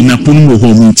ene napo no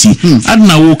ho mo nti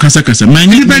adna wo kasa man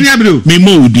me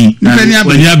mo odi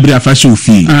when ya bre afa show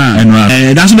fi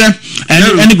that's bre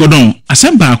any godon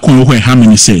asemba akon ho ha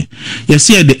me say yes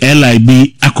here the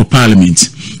LIB akọ parliament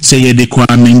say ye dey ko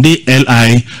amend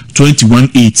LI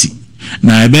 2180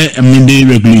 na ebe amend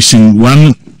regulation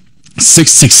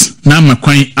 166 na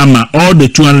makwan ama all the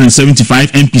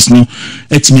 275 MPs no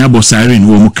etimi abo siren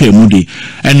wo muka mu de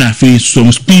na fe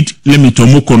some speed limit o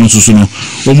moko no so no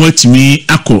o mo etimi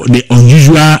akọ the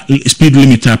unusual speed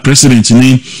limiter president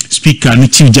ni speaker ni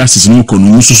chief justice no ko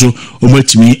no so o mo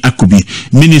etimi akobi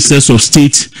ministers of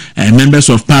state and members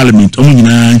of parliament o mo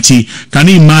nyina nti can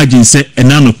you imagine say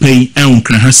enano pay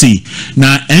enkra ha sei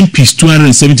na MPs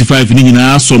 275 ni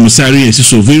nyina so mo siren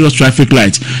so various traffic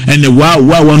lights and the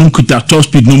one kuta top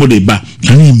speed no more dey ba.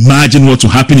 Can you imagine what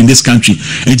will happen in this country?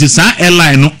 It is our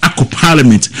airline no akọ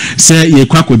parliament say ye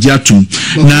kwakoji atum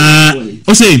na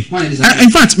o say in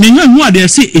fact me know they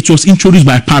say it was introduced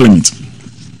by parliament.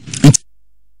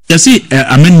 They say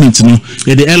amendment no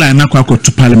the airline na kwakọ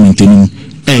to parliament ni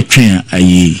twen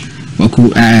ayi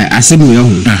waku asemu yo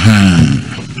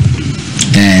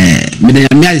me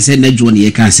da me say na jo ne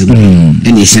ye ka asemu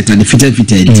ene sheta de fita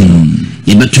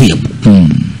ye beto ye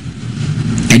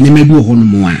ene mebu ho no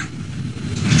mo a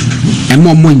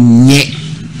emo nye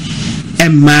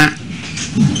ema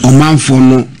omanfo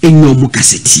no enyo mu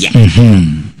kasetia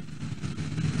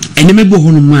ene mebu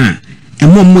ho no mo a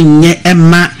emo nye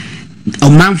ema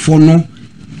omanfo no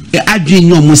adwe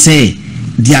nyo mo say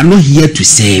they are not here to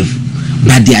serve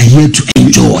but they are here to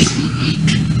enjoy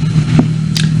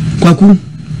kwaku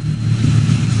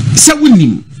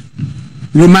sawunim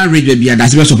Roman rage be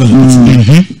that's what supposed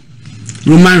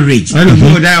Roman rage. I don't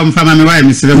know that I'm family why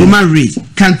Mr. Roman rage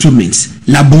cantonments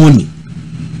laboni.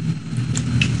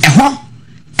 Eho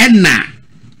enna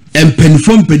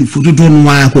empenfo to don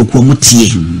wa akoko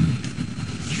motie.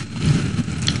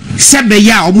 Sebe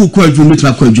ya omu ko adwuma to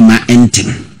akọ adwuma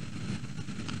enten.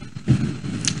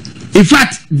 In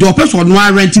fact, the person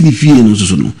no rent the fee no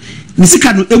so no. Ni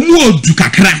sika no emu odu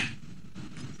kakra.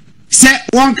 Se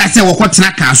won ka se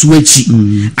wokotena ka so achi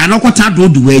anokota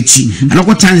dodo achi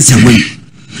anokota nsewe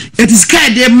it is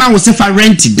kind dey ma wo se fa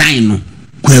rent dan no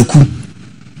kwaku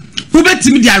wo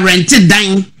betimi dia rent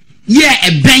dan ye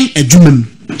eben adwumam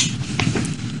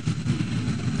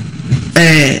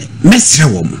mesre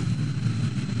wo mo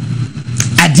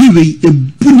adiwe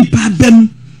ebuni pa bem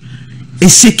e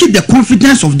shake the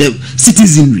confidence of the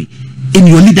citizenry in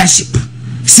your leadership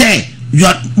say you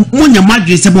are munya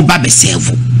madwe se bo ba be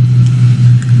serve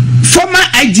former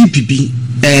IGPP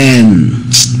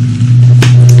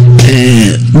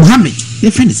Mohammed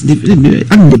the friend is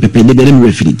I'm the pepe the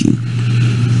referee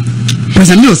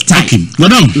President Leo Stakim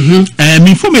madam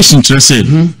information to say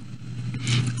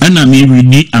and I may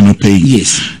read and pay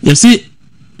yes you see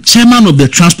chairman of the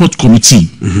transport committee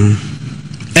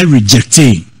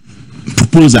rejected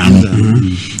proposal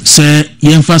say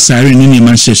you emphasize in the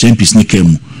Manchester MPs ni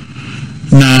kemu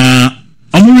na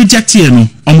I'm rejecting no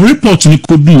I'm report ni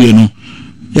could do you know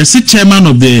yes the chairman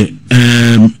of the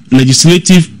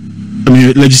legislative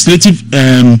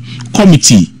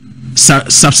committee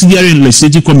subsidiary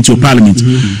legislative committee of parliament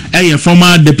a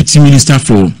former deputy minister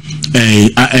for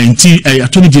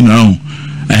attorney general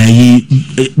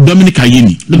Dominic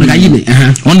Ayeni.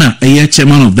 Ona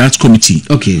chairman of that committee.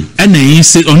 Okay. And he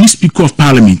said only Speaker of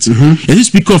Parliament. The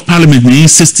Speaker of Parliament na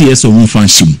 60 years of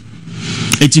function.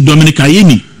 Eti Dominic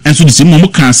Ayeni and so the same mo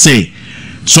can say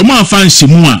some function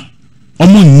mu a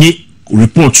omo nye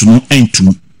report no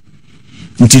entum.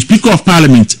 It is Speaker of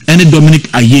Parliament and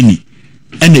Dominic Ayeni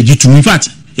and the G2. In fact,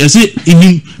 you see,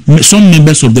 even some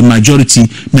members of the majority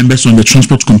members on the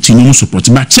transport committee no support.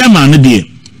 But chairman there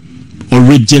or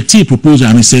reject a proposal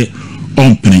and say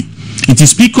on penny. It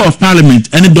is Speaker of Parliament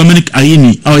and Dominic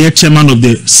Ayeni, our chairman of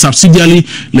the subsidiary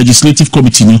legislative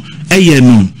committee no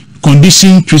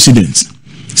condition precedent.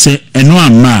 Say eno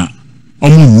ama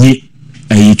omunye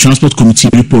a transport committee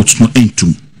report no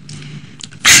entum.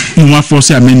 No force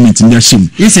amendment in their shame.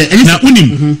 Yes, now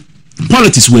unim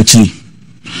politics we actually.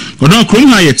 Godon krom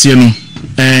ha yetie no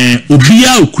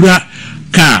obia okura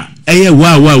ka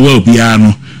wa obia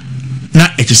no na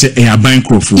ekise aban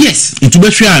krofo. Yes. Into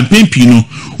behwe a pempi no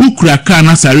ukura ka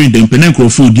na sare dem penen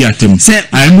krofo di atem. Say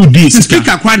I mu di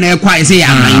speaker kwa na ekwa say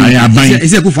aban.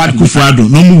 Say Akufo-Addo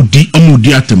no mu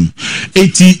di atem.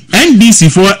 Eti NDC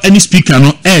for any speaker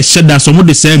no sheda so mo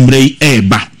de say mrei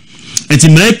ba. Eti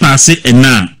mrei passe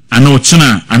ena ana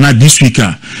ochina ana this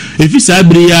speaker. If is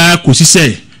abria kosi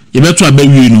say ye beto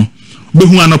abawi no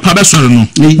behu anopa be soro no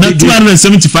na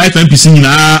 275 MPs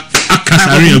nyina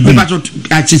akasare agu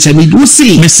achechemi do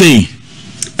see me say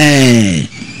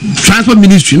transport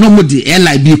ministry no mo the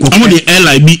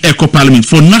LIB eco parliament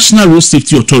for National Road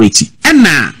Safety Authority and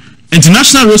na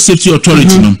International Road Safety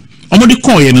Authority no omo de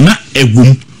call ye na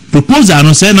egum proposal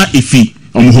no say na efi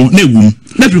omo na egum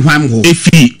na prepare ho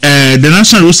efi the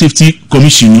National Road Safety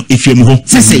Commission no efi mo ho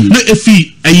na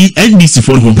efi NDC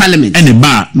for ho parliament and the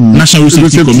bar National Road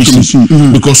Safety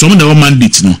Commission because some of the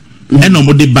mandate no and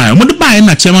omo de buy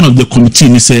na chairman of the committee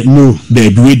ni say no there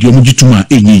be we omo gituma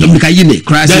enyi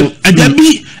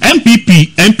Ajabi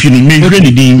MP no me hwe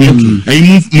ni din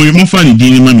ayi mo fa ni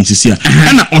din ma mi sisia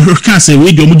na ohweka say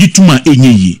we omo gituma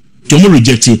enyi omo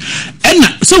reject and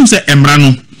so say emra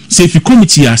no safety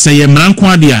committee a say emra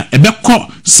nko ade a ebekọ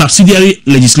subsidiary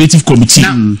legislative committee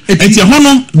enti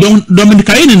hono Dominic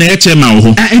Ayeni na chairman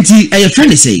ho enti e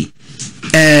friend say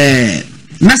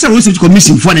National Road Safety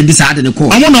Commission for na decide the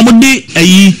call. I want to de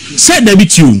ayi said that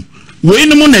with you. We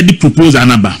no na di propose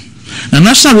anaba. Na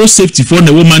National Road Safety for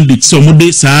the woman did so mo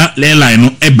de sa airline no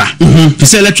eba. To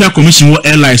say electoral commission wo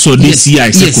airline so de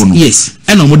CI second. Yes.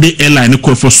 And no mo de airline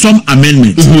call for some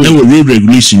amendment e wo road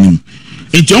regulation.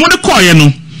 Enti o mo de call ye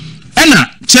no. Na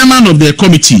chairman of the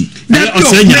committee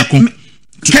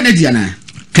Kennedy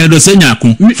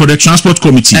Senyako for the transport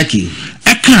committee. Okay.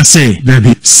 I can say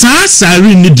sa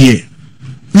sari ni de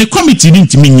the committee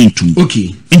didn't mean into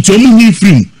okay into omu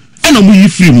free and omu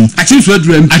free mu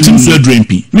atimso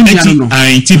adrempi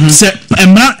I tip say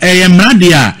emra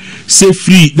dia say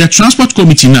free the transport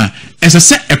committee na as I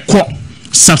say a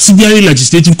subsidiary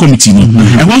legislative committee no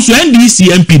and once NDC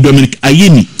MP Dominic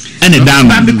Ayeni and a down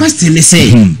but the question is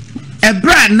say a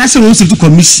brand National Road Safety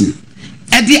Commission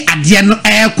edi ade no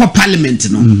ekọ parliament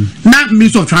no na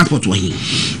Minister of Transport wo hin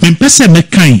me pese me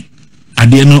kan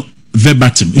ade no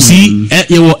verbatim. You see,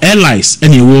 you were allies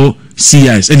and you were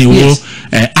CIs and you were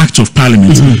Act of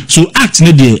Parliament. So Act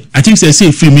no dey, I think say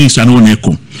free minister no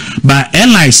echo. But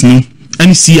allies no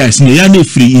and CIs no ya no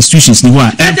free institutions no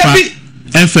wa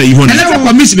enfa you want. Electoral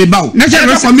Commission be bow.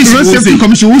 National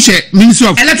Commission who share Ministry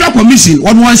of Electoral Commission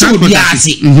one say obi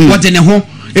ase. What in ho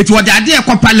it was the idea of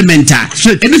parliament and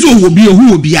this will be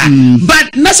who will be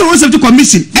but National Road Safety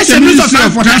Commission as a Minister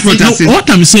of Transport. What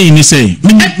I'm saying is say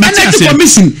Energy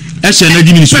Commission as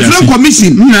energy ministry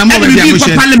commission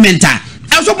parliament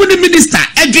also put the minister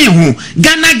edwin ho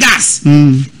Ghana Gas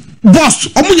boss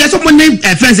omunya so mo name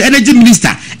first energy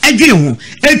minister edwin ho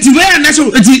eti we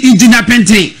national engineer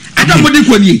Pentin adam mo de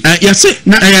koni yes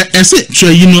so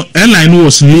you know airline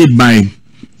was laid by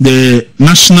the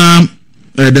national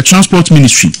the transport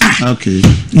ministry okay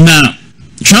now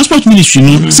transport ministry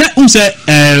no say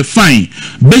fine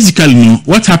basically no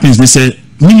what happens they say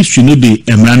ministry no dey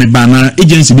emrane ba na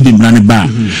agency be dey emrane ba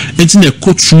it's in the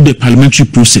go through the parliamentary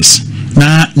process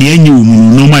na ne enye wo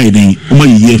mu no ma yeden o ma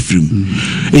yiye frem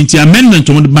enti amendment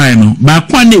o mo ba no ba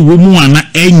kwa na ewo mu ana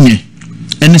enye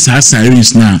ene sa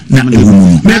sirens na ewo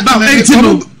mu me ba enti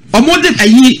no o mo de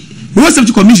ayi Road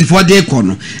Safety Commission for the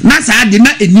econo na sa de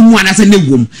na enimu ana se na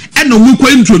ewo mu e no mu ko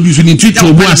introduce ni Twitter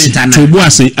parliament ana to bo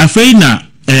ase afei na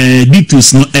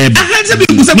details no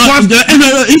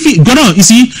if you go on you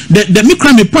see the me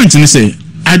point and say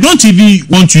I don't even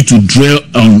want you to dwell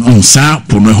on sa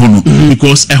pono hono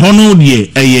because a hono here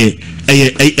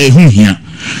here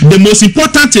the most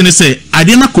important thing is say I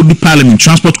did not could the parliament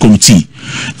transport committee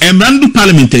emrando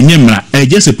parliament enyemra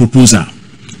just a proposal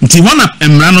nti one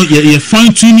emrano ye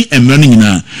fine tuning emrano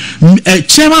nyina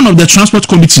chairman of the transport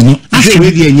committee no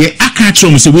we dey enye aka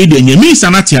trom say we dey enye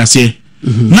minister na tiase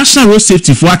national road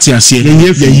safety for tiase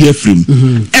ye hear from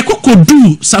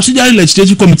ekokodu subsidiary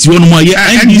legislative committee one mo ye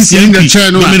NPP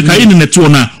chairman kai ni neto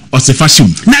na o se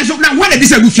fashion na when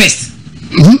this go first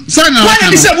so now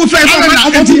when this go first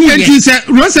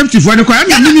road safety for the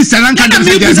minister and in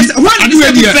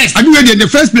the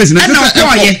first place and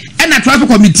a transport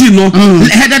committee no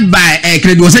headed by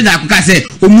Credo Oseja Akuka say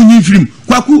omunyi film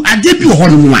kwaku ade bi ho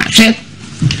no a hwe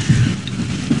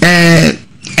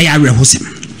I rehosem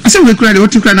I say we cry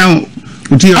what you cry now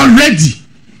already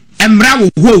emra wo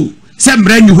ho say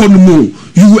emra ni ho no mo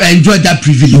you enjoy that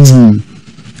privilege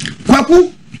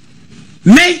kwaku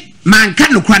me man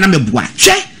kan no kra na mebua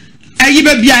hwe ayi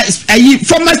ba bia ayi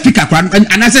former speaker kra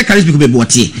and I say carry speaker be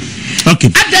botie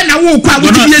okay ada na wo kwa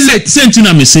wo be late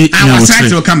sentina me say I was trying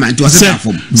to come to us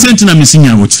platform sentina me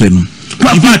sinya wo tire no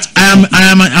in fact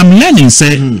I'm learning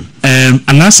say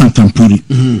Alasan Tampuri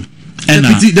and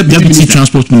deputy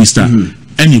transport minister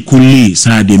and Kule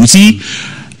Sade you see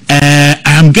I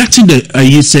am getting the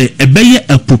you say a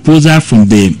proposal from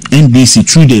the NDC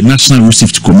through the National Road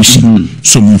Safety Commission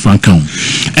so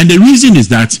and the reason is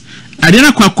that I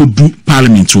didn't quite do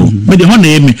parliament but the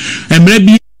honor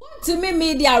maybe to me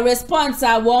media response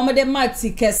a wo mo de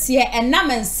matikese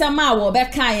enam nsema a wo be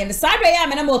kan ye sadwe ya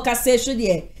me na mo kase hwe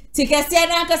de tikese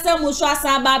na kase mu so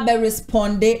asaba be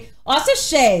responde o se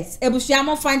shares ebushia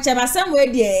mo fanche ba sam we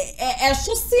de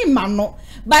so si ma no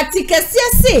but tikese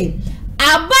se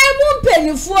abai mu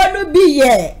mpenifo no bi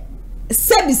ye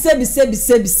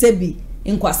sebi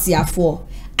nkwasiafo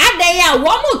adan ya wo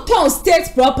mo ton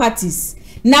state properties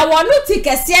na wo no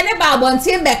tikese ne ba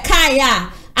bontin be kan ya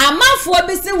amafo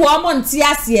bi si wo mo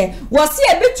ntiase wo si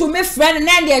ebitumi friend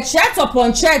na de chat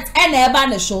upon chat e na eba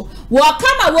ne so wo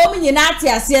kama wo mu nyina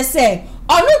atiase se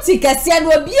onu tikese no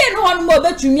obie no hono mo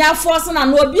betumi aforce na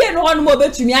no obie no hono mo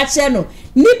betumi ache no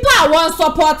nipa won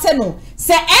support no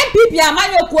se NPP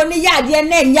amanyoko ni yade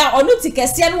na nya onu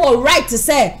tikese no wo right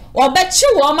se obechi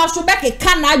wo ma so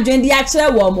bekeka na adwendi akere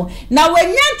wo mo na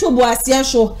wenyan to boase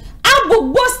so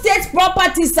Abubo state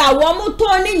properties are one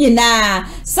tony nyina.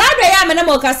 Sabe ya mena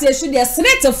mo kase shu de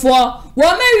senate for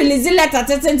wo me release letter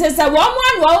tete say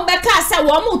wo be ka say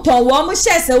wo ton wo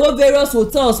share say wo various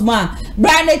hotels man.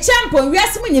 Brand champion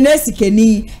wiase mu nyina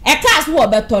sikeni. E ka so wo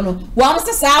beto no. Wo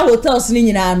se sa hotels ni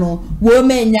nyina no. Wo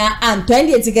menya anto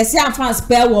ndi etikese amfa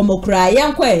spare wo mo kra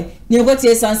yenkwe ni go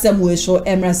tie sansem we show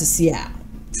emra sisia.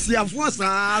 Siafo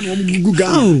sa no guguga.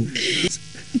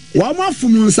 Wama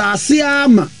fumunsa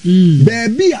siama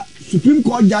baby Supreme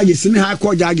Court judges and High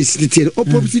Court judges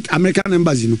opposite American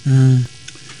embassy no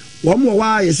wama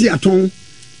wa yesi aton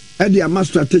e dey a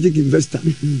strategic investor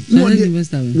what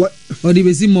or the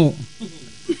besi more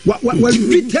what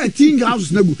 13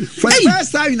 houses na go for the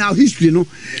first time in our history no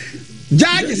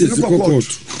judges no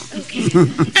court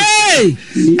hey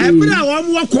ebra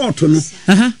wama court no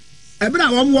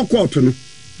ebra wama court no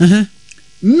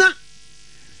na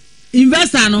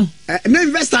investor no na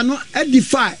investor no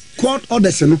edify court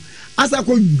orders no asa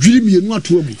ko dwiri mienu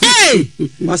ato mu hey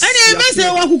any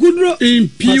investor wa kukuduro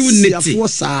impunity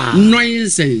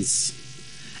nonsense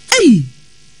hey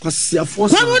kwasia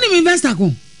force kwa woni investor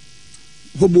ko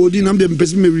hobodi na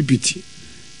mbempesi me repeat ye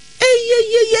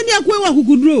ni akwa wa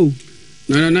kukuduro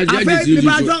na judge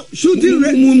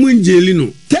shooting munjeli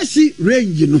no teshi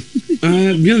range no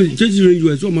bien teshi range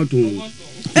we so mato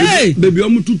hey baby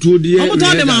omu tutu de omu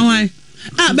to de ma hwan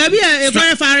baby e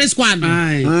fire squad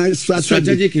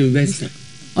strategic investor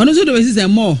ono so do we say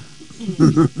more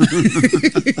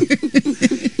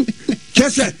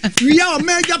kese we are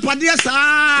mega padia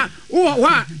sa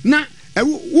wa na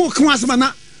wo kan asema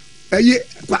na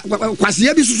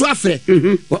kwase bi susu afre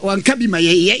wanka bi ma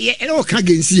ye wo ka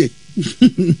gensie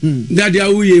dadi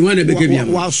awuye wan na beke bia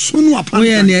wa sunu apa wo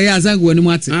ye ne ya asangu wani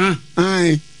mu ate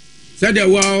said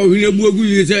wow hilebuogu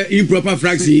you say improper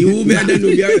fraction you be ada no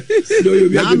bia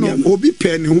no obi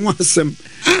pen ho asem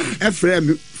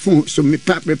efrem phone so me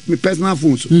personal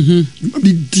phone so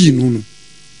bi di no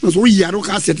so yaro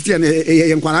ka sete na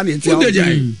ye nkwara na etia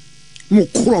mo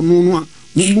kro no a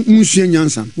mo hye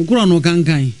nyansa mo kro no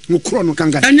kankan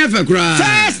anya fa kra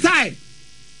first time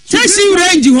chesi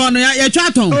range ho no ya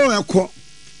twa ton ekọ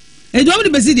e do mo de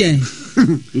besi de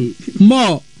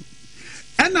mo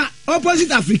na opposite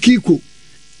Afrikiko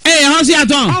how see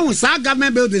aton oh sa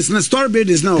government buildings na store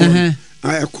buildings na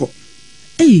ayeko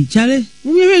chale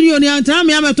we you ni anta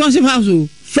me am ton house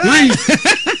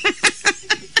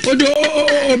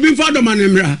Obi father man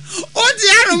emra. Oti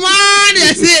aroma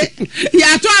de se.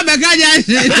 Ya to abeka ja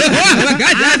se.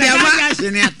 Abeka ja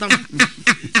se ne atom.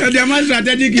 The man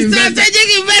strategic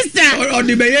investor. Or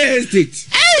the Bay estate.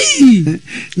 Hey.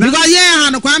 Because yeah,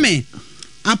 no Kwame.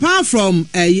 Apart from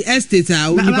estate,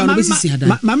 we can be see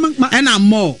that. And I'm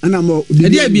more. Na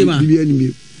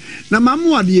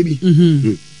mamu adie bi.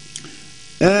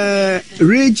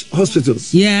 Rage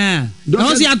hospitals. Yeah.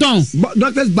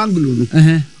 Doctors Bangalore.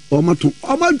 Omato.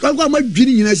 Oma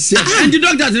dwini nyina sisi. And the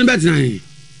doctors in bet na.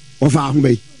 Ofa ho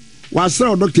bai. Wa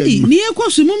sra doctor. Ni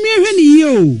ekoso mu miehwe ni ye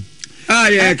o. Ah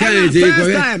yeah, can you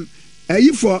first time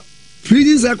for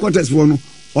prison headquarters for no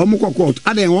omo court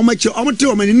adan omo te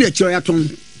omo ni na kire yaton.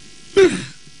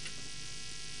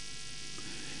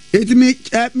 Etimi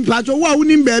pacho wa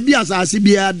unim baby asase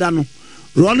bia da no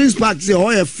Rollins Park say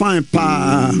oh fine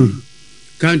pa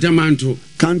Cantamanto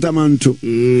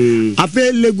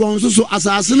afa Legon so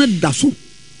asase ne da so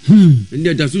and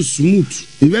that so smooth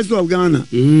University of Ghana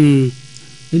e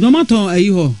do maton ayi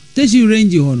ho teshi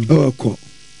range ho no oh ko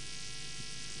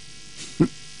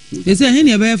e say hen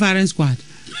e be firing squad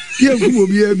ye kumo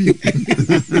bia bi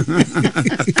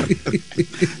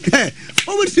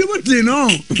Obviously no.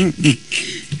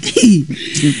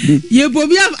 Ye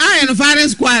bobi am iron firing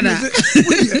squad.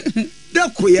 Da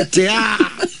koyete a.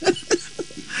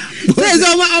 Say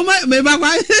so me ba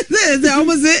kwa say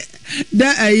almost say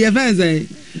that ye fan say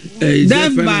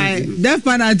death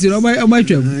penalty o twem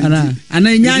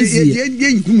ana nyansi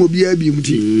ye nkumo bia bi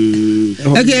muti.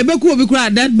 Okay, e be ku obi kura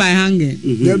death by hanging.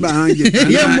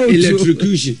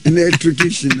 Electrocution. You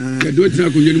don't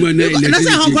know ko na electrocution. Na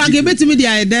say how kwa ke betimi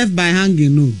dia death by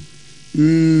hanging no.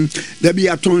 There be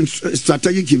a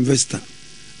strategic investor.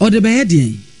 Or the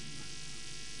beheading.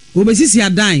 Obesisi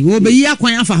adan, obeyi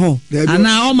akwan afa ho.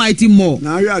 Ana almighty more.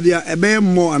 Na we are there e be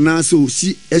more ana so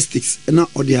see estates na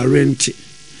or their rent.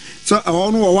 So I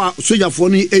want to soldier for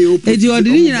ni AOP. Eji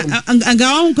odiri nyina anga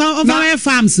on fa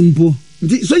farms mpo.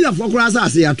 Soldier for kura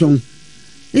asase aton.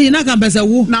 Na kan pese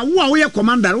wo. Na wo a wo ye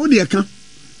commander wo de ka.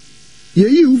 Ye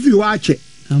yi u fi wa ache.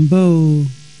 Ambo.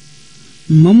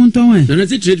 Mamun ton we. Na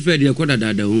say trade fair de ko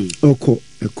dada hu. Eko.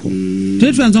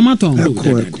 Trade fair so maton. Eko.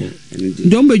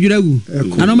 Dombe juragu.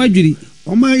 Ana ma juri.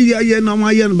 O ma ye na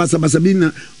ma ye basa bi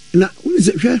na uni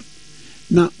se hwe.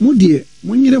 Na mo de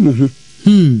mo nyire mo ho.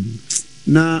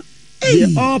 Na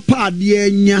the all part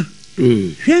de nya.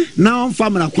 Na on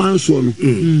family kwan so no.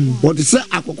 But say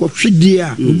akokko hwede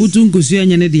a obutu nkosu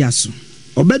anya ne de aso.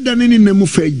 Obeda ne na mu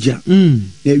faja. Na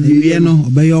wiye no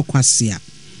obeye okwase a.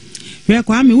 Hwe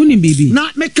kwa me woni bibi.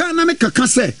 Na meka ka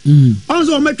say.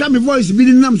 Also metwa me voice bi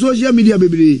nam social media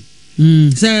bebre.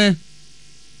 Say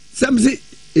Samsi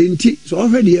enti so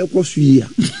already ekosu yi a.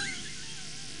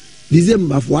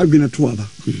 December for adwena to aba.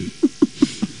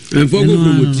 Enfo go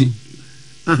promote.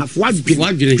 For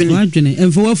adwene.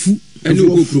 Enfo wafu. Eno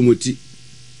go promote.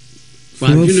 For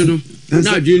adwene no.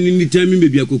 Na adwene ni tami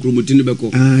bebi akokromoti ne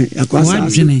beko.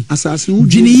 Asase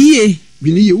udwene yie.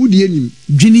 Dwene yie udi enim.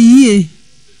 Dwene yie.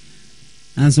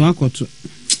 Anso akoto.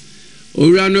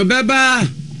 Ora no beba.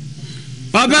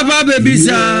 Baba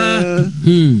bebisa.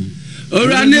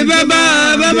 Ora ne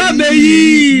baba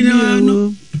beyi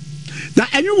no.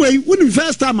 That anyway, when the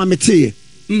first time I met you,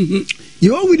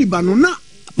 you already banana.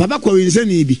 Papa ko inse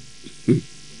ni bi.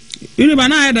 You ba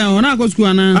na head on go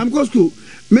school na. I'm go school.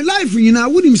 My life you know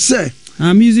wouldn't say.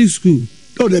 Music school.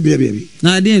 Oh there baby.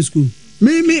 Na dey school.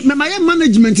 Me my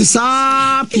management is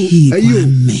up. You.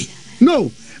 No.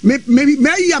 Maybe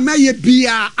be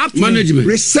up to management.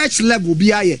 Research level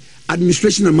be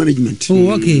administration and management.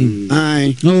 Oh okay.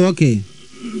 Aye. Oh okay.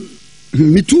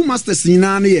 Me 2 masters in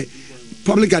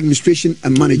public administration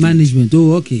and management.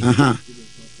 Oh okay.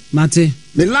 Mate.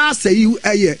 The last you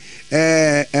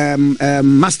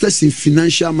masters in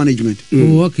financial management.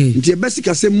 Oh okay. The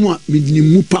basic say mo me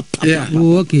mu papa. Yeah.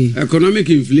 Oh okay. Economic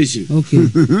inflation. Okay.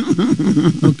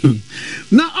 Okay.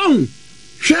 Now on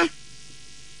hwe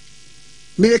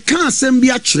me kan asem bi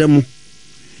a kire mo.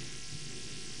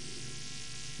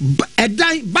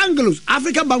 Bangalows,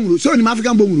 African bungalows. So in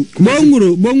African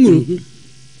bungalow.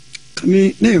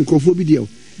 Kami na enkrofo bi dia.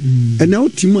 And now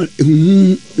Tima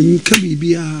nka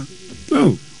bibia.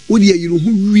 Oh, wodi ayiru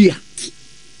hu wia.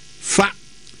 Fa.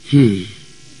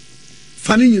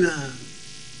 Fa ni nyina.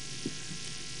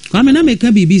 Kwa me na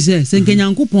meka bibi se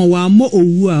nkenyankopon wa mo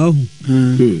owu a ohu.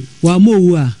 Wa mo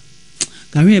owu a.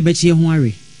 Ka hwe e be chie ho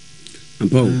awe.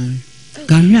 Ampo.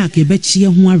 Ka hwe a ke be chie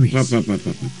ho awe. Papa.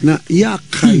 Na ya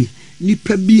kai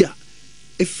nipa bia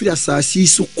efiri asasi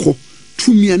so ko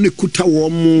tumi na kuta wo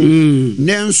mo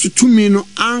nenso tumi no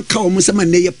anka wo mo sema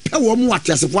ne ye pe wo mo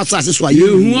wate asefo asase so aye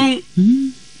hu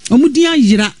Omudia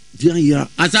yira. Dia.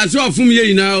 Asase ofum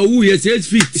ye ina owu ye 6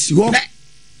 feet. Go.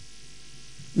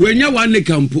 Wenya 1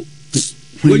 acre mpo.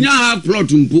 Wenya half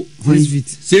plot mpo.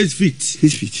 6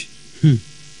 feet.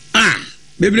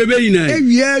 Bebrebe ina.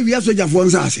 Ewia soja for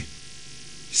nsase.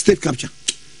 State capture.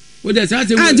 What does that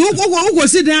say? And who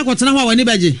sit there got now when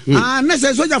beje? Na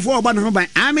say soja for oba na ho ban.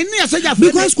 I mean na soja for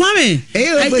because Kwame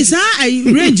is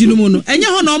a range no no. Enye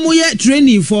ho na omo ye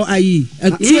training for ayi.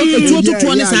 Two to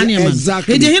 20 sane man.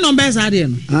 E dey hin number sa dey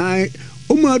no. Ai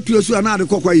omo atuo so na ade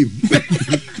kokwa yim.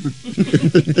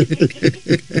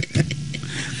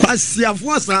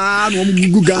 Kwasiafo sa na omo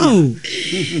guguga.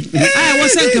 I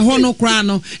was say ke ho no kra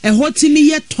no. E ho timi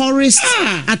ye tourist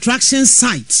attraction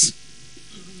sites.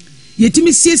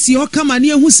 Yetimi siesie o kama na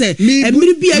ehu se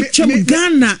emiri bi atwam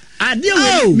Ghana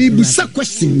ade we me busa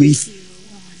question we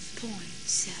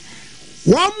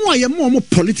one more ye more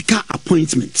political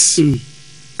appointments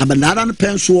abandara no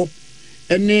penso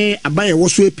ene abaye wo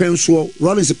so penso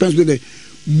Rollins penso the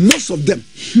most of them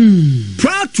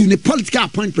prior to the political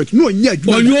appointment no nya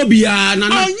adwuma onyo bia na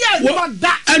na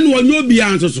ene onyo bia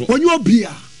nsoso onyo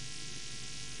bia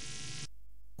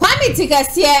Kwame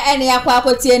Tikasie ene yakwa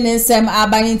akotie ne nsem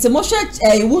abanye nti mo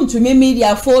hwe wuntumi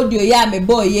media folio ya me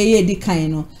boy ye di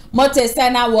kan no motesa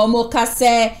na wo mo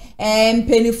kase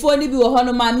mpenifo ni bi wo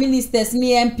hono ma ministers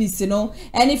ni MPs no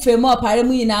ene femo opare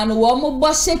mu yina no wo mo bo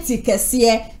hye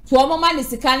Tikasie to wo mo ma ne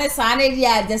sika ne sa ne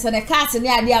dia de se ne cast ne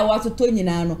ade a wo to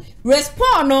nyina no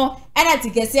respond no ene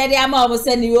Tikasie de ama wo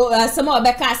se ni asema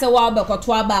obeka se wo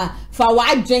obekoto aba fa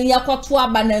wa dwen ya koto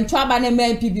aba na nto aba ne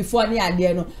MPP before ne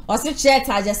ade no o se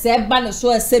cheta se ba ne so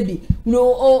asebi no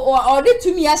o de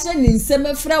tumi ya hye ni nsem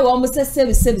frɛ wo mo se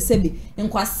sebi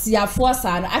nkwasiafo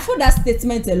sa no I feel that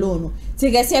statement alone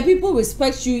Tikasie people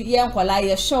respect you ye nkwala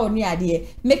ye show ni ade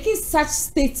making such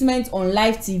statement on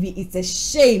live TV it's a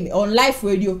shame on live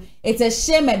radio it's a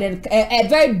shame and a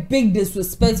very big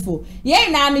disrespectful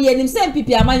ye na no ye nim se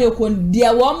MPP amanyoko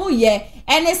dia wo mo ye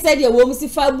ene said ye wo mo si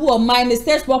fa bu o mine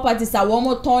state properties a wo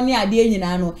mo ton ni ade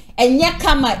nyina no enye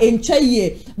kama entwa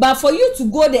ye but for you to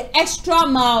go the extra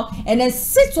mile and then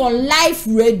sit on live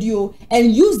radio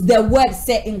and use the word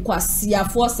say inquasia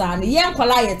force and ye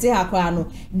nkwala ye te hakwa no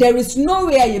there is no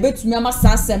way ye betumi amasa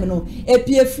asem no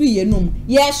epie free ye num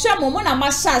ye hwe mo na ma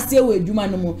sha ase we adwuma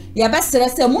no mo ye be sere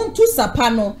se mo ntu sapa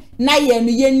no na ye no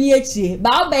ye ni echi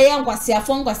ba obe ye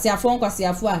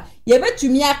nkwasiafo a ye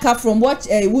betumi aka from what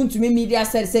wuntumi media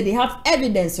said they have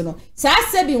evidence no sa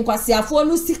se bi nkwasiafo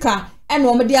no sika ene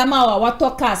o mede ama wa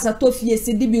watoka asato fie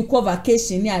se di bi ko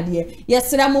vacation ni ade ye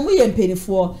sera mo ye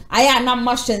mpenifo aya na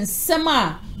ma hwensem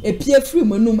a epie free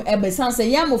monum ebe sanse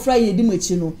ye mofra ye di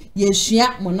machi no ye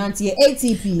hwia monante ye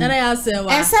ATP na ya se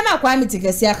wa ensema kwa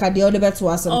Tikasie akade o de beto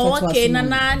asem keto asem okay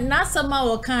na sama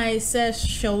wo kan se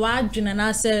hwewa adwene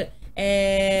na se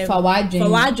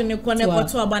fawadwene ko ne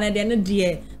koto aba na de ne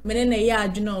de mene na ya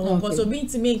adwene ho ko so bi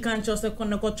ntimi nkan cho se ko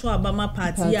ne koto aba ma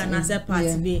party ya na se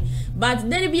party be but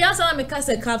then be answer me ka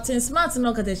se Captain Smart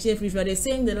no ka te chef free they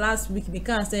saying the last week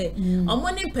because say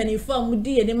omoni penifo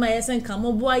amudi ye de ma yesen ka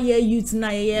mo boa ye youth na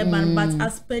ye ban but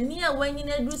as penia when you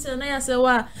do say na ya se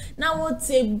wa na what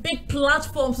a big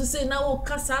platform to say na wo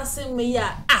kasa se me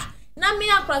ya na me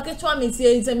akra ketwa me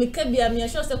tie ze me ka bia me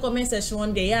sure say comment section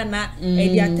one day ya na e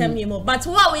dia tem ye mo but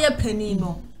wa we peni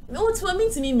no me what wa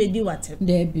mean me medi watem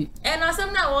there be and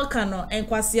asem na wo ka no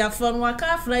enkwasiafo no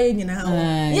waka afra ye nyina ha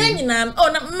ye nyina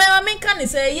na me ka ne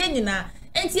say ye nyina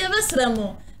enti e besra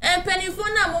mo penifo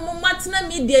na mo matna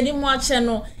media ni mo ache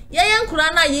no ye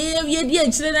nkura na ye di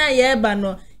akire na ye ba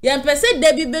no ye pese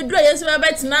debi bedu ye so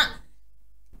betna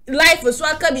life so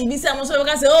aka bibi se mo so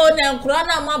ka se na nkura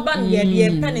na mo ba ye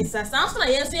penisa sa so na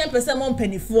ye so ye pese mo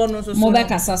penifo no so mo be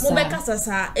kasa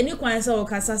sa eni kwan se wo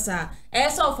kasa sa e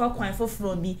se ofa kwan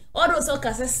foforo bi odo so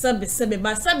kasa sebe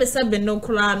ba sebe no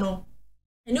kura no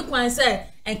eni kwan se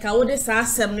enka wo de sa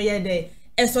asem no ye de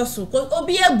eso so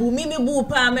obi ebu mi bu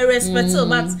pa me respect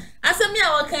but asem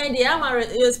ya wa kan dey am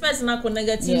respect na ko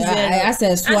negative zero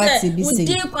access what be say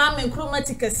udi kwa me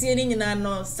chromatic asie ni nyina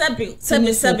no sebe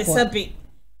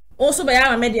also by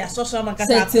our media social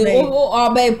marketing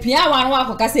o be pia wan wa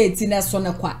ko kasa eti na so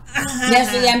ne kwa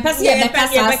yes ye mpese ye be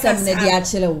kasa asem ne dia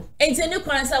chile wo enti ni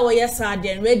kwan sa wo yes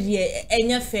den ready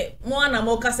enye fe mo na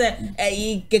mo kasa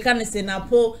keka ne se na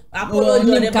apolo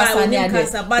do de ba wo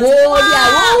kasa but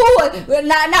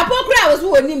na po kra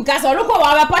wo nim kasa ro ko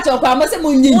wa ba pacho kwa mo se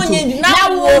mo nyintu na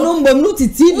wo no mbom no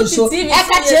titi so e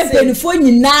ka chempenfo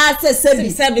nyina se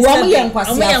sebi wo mo ye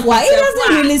nkwase afwa it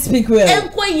doesn't really speak well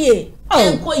enkoye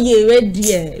enko ye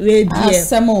ready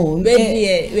asemo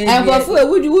enko fu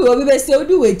we we be say we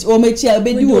o mechi a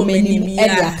be di wo menim e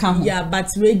dia ka ho yeah but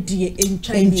ready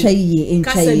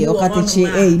enchai okatechi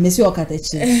mesi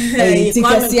okatechi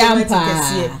tikasi ampa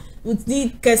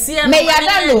uti kasia me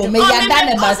yada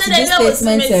about this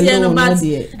statement alone no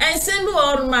dey and send me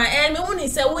all my and me woni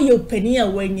say wo yo pani a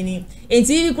wanyini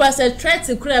enti bi kwa say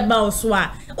threat kura about so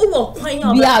a wo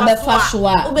kwan ya be fa so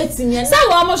a obetimi say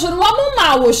wo mo so wo mo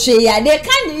ma wo hwe ya they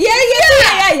can ye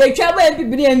twa ba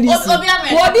bibiri ndisi wo bi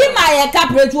ma ye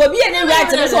corporate wo bi any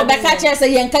right no so be ka che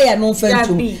say ye nka ya no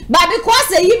fantum but because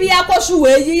say yi bi akosho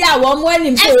we yi ya wo mo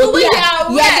anim so obi ya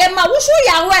de ma wo so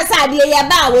ya wo say de ye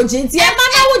ba wo jinti e ma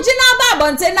na wo na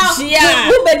babonte now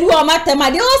who be do o matema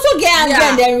they also get angry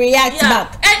and then react back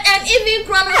and even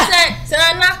crowd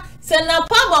say na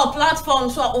power platform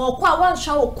so o kwa wan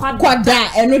show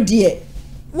kwada eno die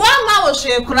one ma wo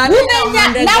share kura na wo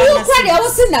kwa de wo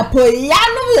si na po ya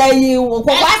no yi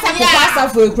kwasa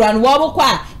for kura no wo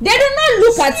kwa they do not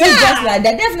look at it just like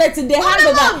that. Definitely they hand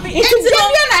over it is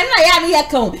ya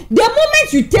account the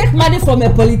moment you take money from a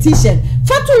politician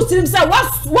fatu stream say what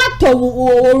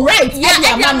right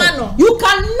you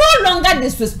can no longer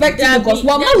disrespect him because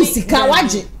one man usika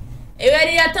waje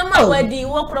eweri atama wadi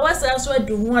wo professor so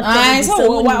adu hu atama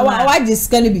so waje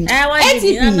skani bi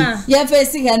NPP ya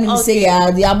face hanu say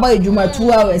ya the about ejuma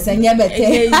 2 hours anya bete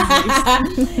ebisi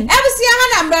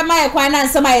hana mbrama ye kwan na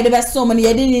nsama ye de be so mo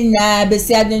ye de ni nya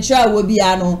besi adwenchira wo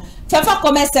bia no fefa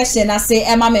comment section na say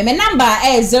ema me number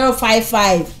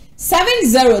 055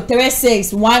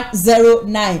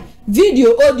 7036109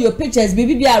 video audio pictures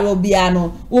bibi arobia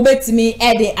no ubetimi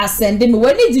e de ascend me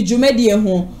wani di dwumedie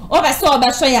ho obese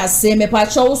obehwe ya se me pa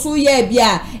cho so ye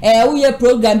bia wo ye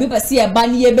program bi pese ye ba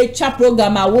ne ye betwa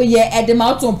program a wo ye e de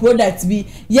mouton product bi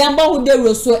ye mba hu de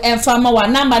roso enfama wa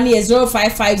number ne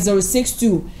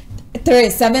 055062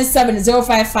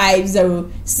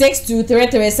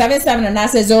 3770550623377 and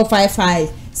that's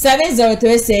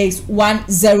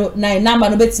 0557036109109 number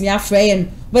no betimi afreyen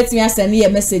betimi send me a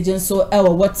message so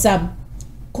WhatsApp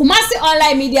Kumasi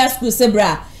online media school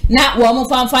sebra na wo mo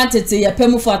fanfantete ye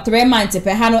pemu for 3 months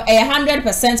pe ha no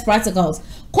 100% practicals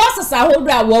courses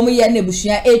ahodra wo mo ye na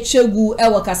busua echegu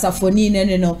kasafoni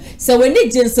ne no so we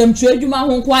need jinsam twadwuma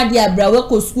ho nko ade abra we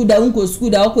ko school da unko school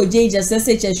da ko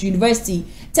JSS University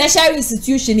tertiary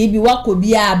institution ibi wako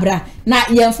bia abra na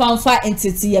ye fanfa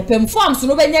entity ye pem forms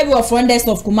no benya bi of Founders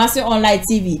of Kumasi online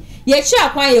TV ye chi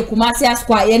akwan ye Kumasi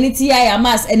Square ye ni TI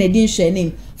Amas and edin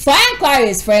hwenim for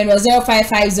inquiries friend was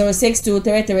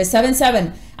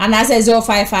 0550623377 and I say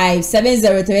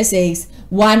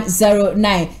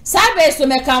 0557036109 Sabe so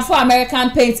me kan for American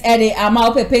Paint ede ama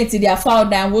ope paint dia foul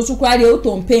down wo so kwa de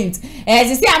auto paint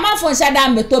say ama fon shada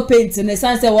mbeto paint ne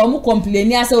sanse wo mu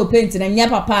complain ase o paint na nya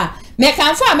papa me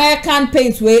can for American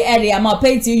Paint we area am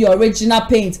paint your original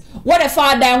paint what the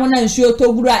father down when ensure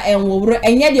togura enwo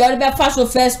enye the other first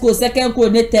first coat second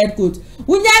coat ne third coat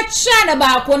wunya chana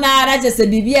ba ko na ara just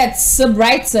bibia so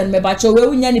brighton me ba cho we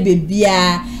wunya ni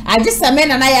bibia agisa me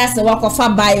na na ya se wakofa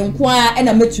buy nko a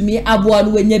na metumi aboa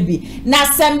no wenya bi na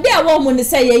sem dia wo mu ne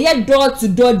say ye door to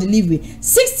door delivery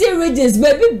 60 regions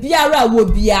baby biara wo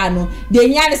bia no de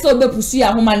nya ne so bepusu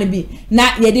ya homa ne bi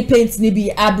na ye di paint ne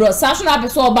bi abro sational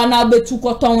person oba na betu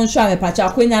koton hwa me pacha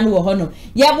kwenya no wo ho no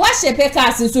ye wo hye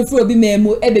cars so fro bi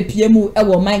memu ebepie mu e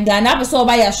wo man Ghana person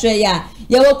oba ya hwe ya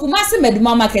ye wo Kumasi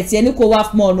Meduma market ye ne ko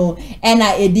waf mo no e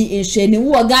na edi enhweni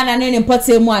wo Ghana ne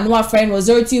mpotemu an wa friend was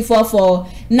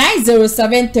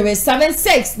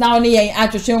 0244907376 now ne ye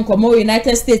atwetwe nkomo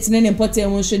United States ne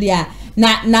mpotemu nhwede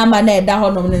na number na eda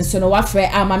honom ne nso no wa frɛ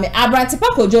amame Abrante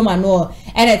Pakojoma no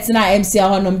ene tena MC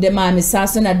honom de mame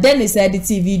saso na Dennis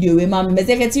edit video we mame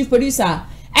executive producer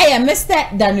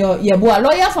Mr. Daniel Yeboa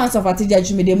lawyer fans of Atija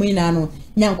Jumede mu ina no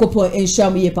nyankopon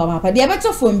enhwam ye papa de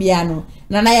beto fom bia no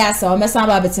na ya sa o mesa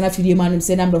ba betena fidie manum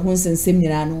se number hun sensem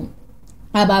nyina no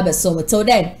aba be so till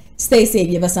then stay safe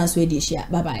ye besan so edishia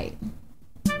bye bye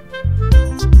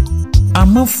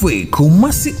Amafwe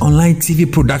Kumasi online TV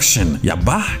production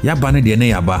yaba ne de ne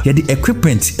yaba ye de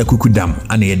equipment ekukudam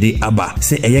ana ye de aba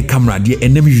se eye camera de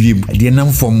enam wiem de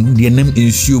nam fom de enam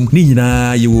ensuom ni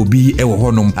nyina ye wo bi e wo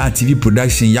honom a TV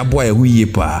production yabo a hu ye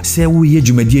pa se wo ye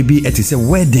dwumadie bi ete se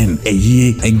wedding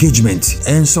eye engagement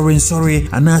and sorry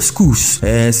ana schools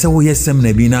se wo ye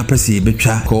seminar bi na pese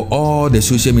betwa ko all the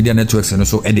social media networks no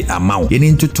so e de amaw ye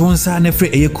ni ntotonsa na fre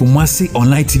eye Kumasi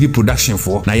online TV production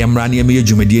for na yamra na ye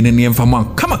dwumadie ne fama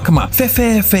kama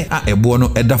fe a ebo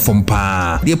no eda fom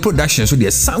pa the production so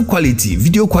the sound quality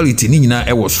video quality ni nyina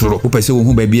e wo soro wo pese wo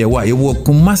hu ba bia wa ye wo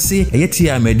Kumasi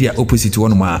eyetia media opposite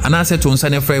one ma anase to nsa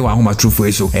ne frɛ wa homa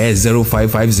trufo so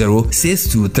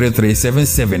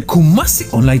 0550623377 Kumasi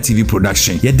Online TV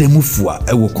production ye demufua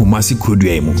e wo Kumasi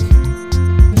kodua mu